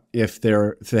reach out if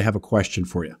they have a question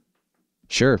for you?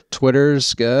 Sure.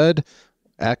 Twitter's good.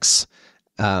 X.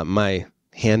 My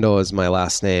handle is my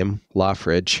last name,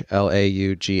 Laughridge,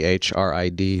 Laughridge.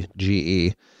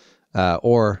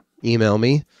 Or email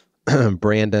me,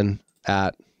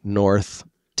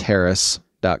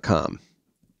 Brandon@northterrace.com.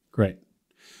 Great.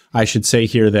 I should say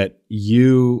here that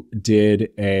you did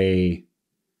a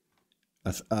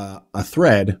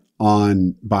thread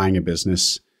on buying a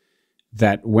business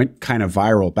that went kind of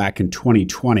viral back in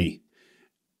 2020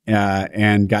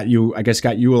 and got you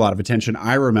a lot of attention.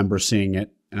 I remember seeing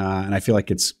it, and I feel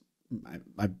like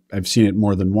I've seen it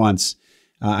more than once.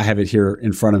 I have it here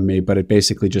in front of me, but it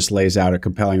basically just lays out a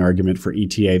compelling argument for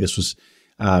ETA. This was,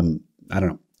 I don't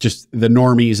know, just the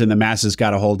normies and the masses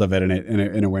got a hold of it, and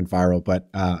it went viral. But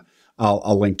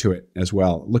I'll link to it as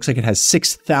well. It looks like it has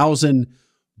 6,000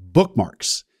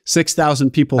 bookmarks.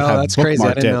 6,000 people have bookmarked it. Oh, that's crazy!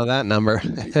 I didn't know that number.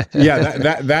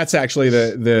 Yeah, that's actually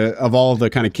the of all the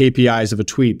kind of KPIs of a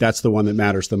tweet, that's the one that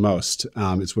matters the most.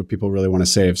 It's what people really want to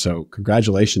save. So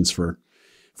congratulations for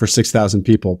 6,000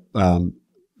 people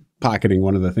pocketing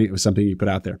one of the things. It was something you put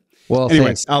out there. Well, anyway,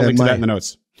 thanks. I'll link to that in the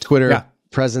notes. Twitter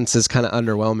presence is kind of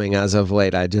underwhelming as of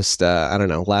late. I just I don't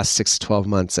know. Last 6 to 12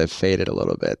 months, I've faded a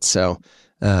little bit. So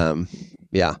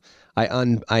yeah, I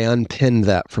unpinned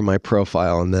that from my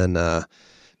profile, and then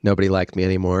nobody liked me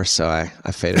anymore, so I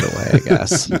faded away, I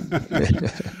guess.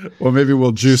 Well, maybe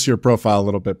we'll juice your profile a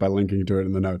little bit by linking to it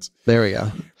in the notes. There we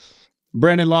go.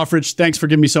 Brandon Laughridge, thanks for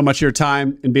giving me so much of your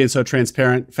time and being so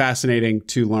transparent. Fascinating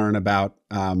to learn about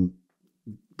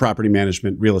property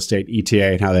management, real estate,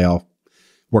 ETA, and how they all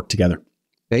work together.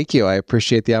 Thank you. I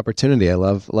appreciate the opportunity. I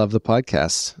love the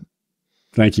podcast.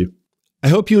 Thank you. I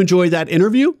hope you enjoyed that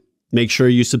interview. Make sure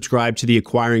you subscribe to the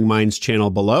Acquiring Minds channel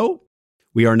below.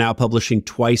 We are now publishing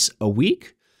twice a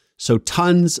week, so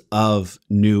tons of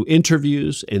new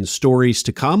interviews and stories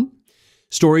to come,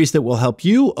 stories that will help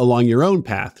you along your own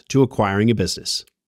path to acquiring a business.